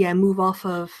 to move off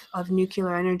of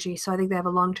nuclear energy. So I think they have a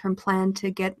long-term plan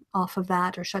to get off of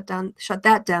that, or shut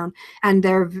that down. And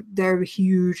they're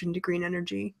huge into green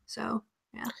energy. So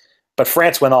yeah. But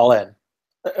France went all in.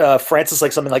 France is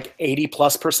like something like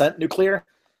 80+% nuclear.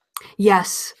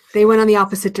 Yes, they went on the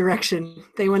opposite direction.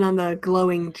 They went on the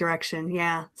glowing direction.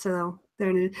 Yeah. So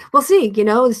we'll see.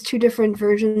 There's two different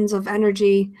versions of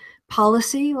energy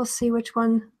policy. We'll see which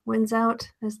one wins out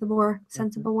as the more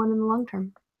sensible one in the long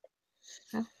term.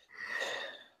 So.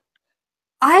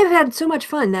 I've had so much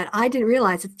fun that I didn't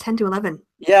realize it's 10 to 11.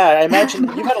 Yeah, I imagine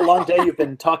you've had a long day. You've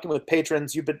been talking with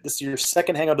patrons. This is your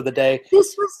second hangout of the day.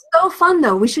 This was so fun,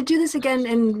 though. We should do this again,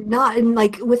 and not in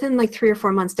within 3 or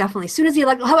 4 months, definitely. As soon as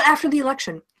how about after the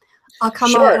election? I'll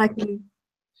come out and I can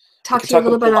talk to you a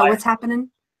little bit about what's happening.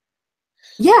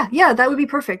 Yeah, that would be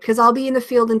perfect, because I'll be in the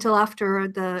field until after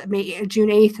June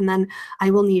 8th, and then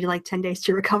I will need 10 days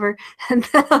to recover, and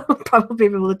then I'll probably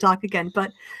be able to talk again.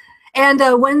 But and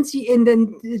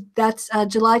then that's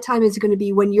July time is going to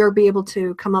be when you'll be able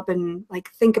to come up and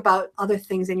think about other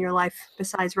things in your life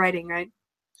besides writing, right?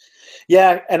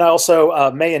 Yeah, and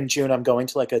also May and June I'm going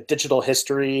to a digital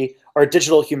history or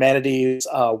digital humanities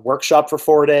workshop for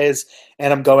 4 days,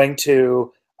 and I'm going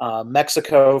to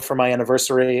Mexico for my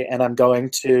anniversary, and I'm going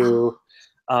to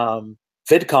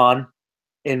VidCon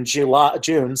in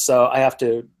June. So I have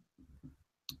to,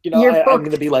 I'm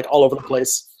going to be all over the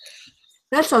place.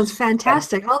 That sounds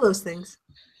fantastic. All those things.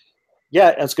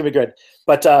 Yeah, it's gonna be good.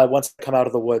 But once I come out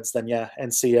of the woods, then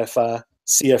and see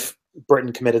if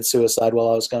Britain committed suicide while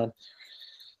I was gone.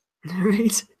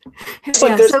 Right. It's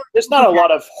there's not a lot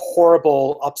of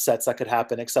horrible upsets that could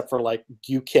happen, except for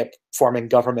UKIP forming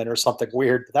government or something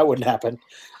weird. That wouldn't happen.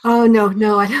 Oh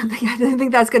no, I don't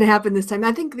think that's going to happen this time.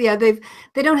 I think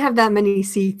they don't have that many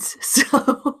seats,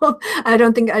 so I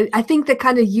don't think. I think the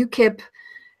kind of UKIP,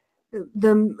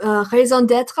 the raison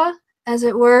d'être, as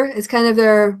it were, is kind of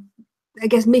their, I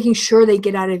guess, making sure they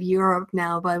get out of Europe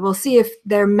now. But we'll see if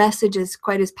their message is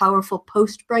quite as powerful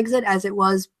post-Brexit as it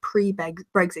was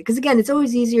pre-Brexit. Because again, it's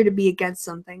always easier to be against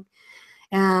something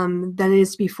than it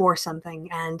is to be for something.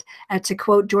 And to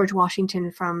quote George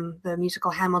Washington from the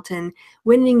musical Hamilton,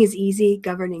 winning is easy,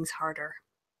 governing's harder.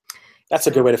 That's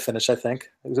a good way to finish, I think.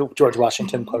 George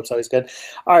Washington quote's always good.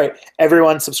 All right,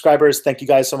 everyone, subscribers, thank you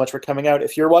guys so much for coming out.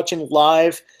 If you're watching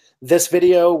live, this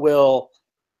video will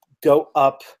go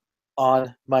up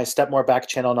on my Step More Back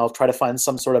channel, and I'll try to find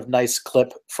some sort of nice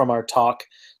clip from our talk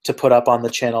to put up on the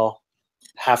channel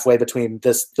halfway between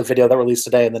the video that released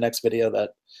today and the next video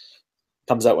that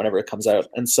comes out whenever it comes out.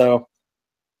 And so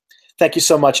thank you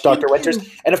so much, Dr. Winters.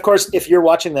 And of course, if you're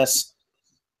watching this,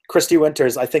 Kristi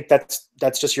Winters, I think that's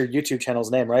just your YouTube channel's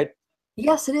name, right?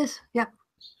 Yes, it is. Yeah.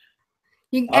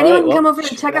 Anyone can come over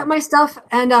and check out my stuff,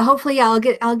 and hopefully, I'll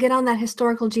get on that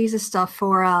historical Jesus stuff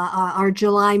for our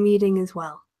July meeting as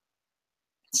well.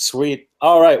 Sweet.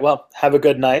 All right. Well, have a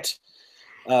good night.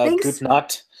 Thanks. Good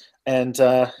night, and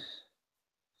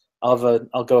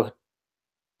I'll go.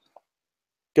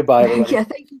 Goodbye, everybody. Yeah.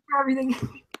 Thank you for everything.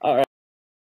 All right.